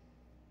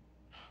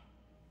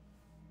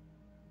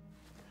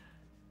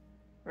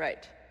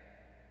 Right.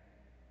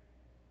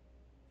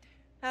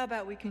 How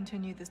about we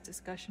continue this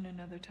discussion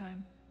another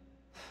time?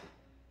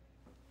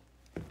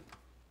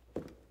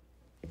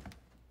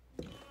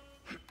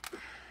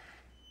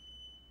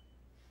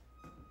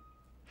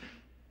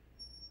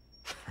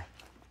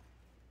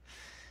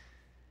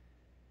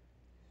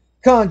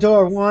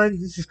 Condor 1,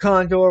 this is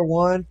Condor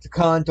 1 to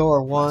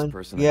Condor 1. Last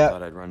person I Yeah,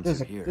 thought I'd run to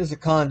here. there's a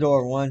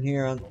Condor 1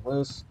 here on the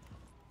loose.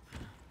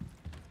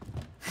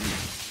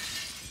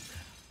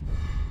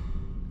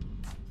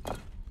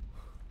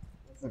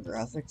 The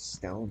graphic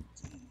stone.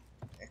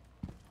 Okay.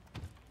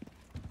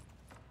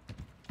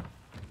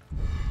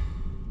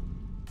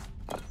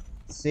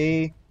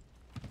 See?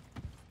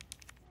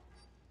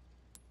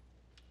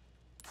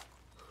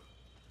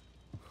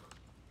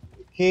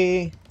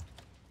 Key.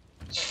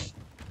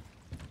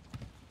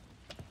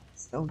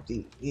 Stone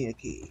D, need a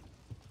key.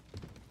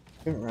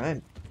 Good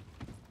rhyme.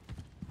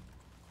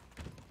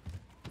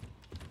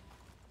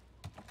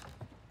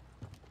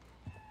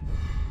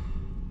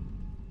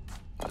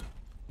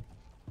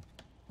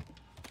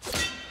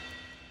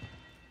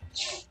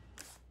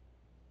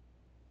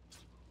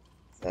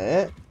 Is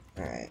that it?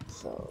 Alright,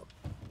 so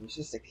it's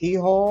just a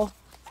keyhole.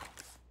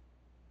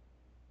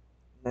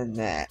 And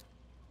then that.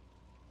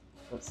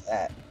 What's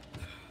that?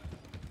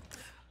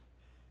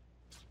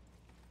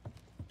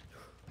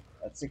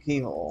 That's a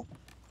keyhole.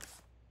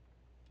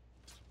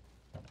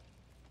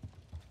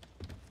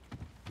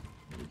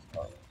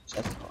 Oh,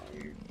 chest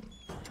here.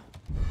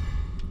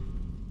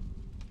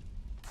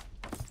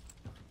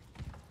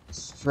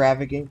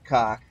 Extravagant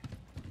cock.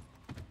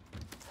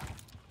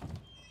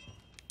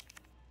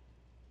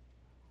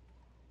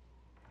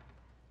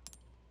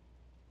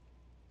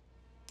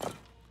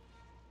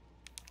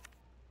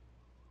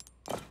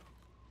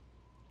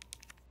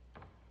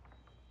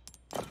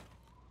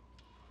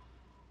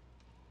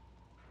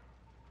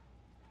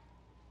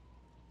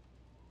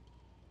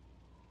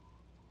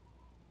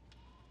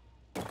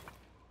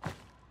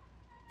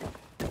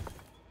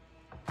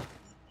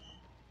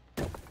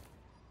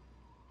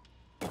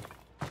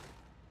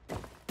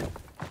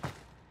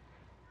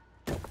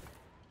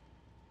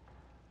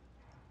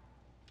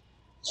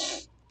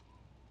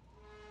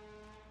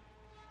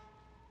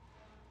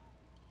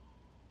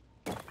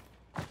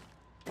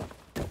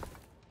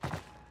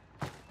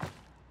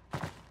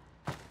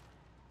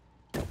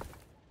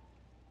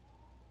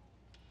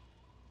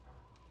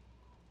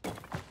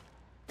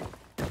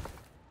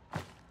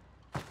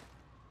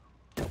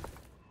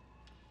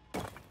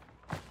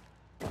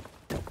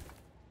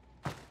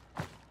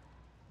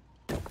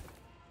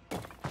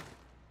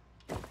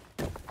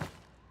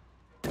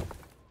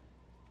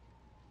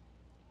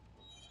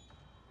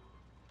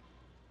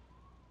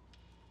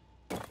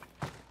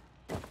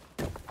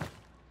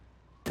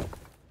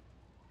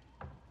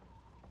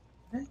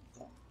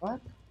 What?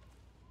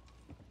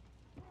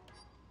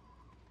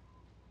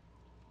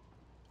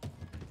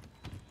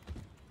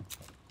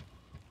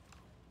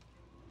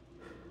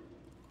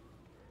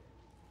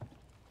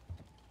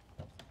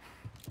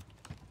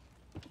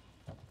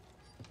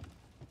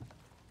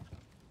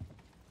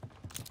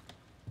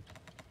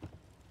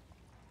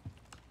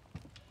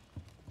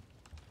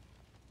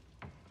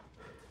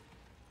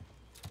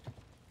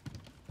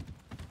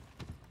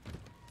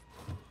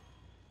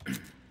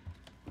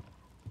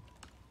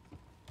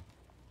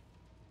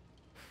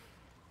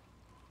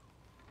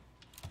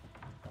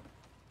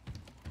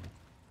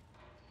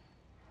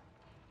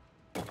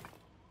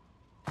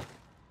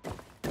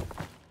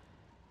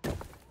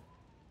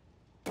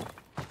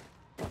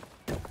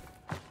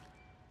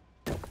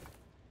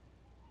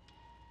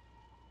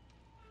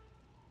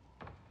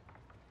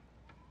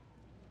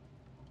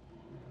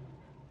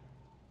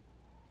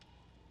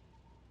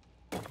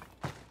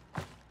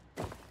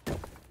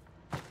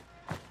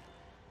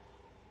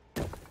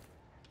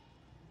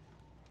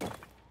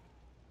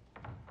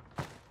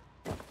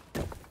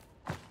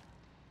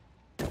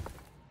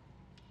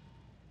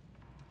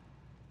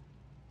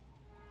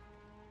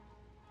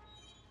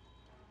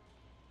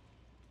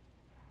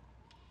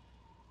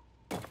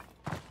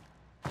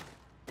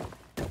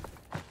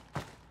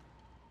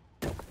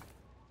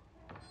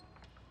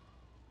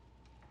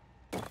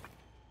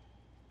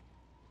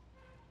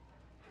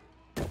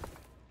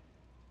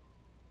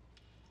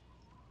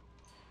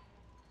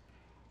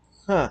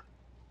 Huh.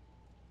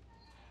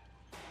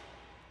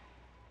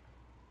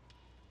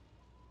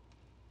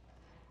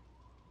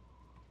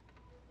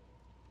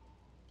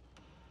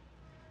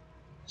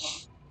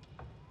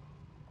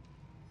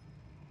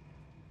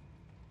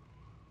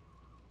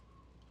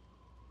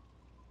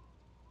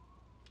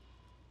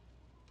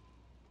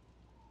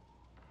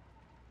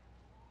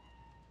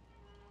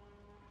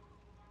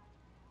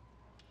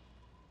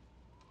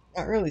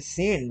 Not really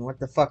seeing what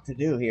the fuck to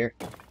do here.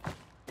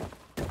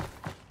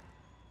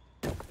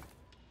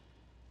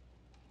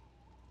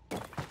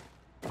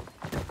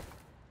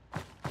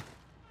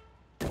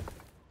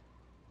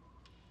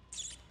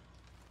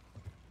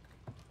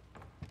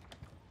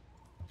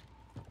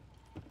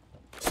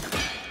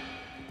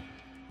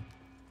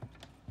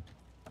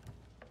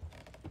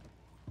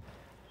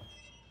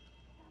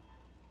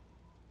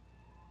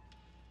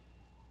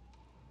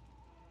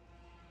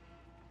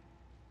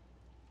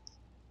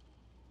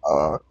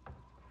 Uh.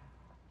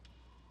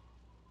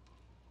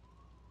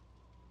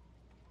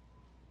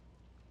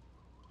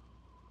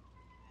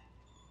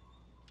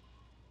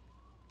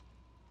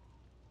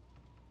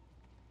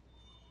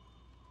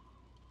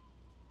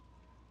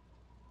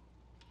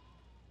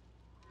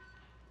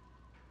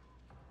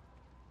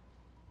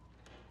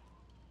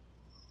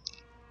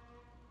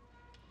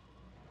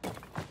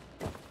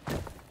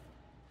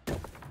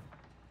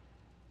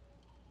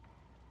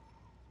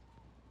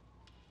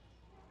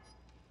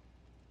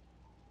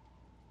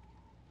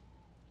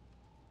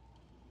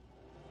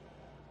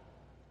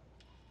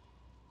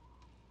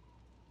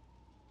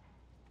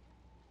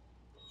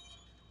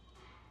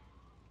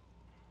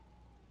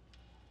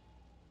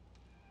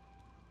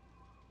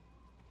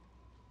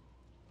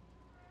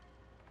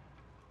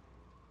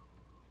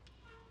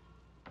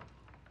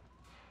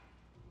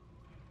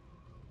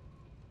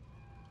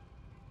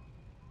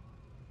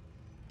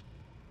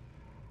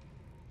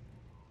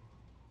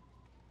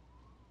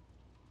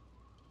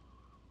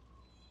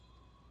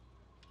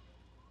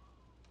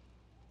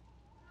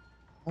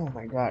 Oh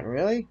my god,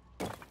 really?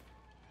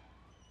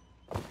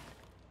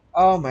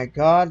 Oh my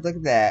god, look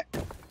at that.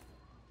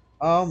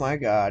 Oh my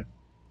god.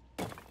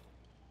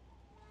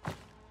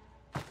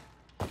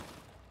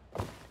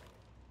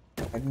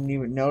 I didn't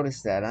even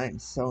notice that. I am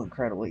so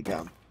incredibly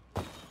dumb.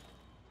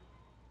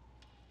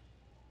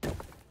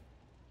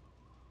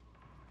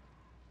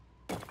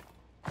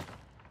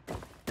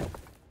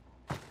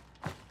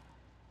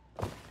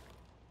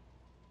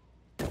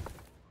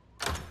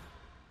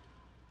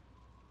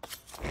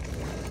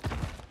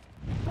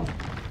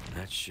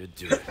 That should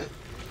do it.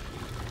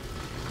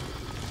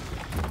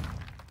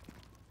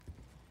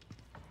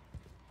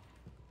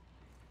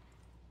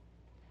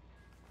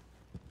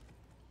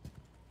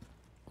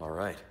 All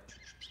right.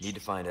 Need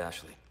to find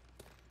Ashley.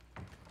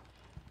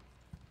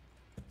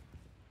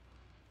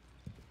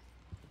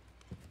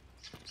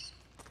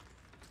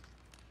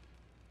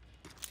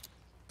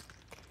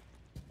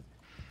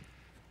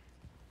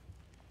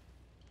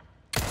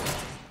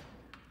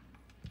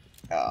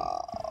 Oh.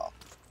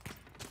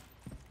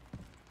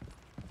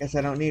 Guess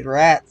I don't need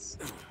rats.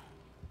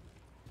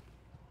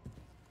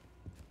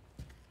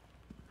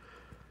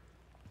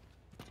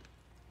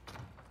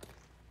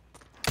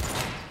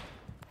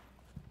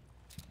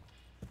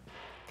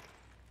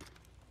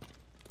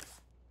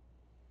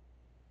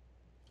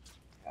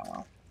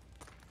 Oh.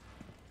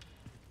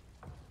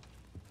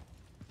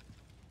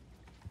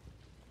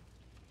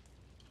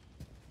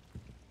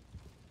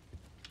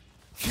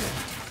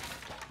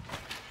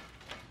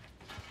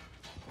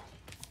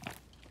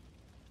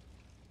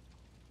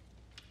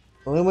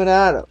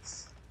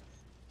 Illuminados.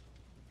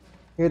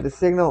 Hear the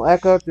signal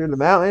echo through the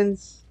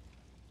mountains.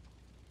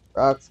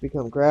 Rocks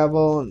become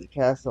gravel and the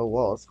castle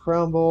walls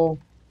crumble.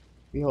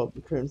 Behold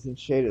the crimson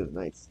shade of the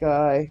night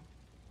sky.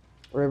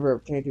 A river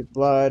of tainted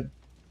blood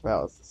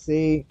follows the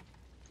sea.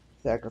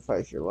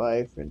 Sacrifice your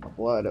life in the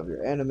blood of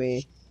your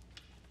enemy.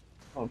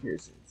 Home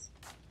piercings.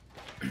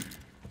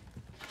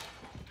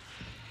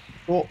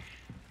 Cool.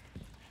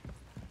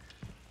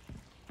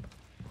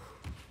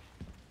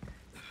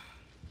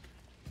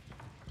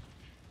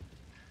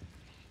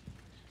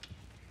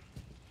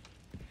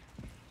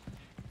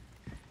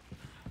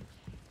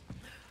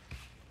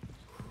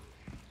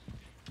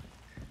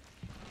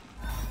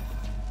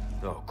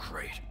 Oh,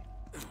 great.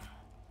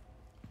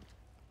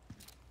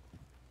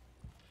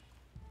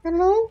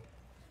 Hello?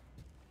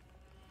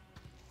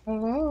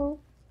 Hello?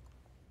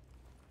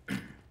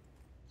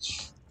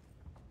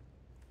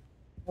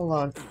 Hold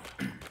on.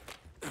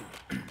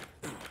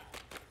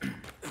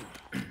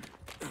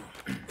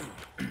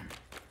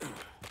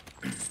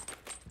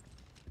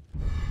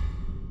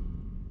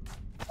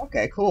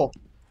 Okay, cool.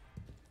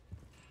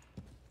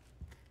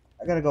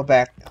 I gotta go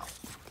back now.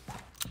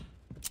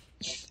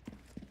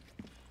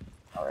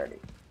 Already.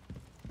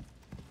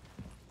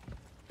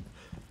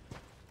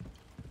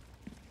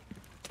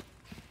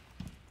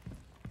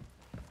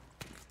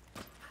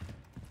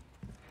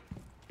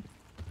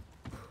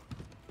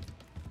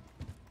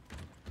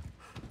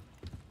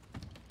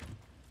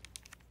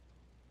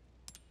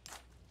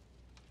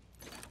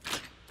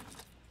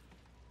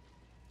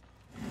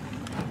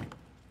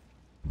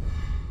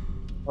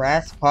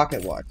 brass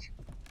pocket watch.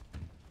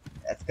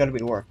 That's gonna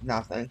be worth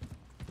nothing.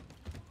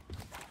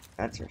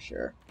 That's for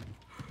sure.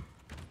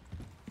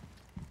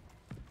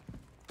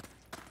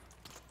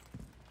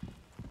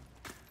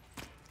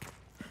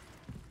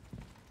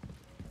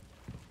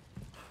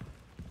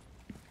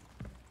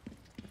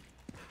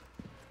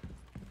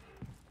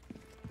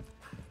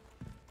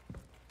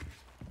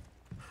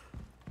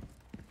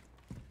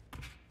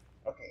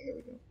 Okay, here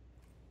we go.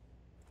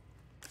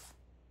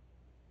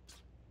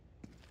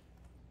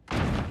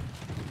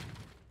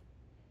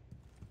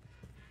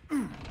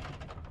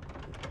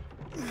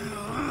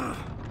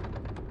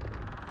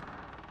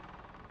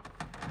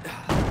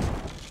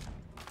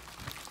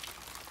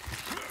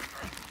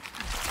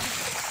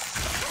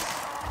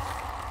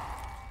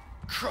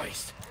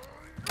 Christ.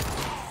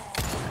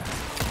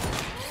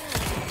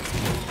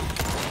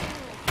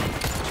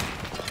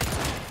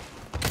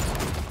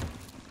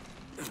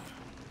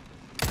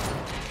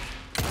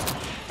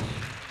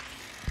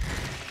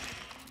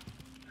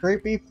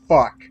 Creepy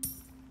fuck.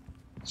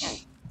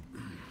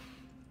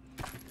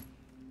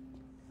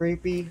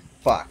 Creepy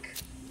fuck.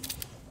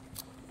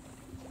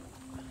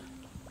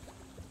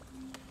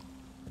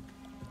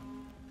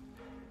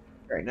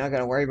 Great, not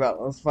gonna worry about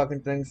those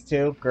fucking things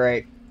too.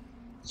 Great.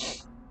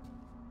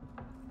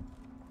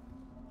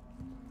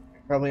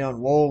 Probably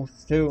on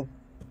wolves too.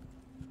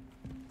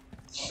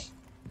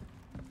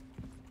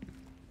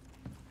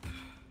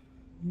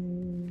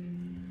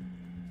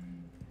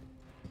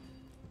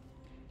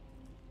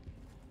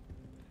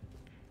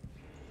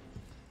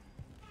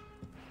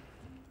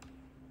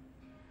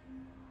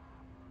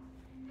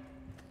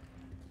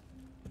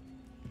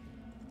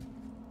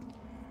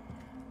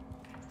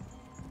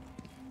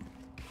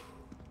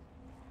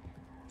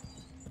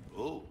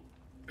 Oh,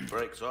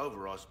 break's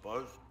over, I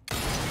suppose.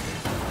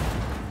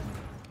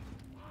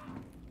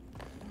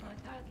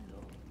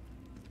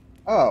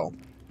 Oh.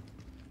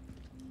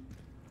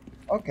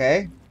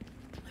 Okay.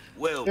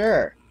 Well,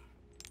 Sure.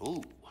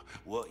 ooh,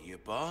 what you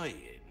buying?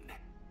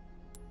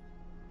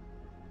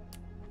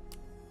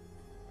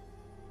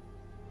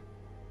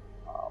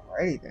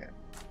 Alrighty then.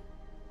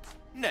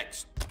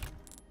 Next.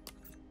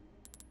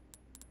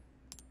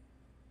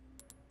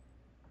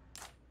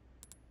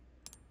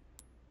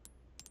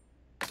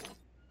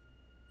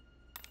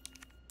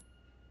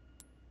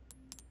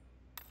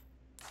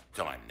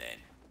 Time then.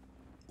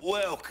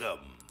 Welcome.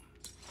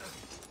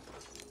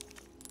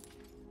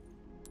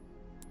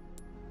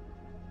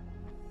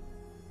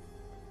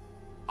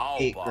 I'll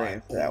 $8 buy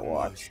grand for that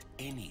watch. almost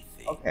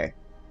anything. Okay.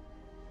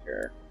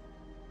 Sure.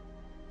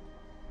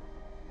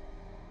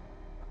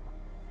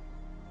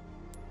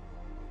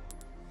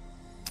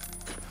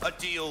 A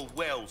deal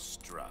well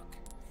struck.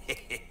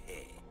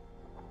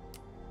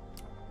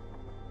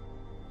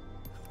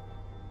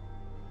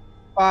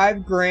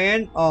 $5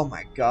 grand? Oh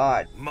my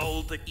god.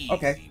 Mold the easy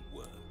Okay.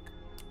 work.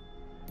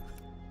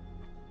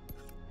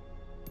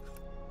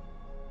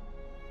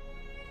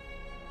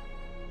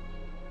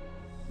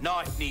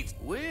 Knife needs...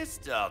 We're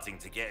starting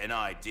to get an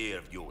idea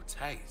of your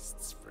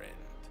tastes, friend.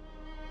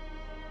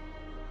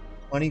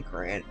 20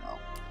 grand? Oh.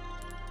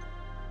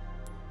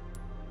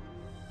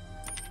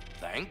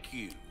 Thank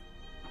you.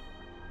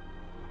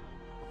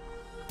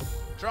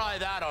 Try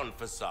that on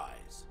for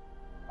size.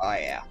 Oh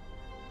yeah.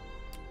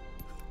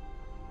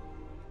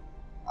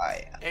 Oh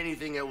yeah.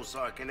 Anything else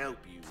I can help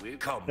you with?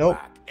 Come Nope.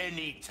 back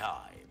anytime.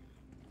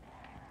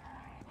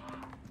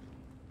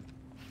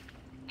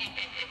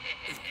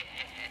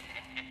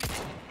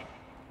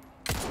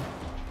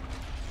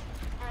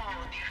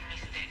 Oh, dear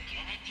Mr.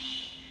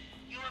 Kennedy.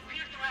 You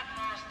appear to have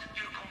lost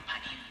your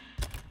companion.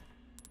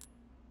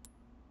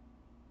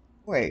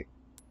 Wait.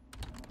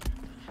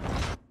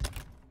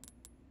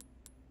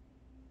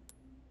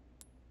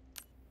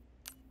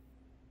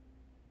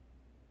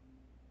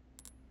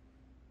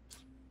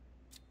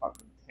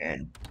 Fucking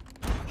 10.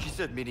 She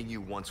said meeting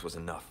you once was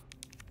enough.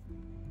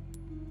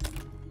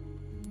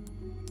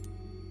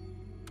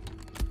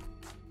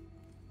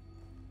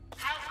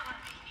 How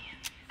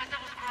convenient. As I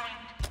was growing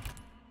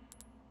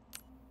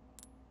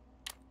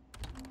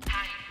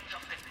tired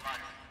of the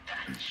blood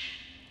Dutch.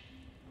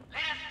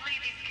 Let us play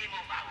this game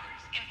of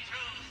ours in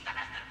true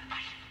Salazar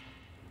fashion.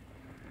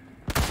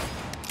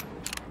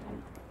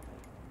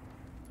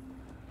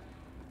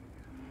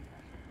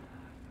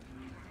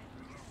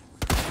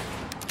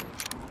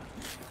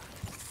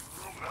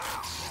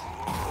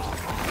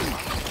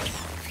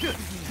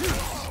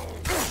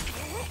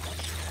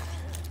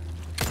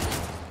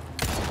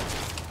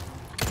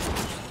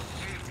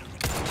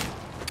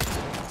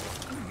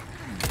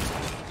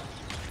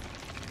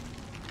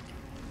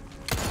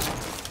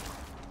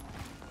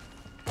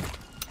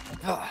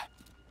 Ah.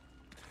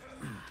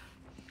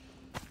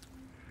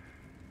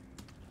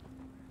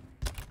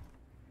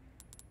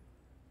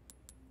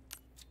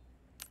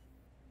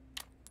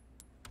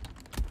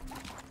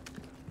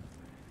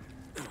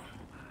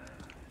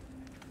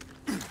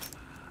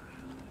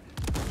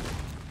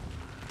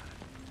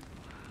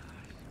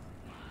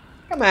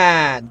 Come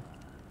on.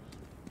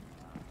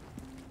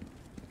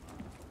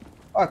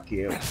 Fuck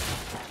you.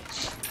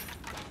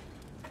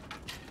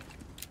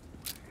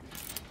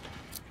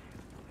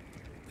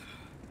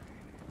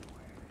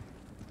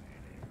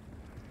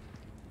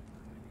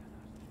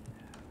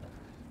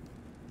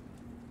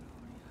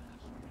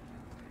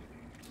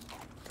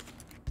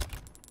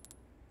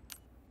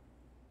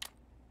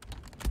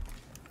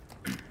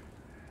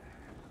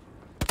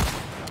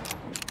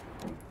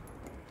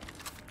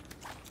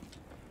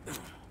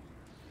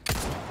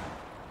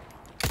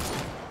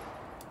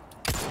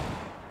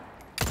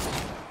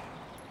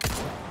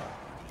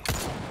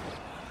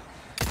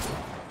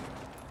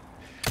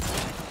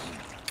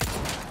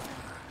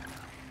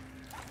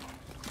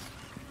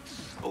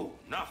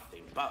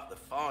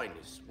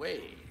 finest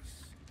ways.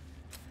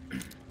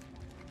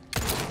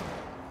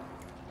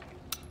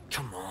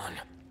 Come on.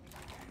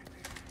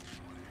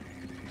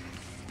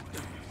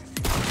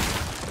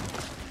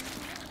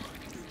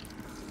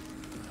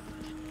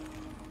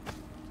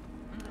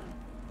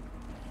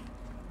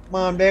 Come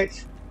on,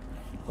 bitch.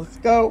 Let's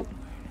go.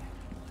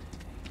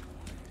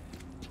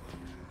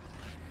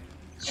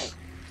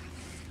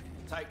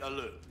 Take a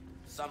look.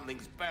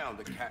 Something's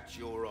bound to catch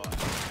your eye.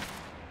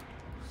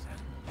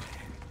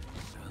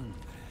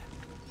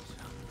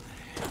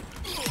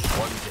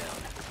 One down.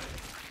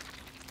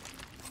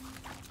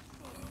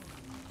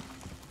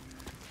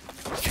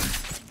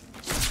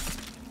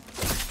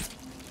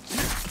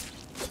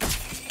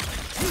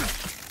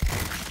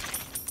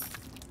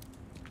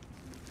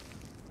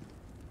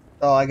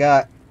 That's all I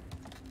got.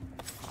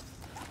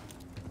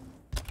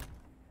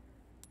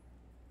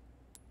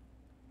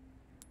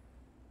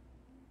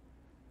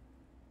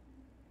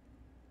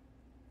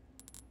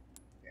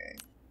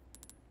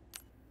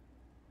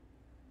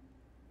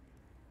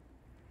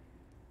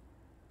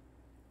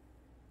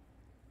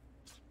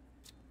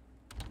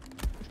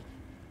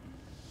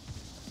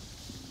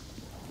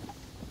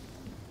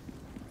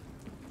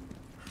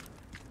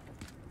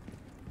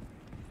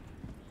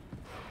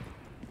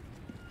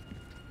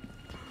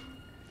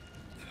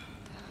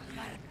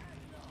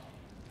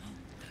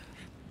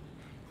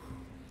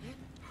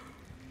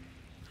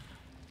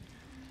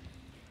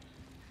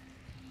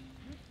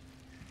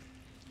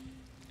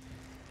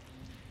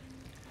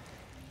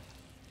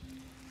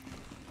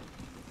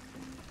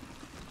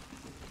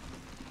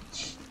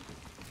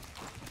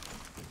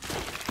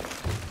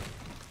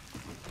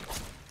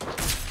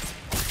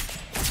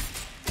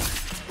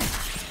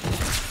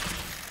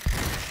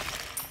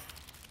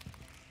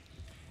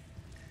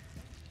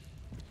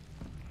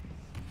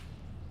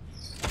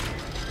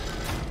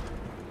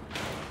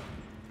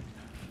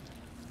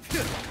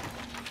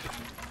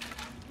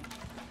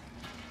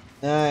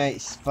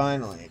 Nice,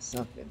 finally,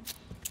 something.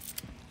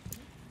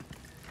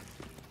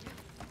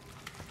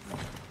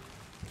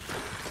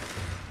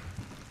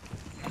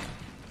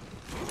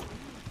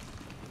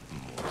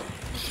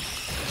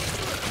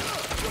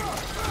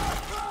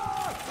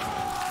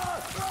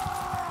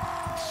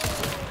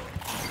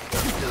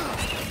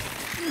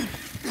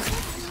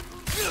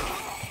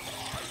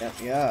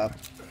 Got me up.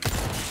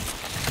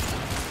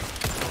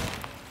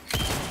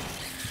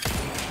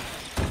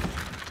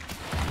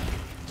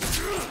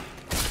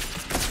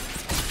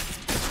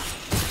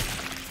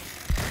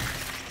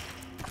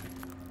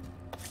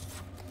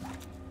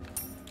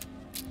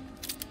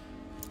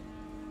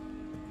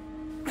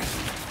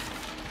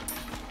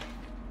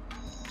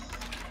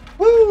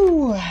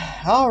 Woo!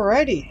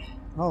 Alrighty.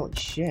 Holy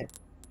shit.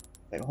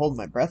 I hold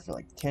my breath for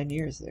like 10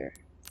 years there.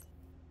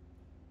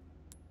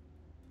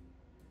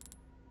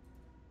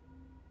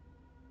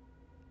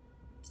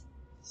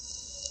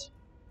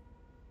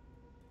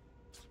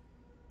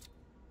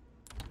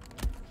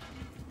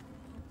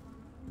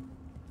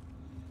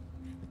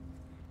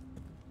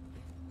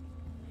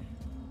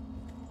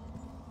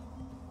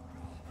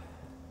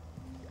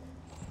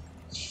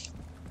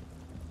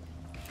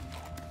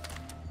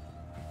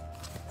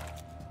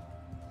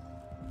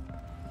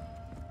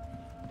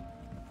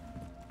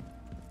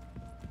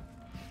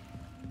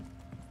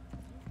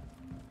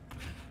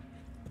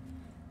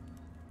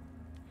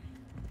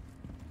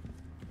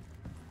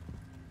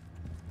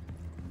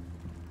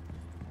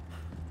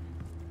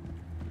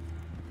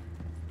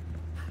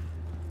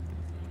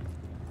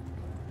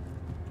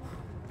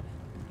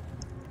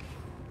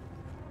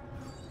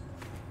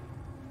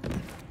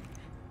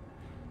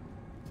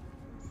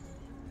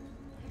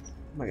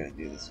 How am I gonna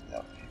do this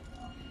without me?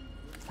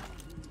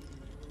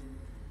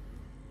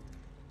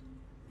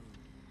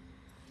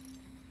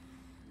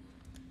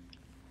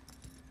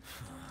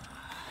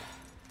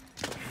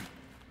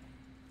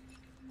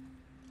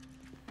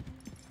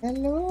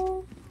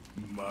 Hello?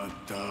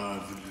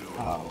 Matadlo.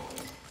 Oh.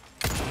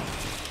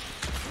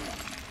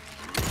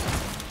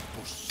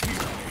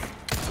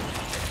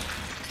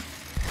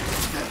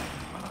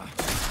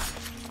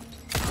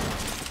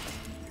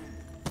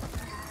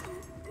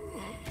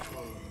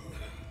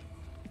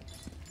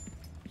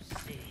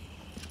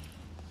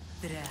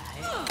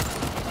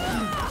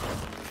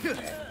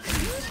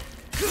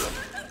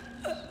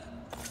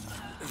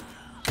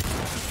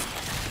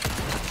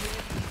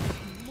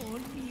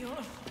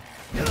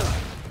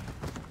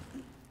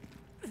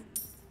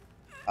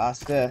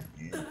 Pasta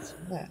and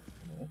some that.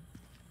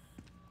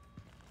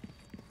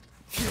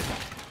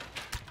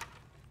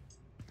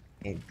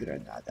 And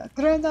Granada.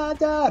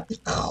 Granada!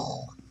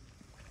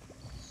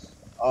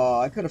 Oh,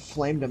 I could have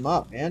flamed him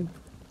up, man.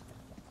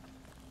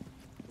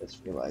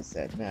 Just realized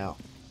that now.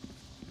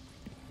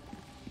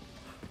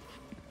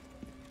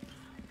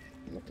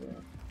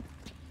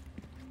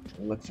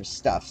 Look for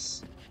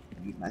stuffs.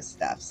 Need my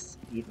stuffs.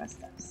 Need my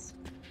stuffs.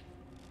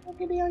 Oh,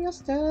 give me all your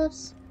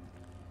stuffs.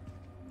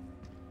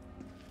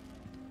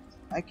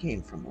 I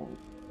came from over.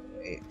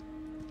 Wait.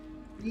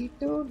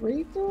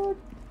 Retard.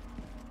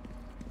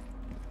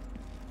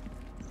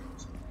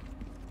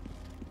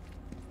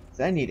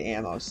 I need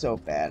ammo so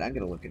bad. I'm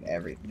gonna look at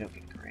every nook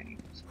and cranny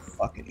for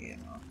fucking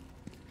ammo.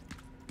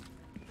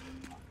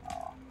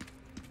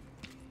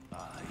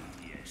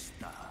 Ahí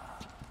está.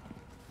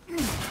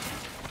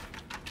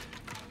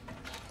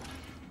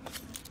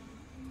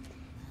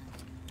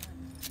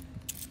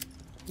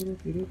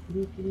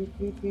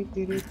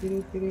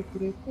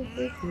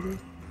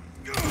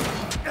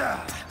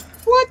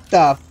 What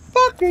the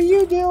fuck are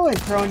you doing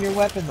throwing your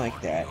weapon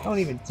like that? Don't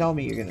even tell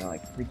me you're gonna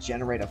like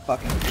regenerate a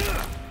fucking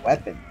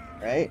weapon,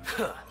 right?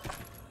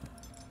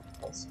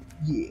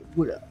 Yeah,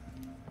 what up?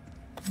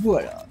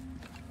 What up?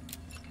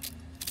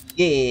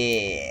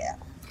 Yeah.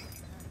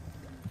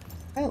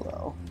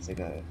 Hello. It's like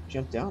a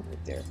jump down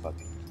right there,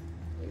 fucking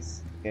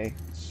place. Okay.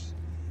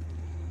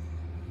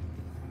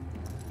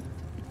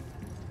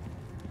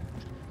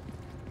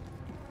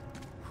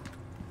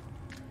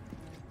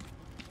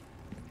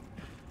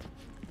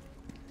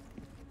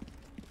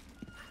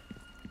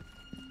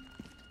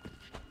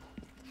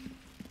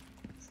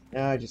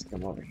 Now I just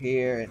come over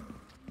here and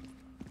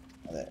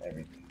now that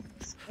everything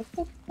is. What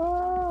the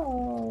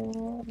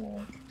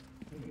fuck?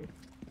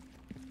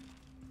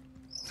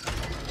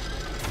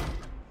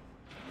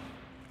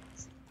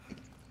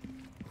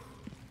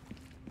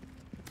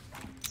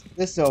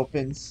 This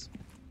opens.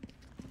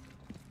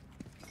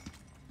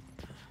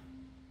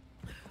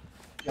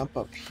 Jump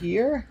up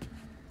here.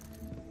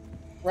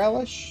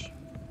 Relish.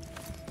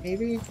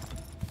 Maybe.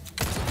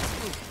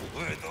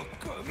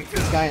 Get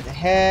this guy in the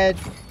head.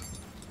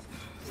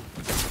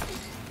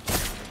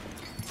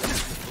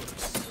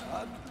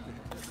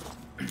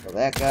 Kill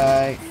that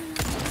guy.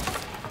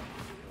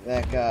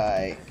 That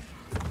guy.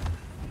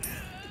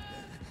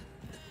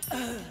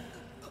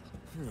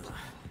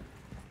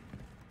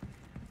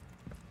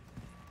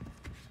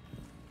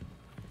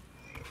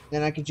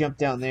 Then I can jump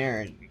down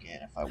there and again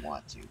if I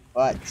want to.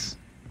 But.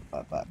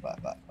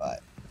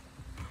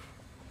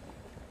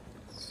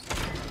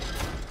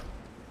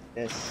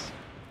 This.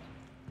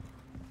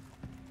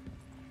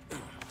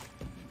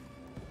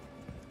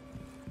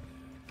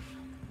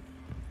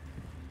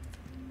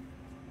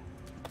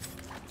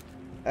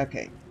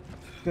 Okay.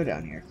 Go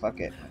down here. Fuck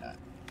it. Why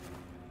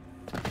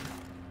not?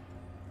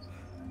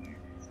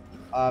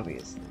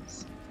 Obviously.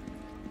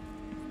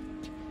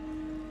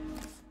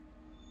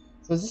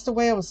 So is this the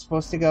way I was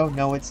supposed to go?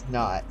 No, it's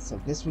not.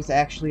 So this was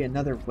actually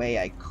another way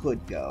I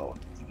could go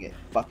to get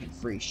fucking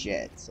free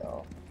shit.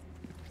 So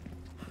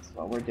that's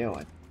what we're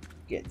doing.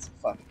 Getting some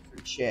fucking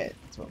free shit.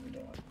 That's what we're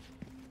doing.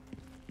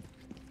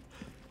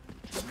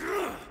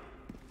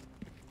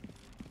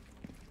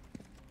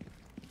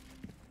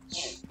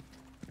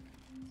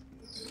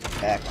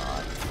 Back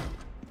on.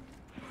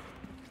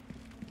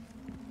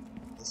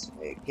 This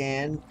way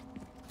again.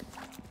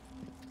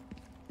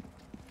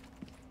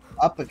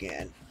 Up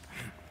again.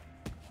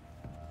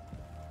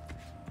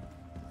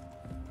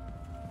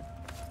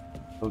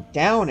 Go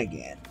down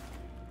again.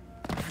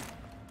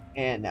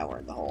 And now we're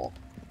in the hole.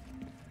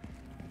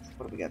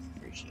 What do we got for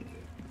free shit here?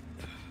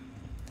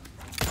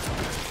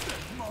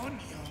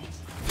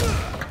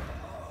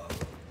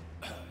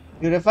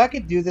 Dude, if I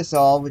could do this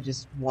all with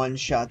just one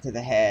shot to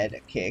the head, a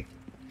kick,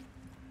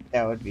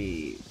 that would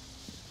be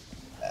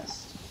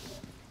best.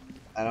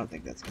 I don't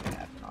think that's gonna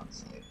happen,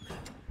 honestly.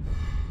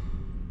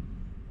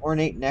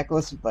 Ornate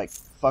necklace with like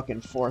fucking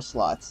 4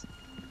 slots.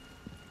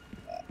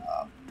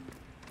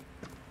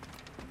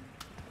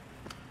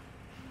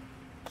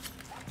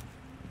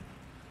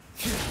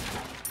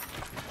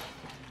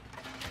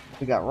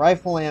 We got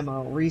rifle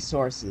ammo,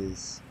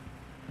 resources.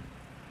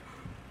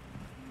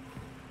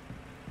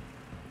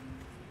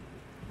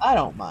 I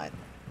don't mind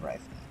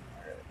rifle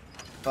ammo, really,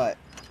 but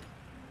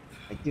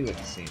I do at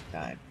the same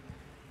time.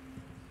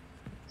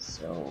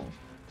 So,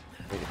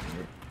 wait a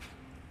minute.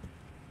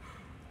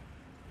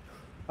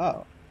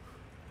 Oh.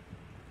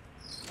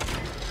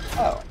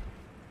 Oh.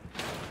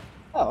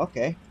 Oh,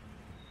 okay.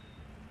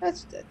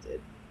 That's what that did.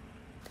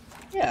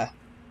 Yeah.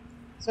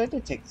 So I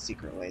did take the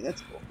secret away.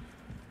 That's cool.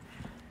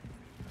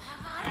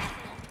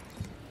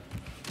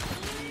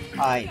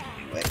 I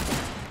knew it.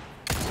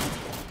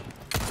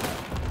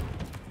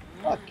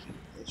 Fuck you,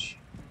 bitch.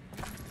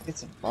 Get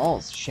some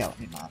balls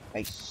shouting in my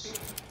face.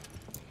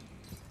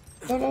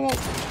 No, no, no.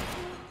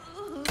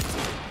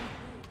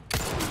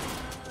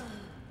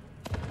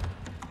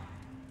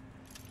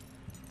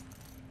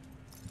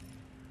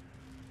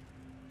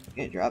 You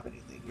can't drop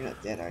anything. You're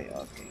not dead, are you?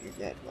 Okay, you're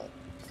dead, but.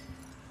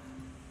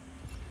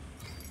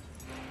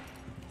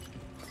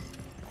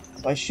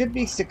 So I should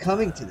be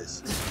succumbing to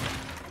this.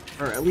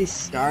 Or at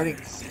least starting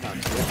to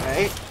succumb to it,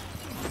 right?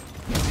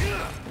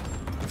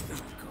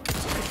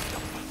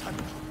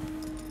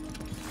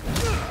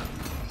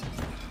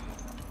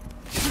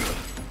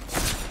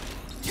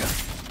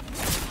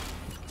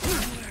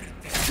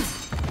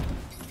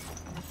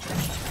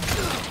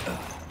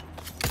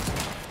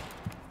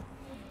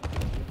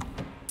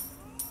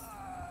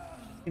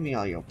 Give me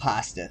all your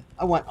pasta.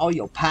 I want all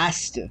your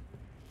pasta.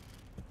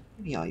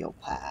 Give me all your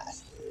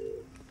pasta.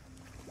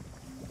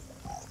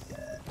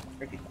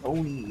 Freaking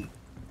Tony.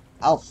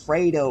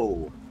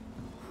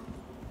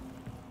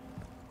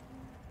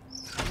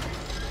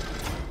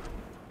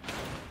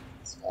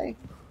 way?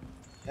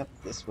 Yep,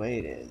 this way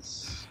it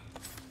is.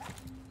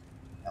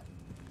 Yep.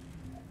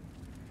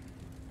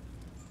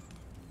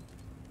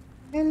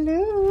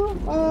 Hello?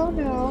 Oh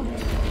no.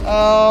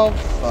 Oh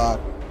fuck.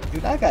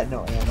 Dude, I got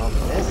no ammo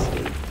for this.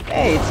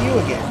 Hey, it's you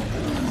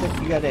again.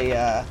 Except you got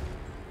a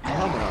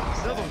helmet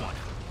on. Another one.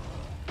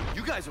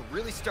 You guys are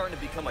really starting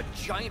to become a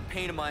giant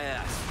pain in my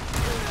ass.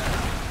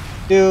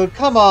 Dude,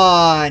 come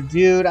on,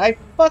 dude. I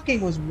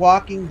fucking was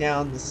walking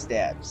down the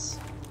steps.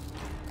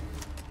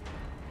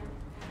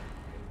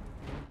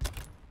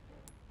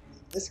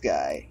 This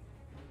guy,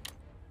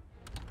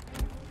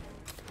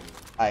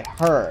 I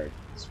heard,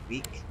 is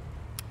weak.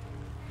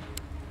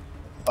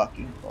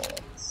 Fucking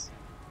bullets.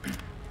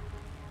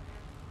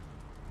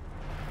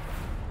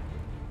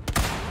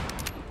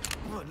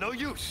 No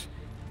use.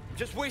 I'm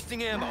just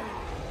wasting ammo.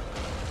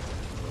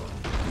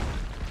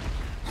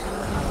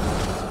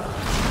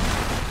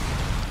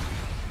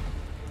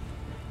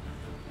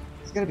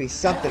 There's gotta be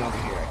something over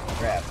here I can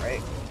grab,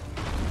 right?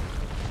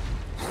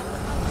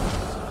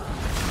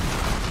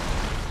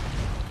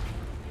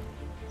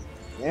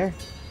 There.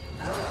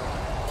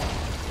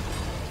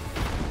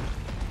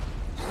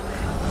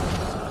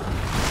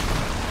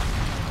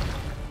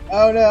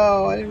 Oh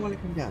no, I didn't want to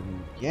come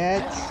down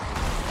yet.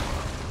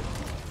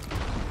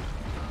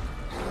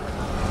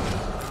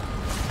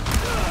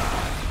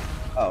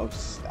 Oh,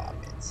 stop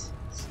it.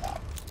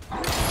 Stop.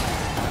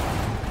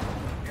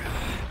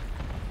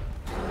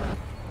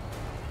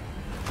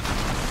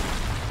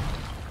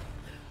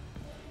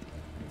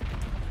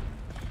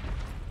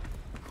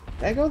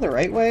 Did I go the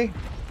right way?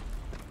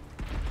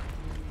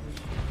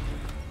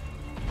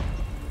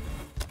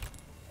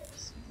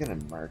 He's gonna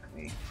mark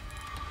me.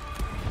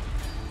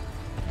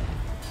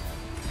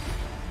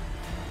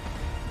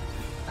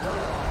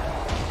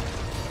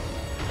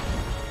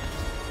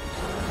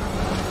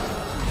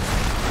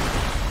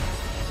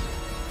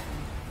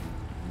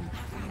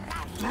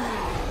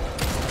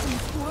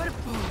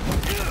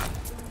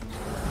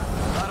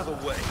 Out of the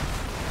way.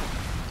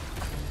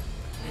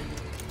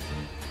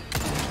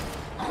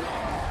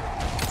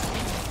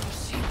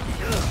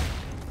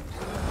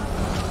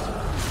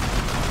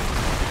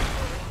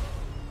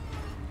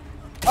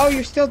 Oh,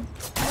 you're still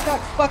not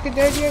fucking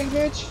dead yet,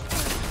 bitch?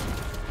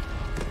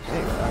 There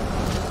you are.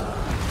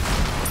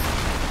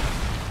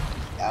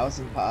 That was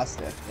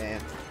impasta,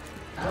 damn.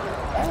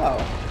 Oh.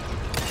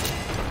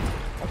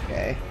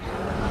 Okay.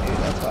 Maybe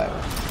that's why.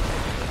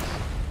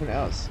 Who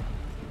knows?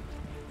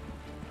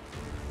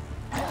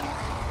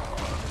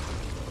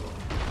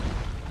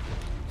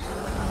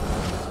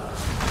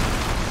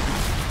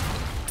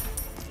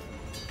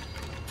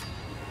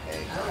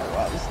 Okay. Oh,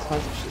 wow, there's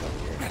tons of shit over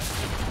here.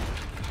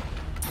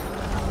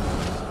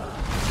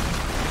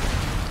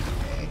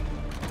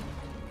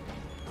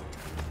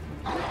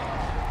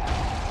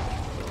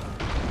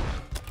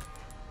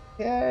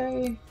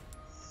 Okay.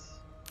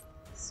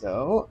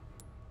 So,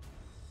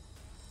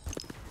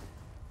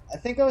 I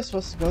think I was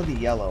supposed to go the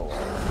yellow way.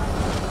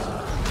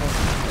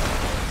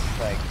 It's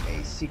like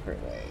a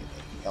secret way,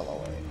 the yellow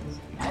way.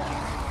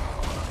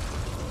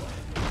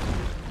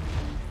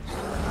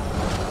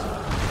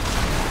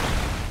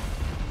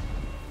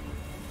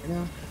 You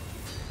know?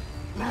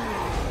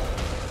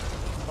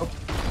 Oh,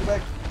 go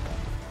back.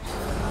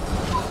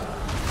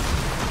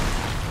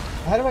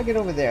 How do I get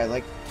over there?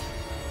 Like,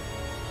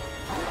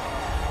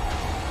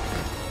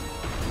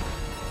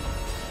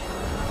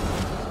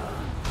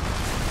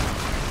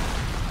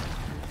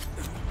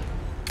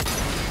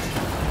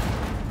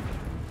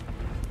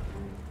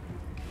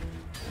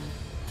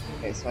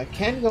 okay, so I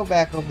can go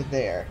back over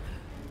there.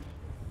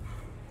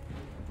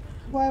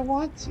 Do I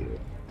want to?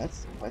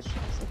 That's the question.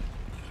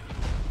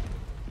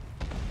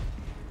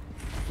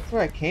 That's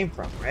where I came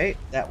from, right?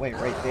 That way,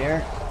 right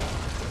there.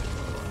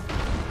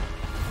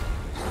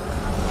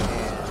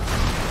 And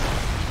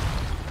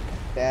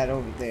that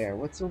over there.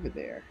 What's over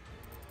there?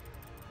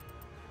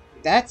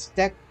 That's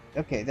that.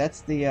 Okay,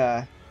 that's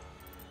the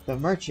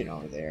merchant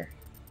over there.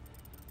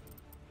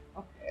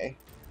 Okay.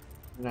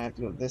 And I have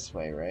to go this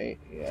way, right?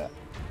 Yeah.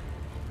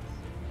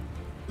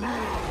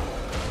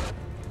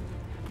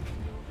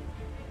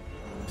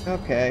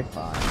 Okay,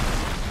 fine.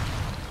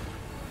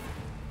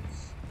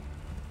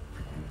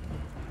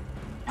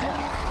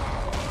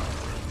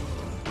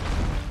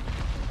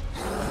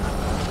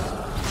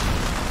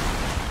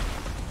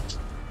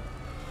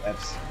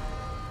 Oops.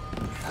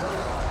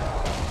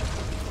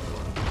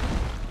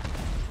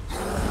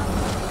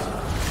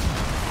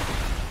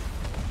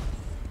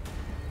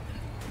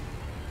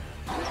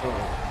 So,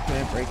 can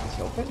I break this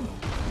open?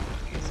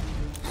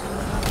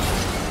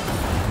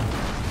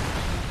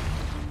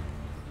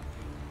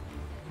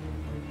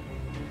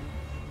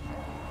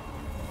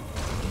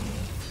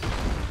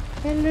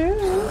 Hello?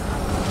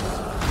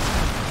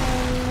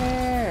 Hello?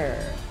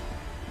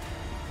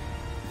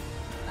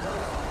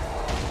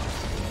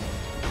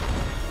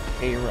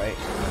 Okay, you're right.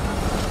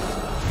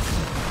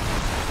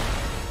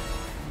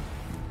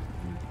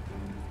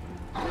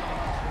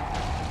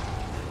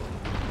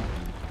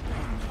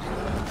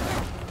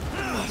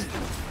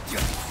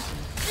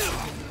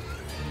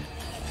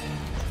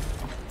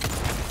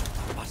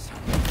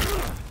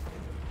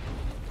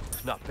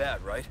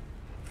 that, right?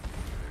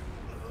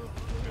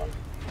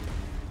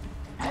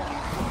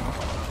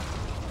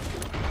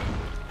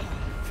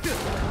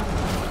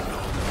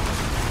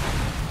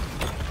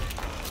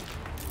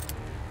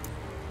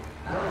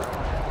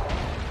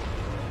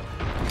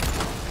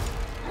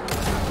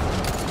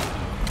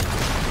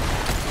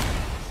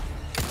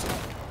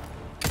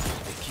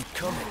 They keep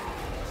coming.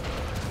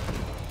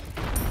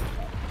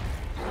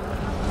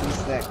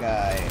 Who's that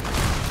guy?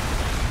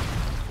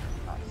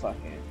 Oh, fuck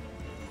it.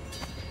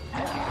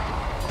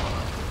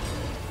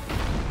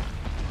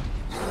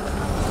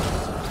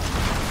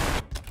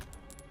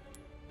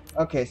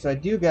 Okay, so I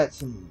do got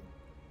some.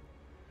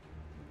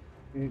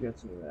 Of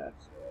that.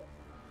 So.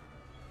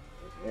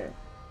 Okay.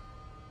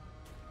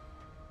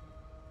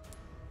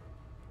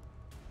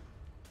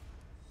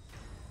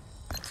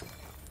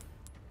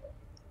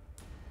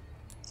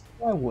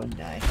 Why wouldn't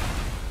I?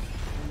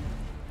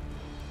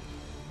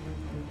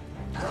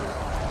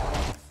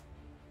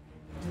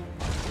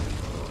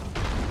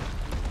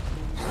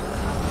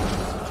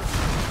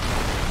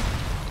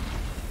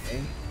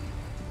 Okay.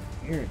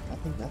 Weird.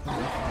 Nothing.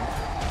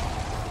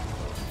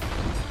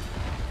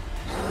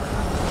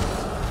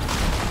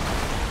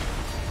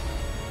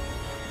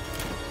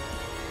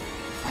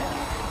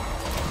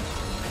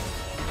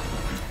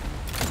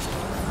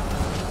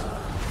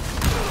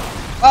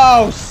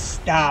 Oh,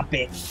 stop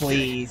it,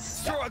 please.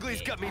 Sir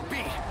Ugly's got me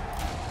beat.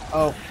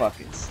 Oh,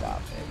 fucking stop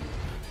it.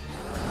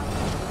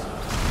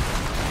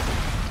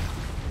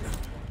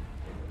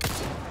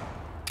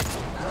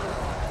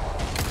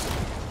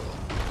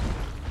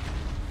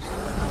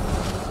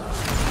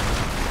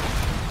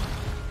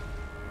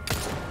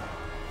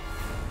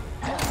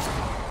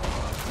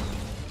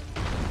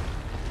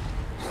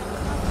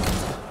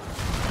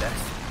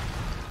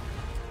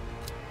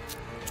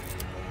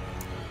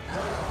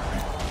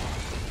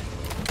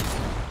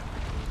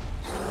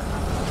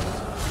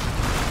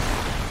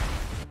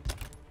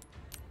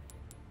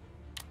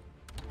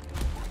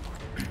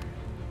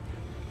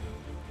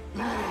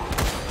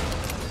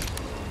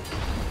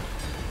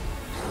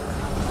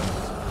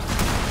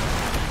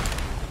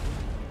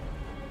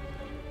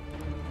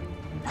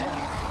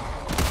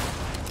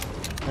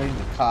 Ready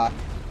to cock.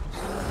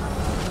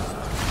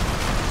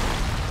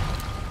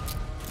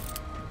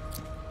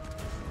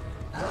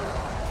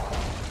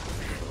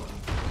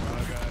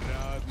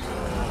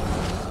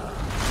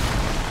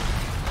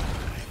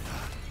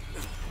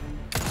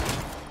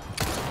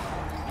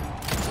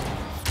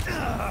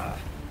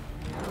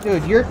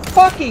 Dude, you're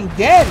fucking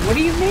dead. What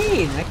do you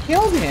mean? I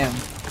killed him.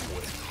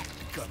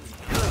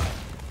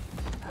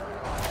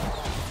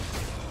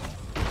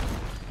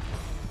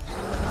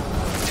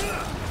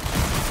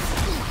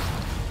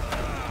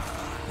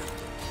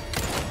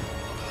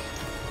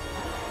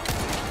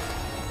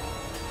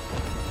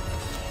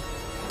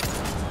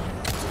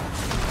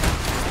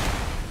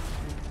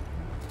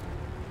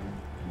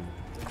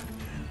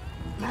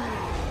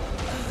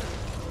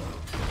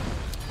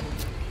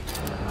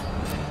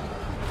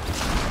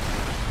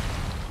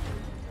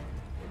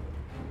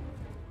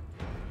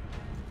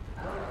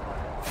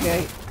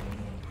 Okay.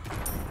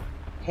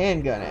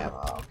 Handgun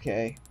ammo.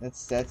 Okay,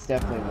 that's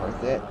definitely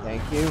worth it.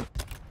 Thank you.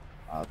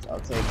 I'll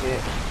take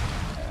it.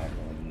 I don't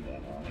really need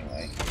ammo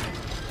anyway.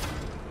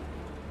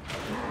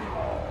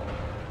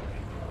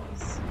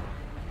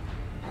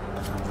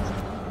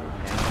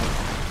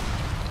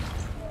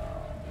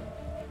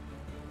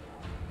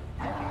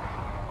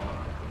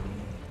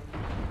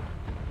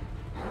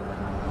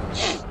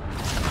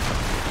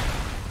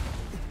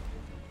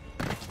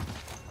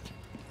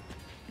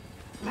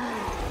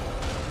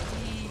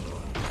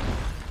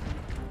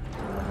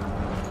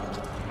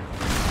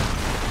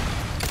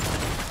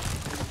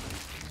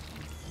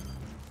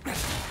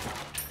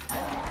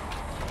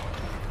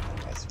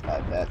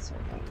 That, so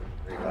I'm not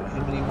worried about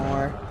him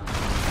anymore.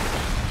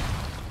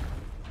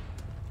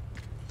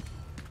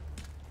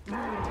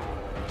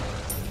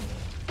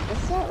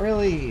 It's not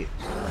really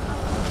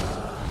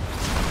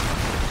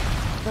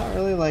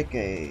like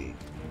a.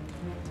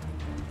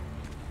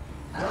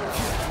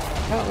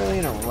 Not really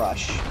in a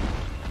rush,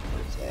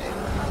 per se.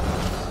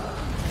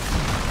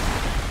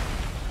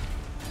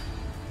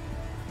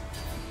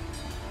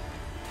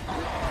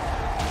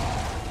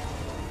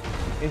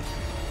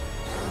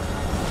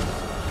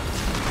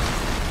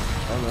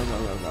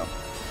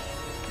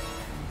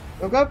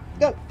 Okay.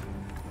 Go.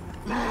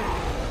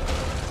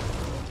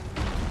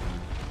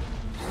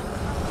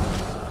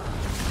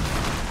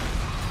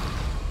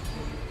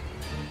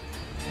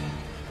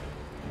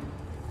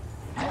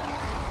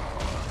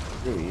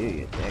 Screw you,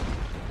 you dick.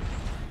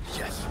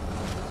 Yes.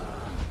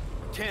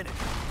 Cannon.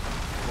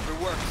 Hope it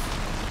works.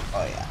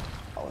 Oh yeah.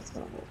 Oh, it's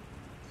gonna move.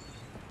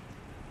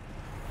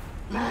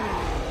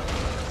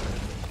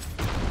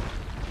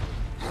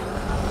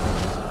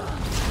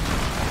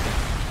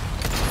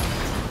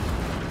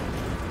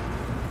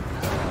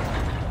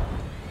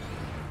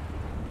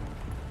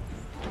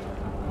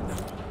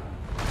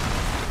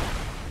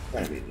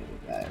 Gotta be a new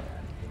guy around.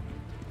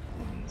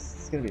 Enemies.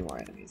 It's gonna be more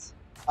enemies.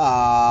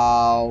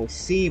 Oh,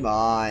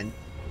 Simon.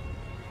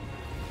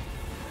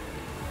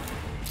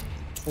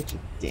 Such a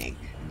dink.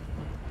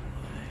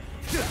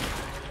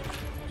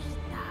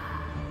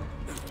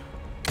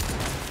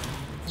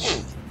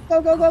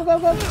 Go, go, go, go,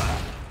 go!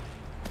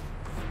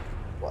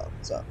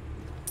 What's up?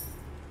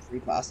 Free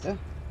pasta?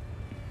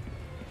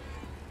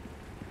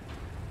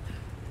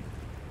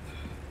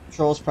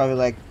 Troll's probably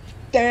like,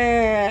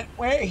 Dad,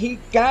 where'd he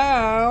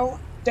go?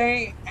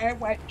 Dad, I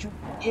want to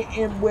eat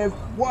him with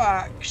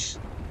wax.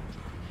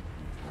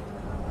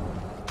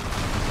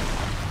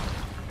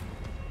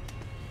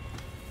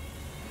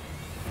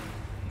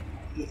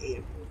 Eat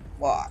him with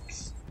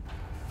wax.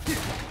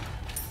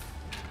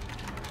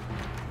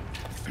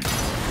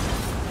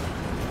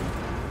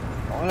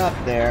 Going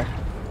up there.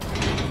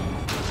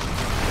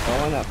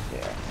 Going up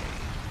there.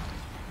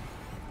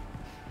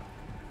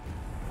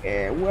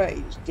 And what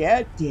is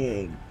that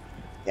thing?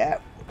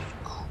 That was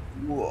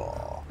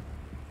cool.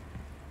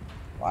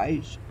 Why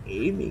is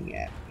he aiming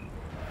at me?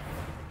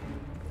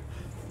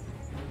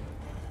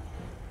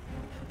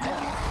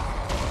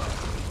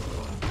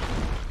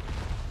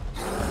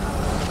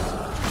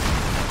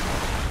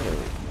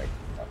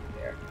 Up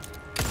there.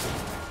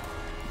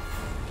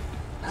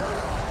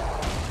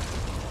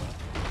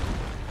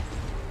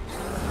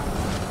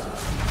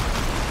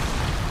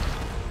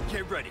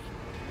 Get ready.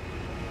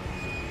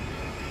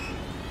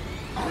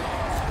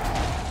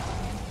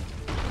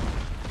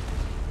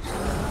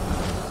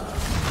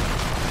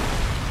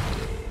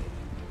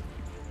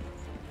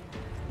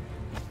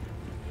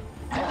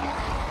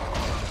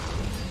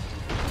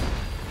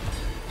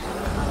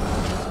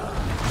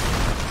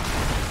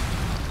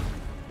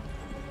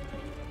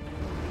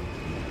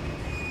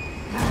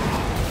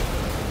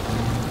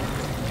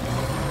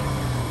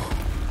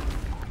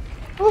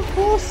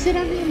 Oh, sit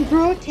on and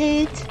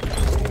rotate.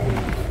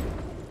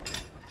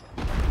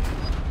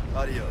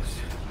 Adios,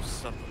 you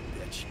son of a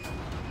bitch.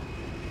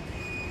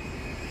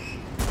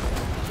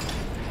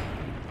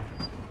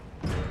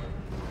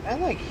 Can I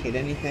like hit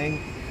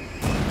anything?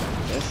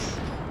 This?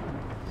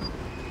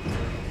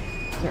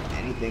 Is there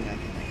anything I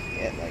can like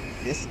hit?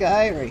 Like this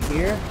guy right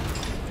here?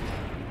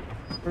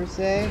 Per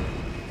se?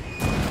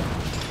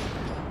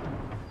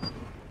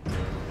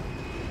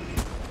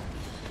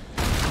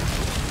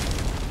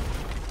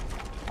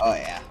 Oh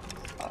yeah.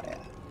 Oh yeah.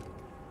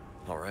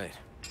 Alright,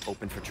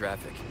 open for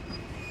traffic.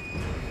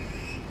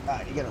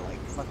 God, you gotta like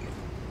fucking.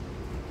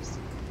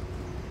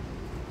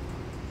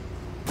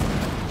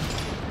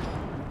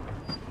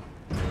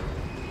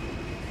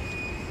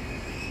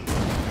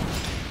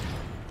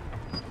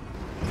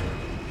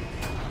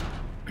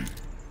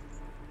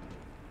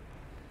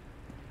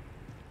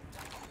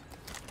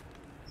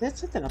 Is that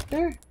something up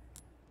there?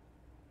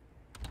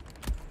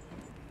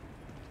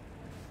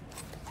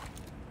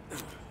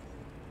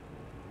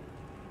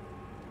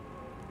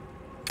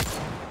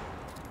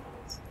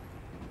 Let's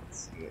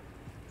see it.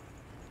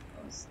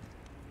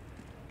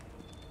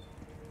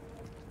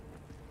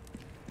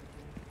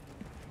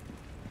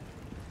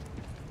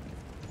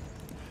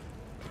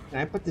 Can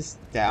I put this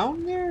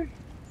down there?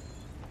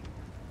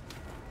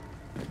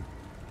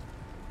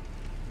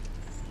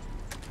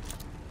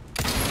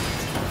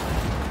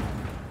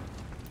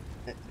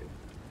 That too.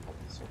 Oh,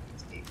 this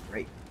opens a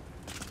right.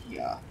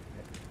 Yeah.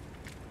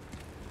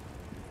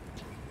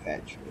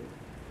 Fetch.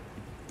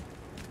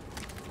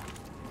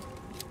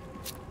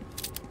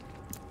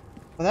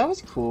 Well, that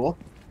was cool.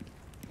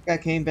 Guy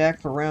came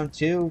back for round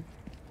 2.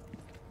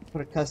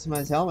 Put a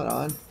customized helmet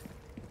on.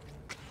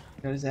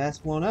 Got his ass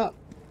blown up.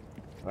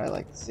 What I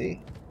like to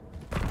see.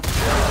 Oh,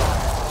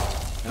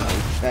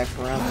 he's back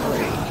for round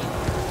 3.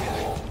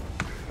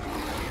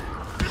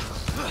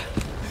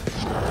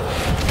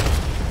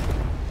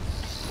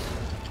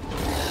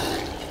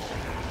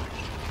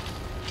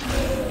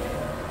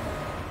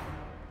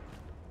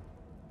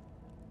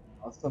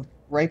 Also,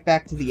 right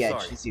back to the edge.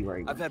 Sorry, to see where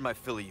he went. I've had my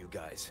fill of you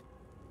guys.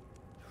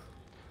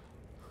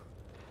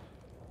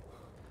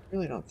 I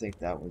really don't think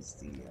that was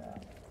the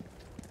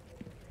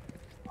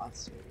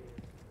monster.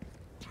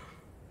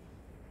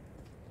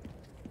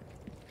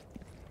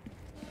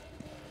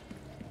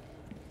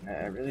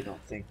 I really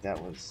don't think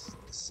that was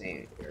the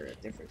same, or a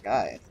different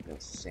guy. I think that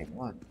was the same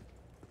one.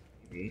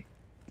 Maybe.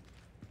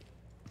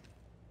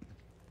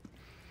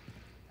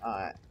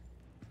 There's a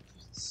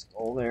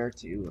skull there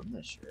too, I'm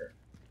not sure.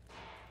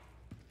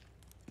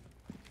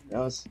 Who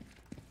knows?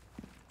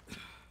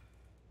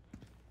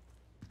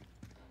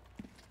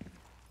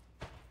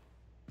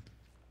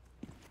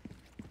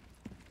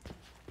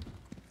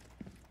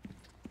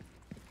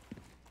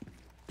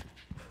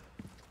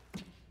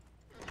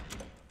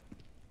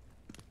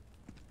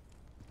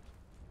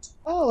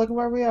 Oh, look at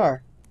where we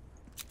are.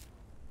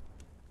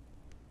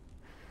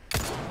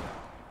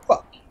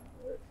 Fuck.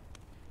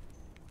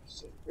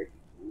 So freaking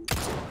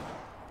cool.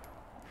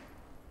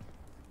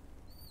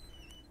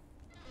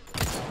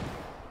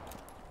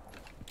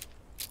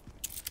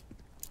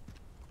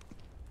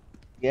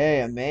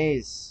 Yay, a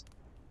maze.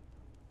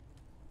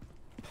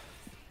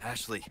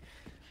 Ashley,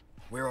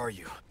 where are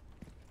you?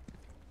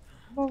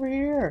 I'm over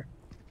here.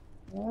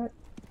 What?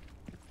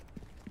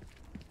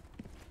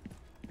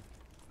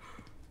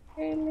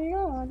 Hey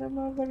Leon, I'm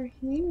over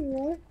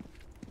here.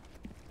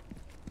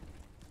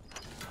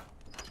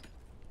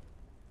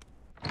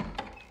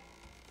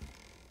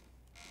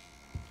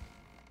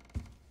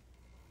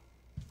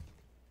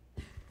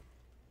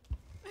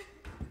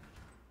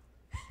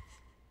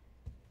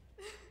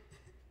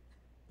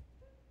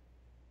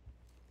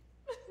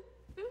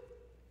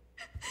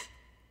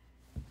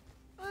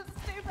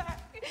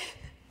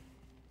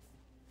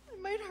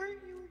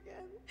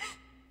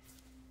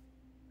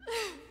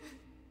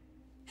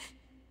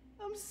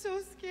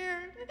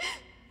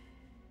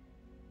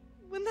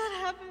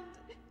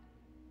 happened.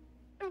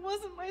 I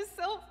wasn't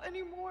myself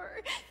anymore.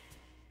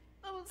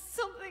 I was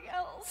something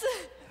else.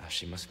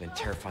 She must have been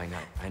terrifying.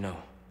 I know.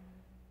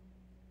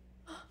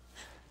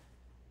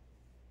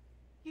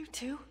 You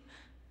too?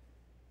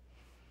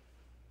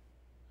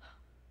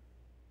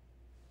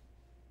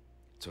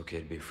 It's okay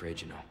to be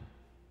afraid, you know.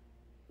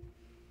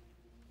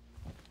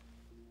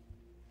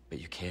 But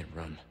you can't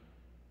run.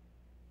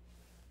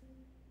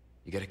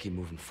 You gotta keep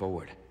moving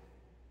forward.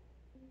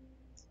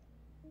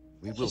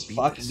 We will Just beat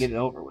fucking this. get it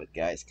over with,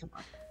 guys. Come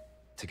on.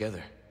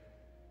 Together.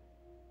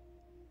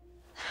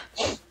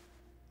 I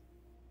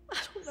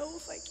don't know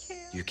if I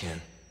can. You can.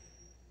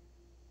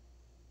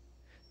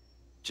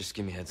 Just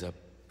give me a heads up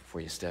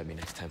before you stab me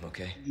next time,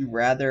 okay? Would you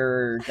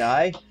rather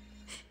die?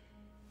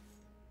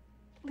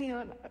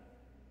 Leon,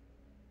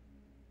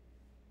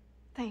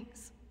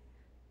 thanks.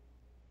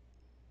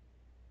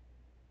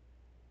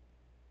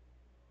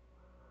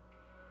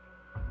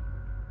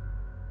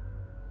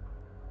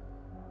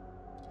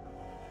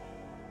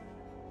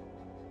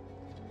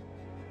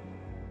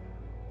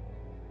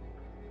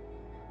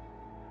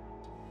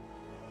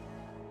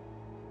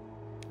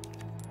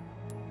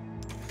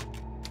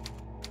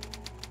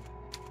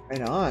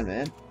 Right on,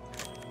 man.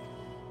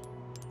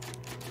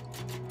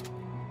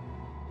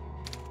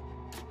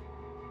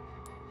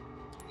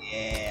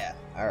 Yeah.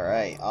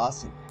 Alright,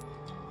 awesome.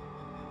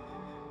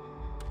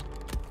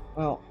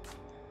 Well,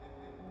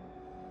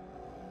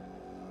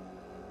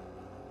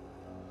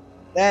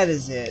 that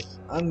is it.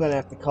 I'm gonna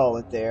have to call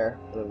it there.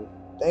 So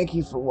thank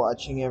you for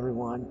watching,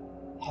 everyone.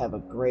 Have a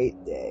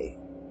great day.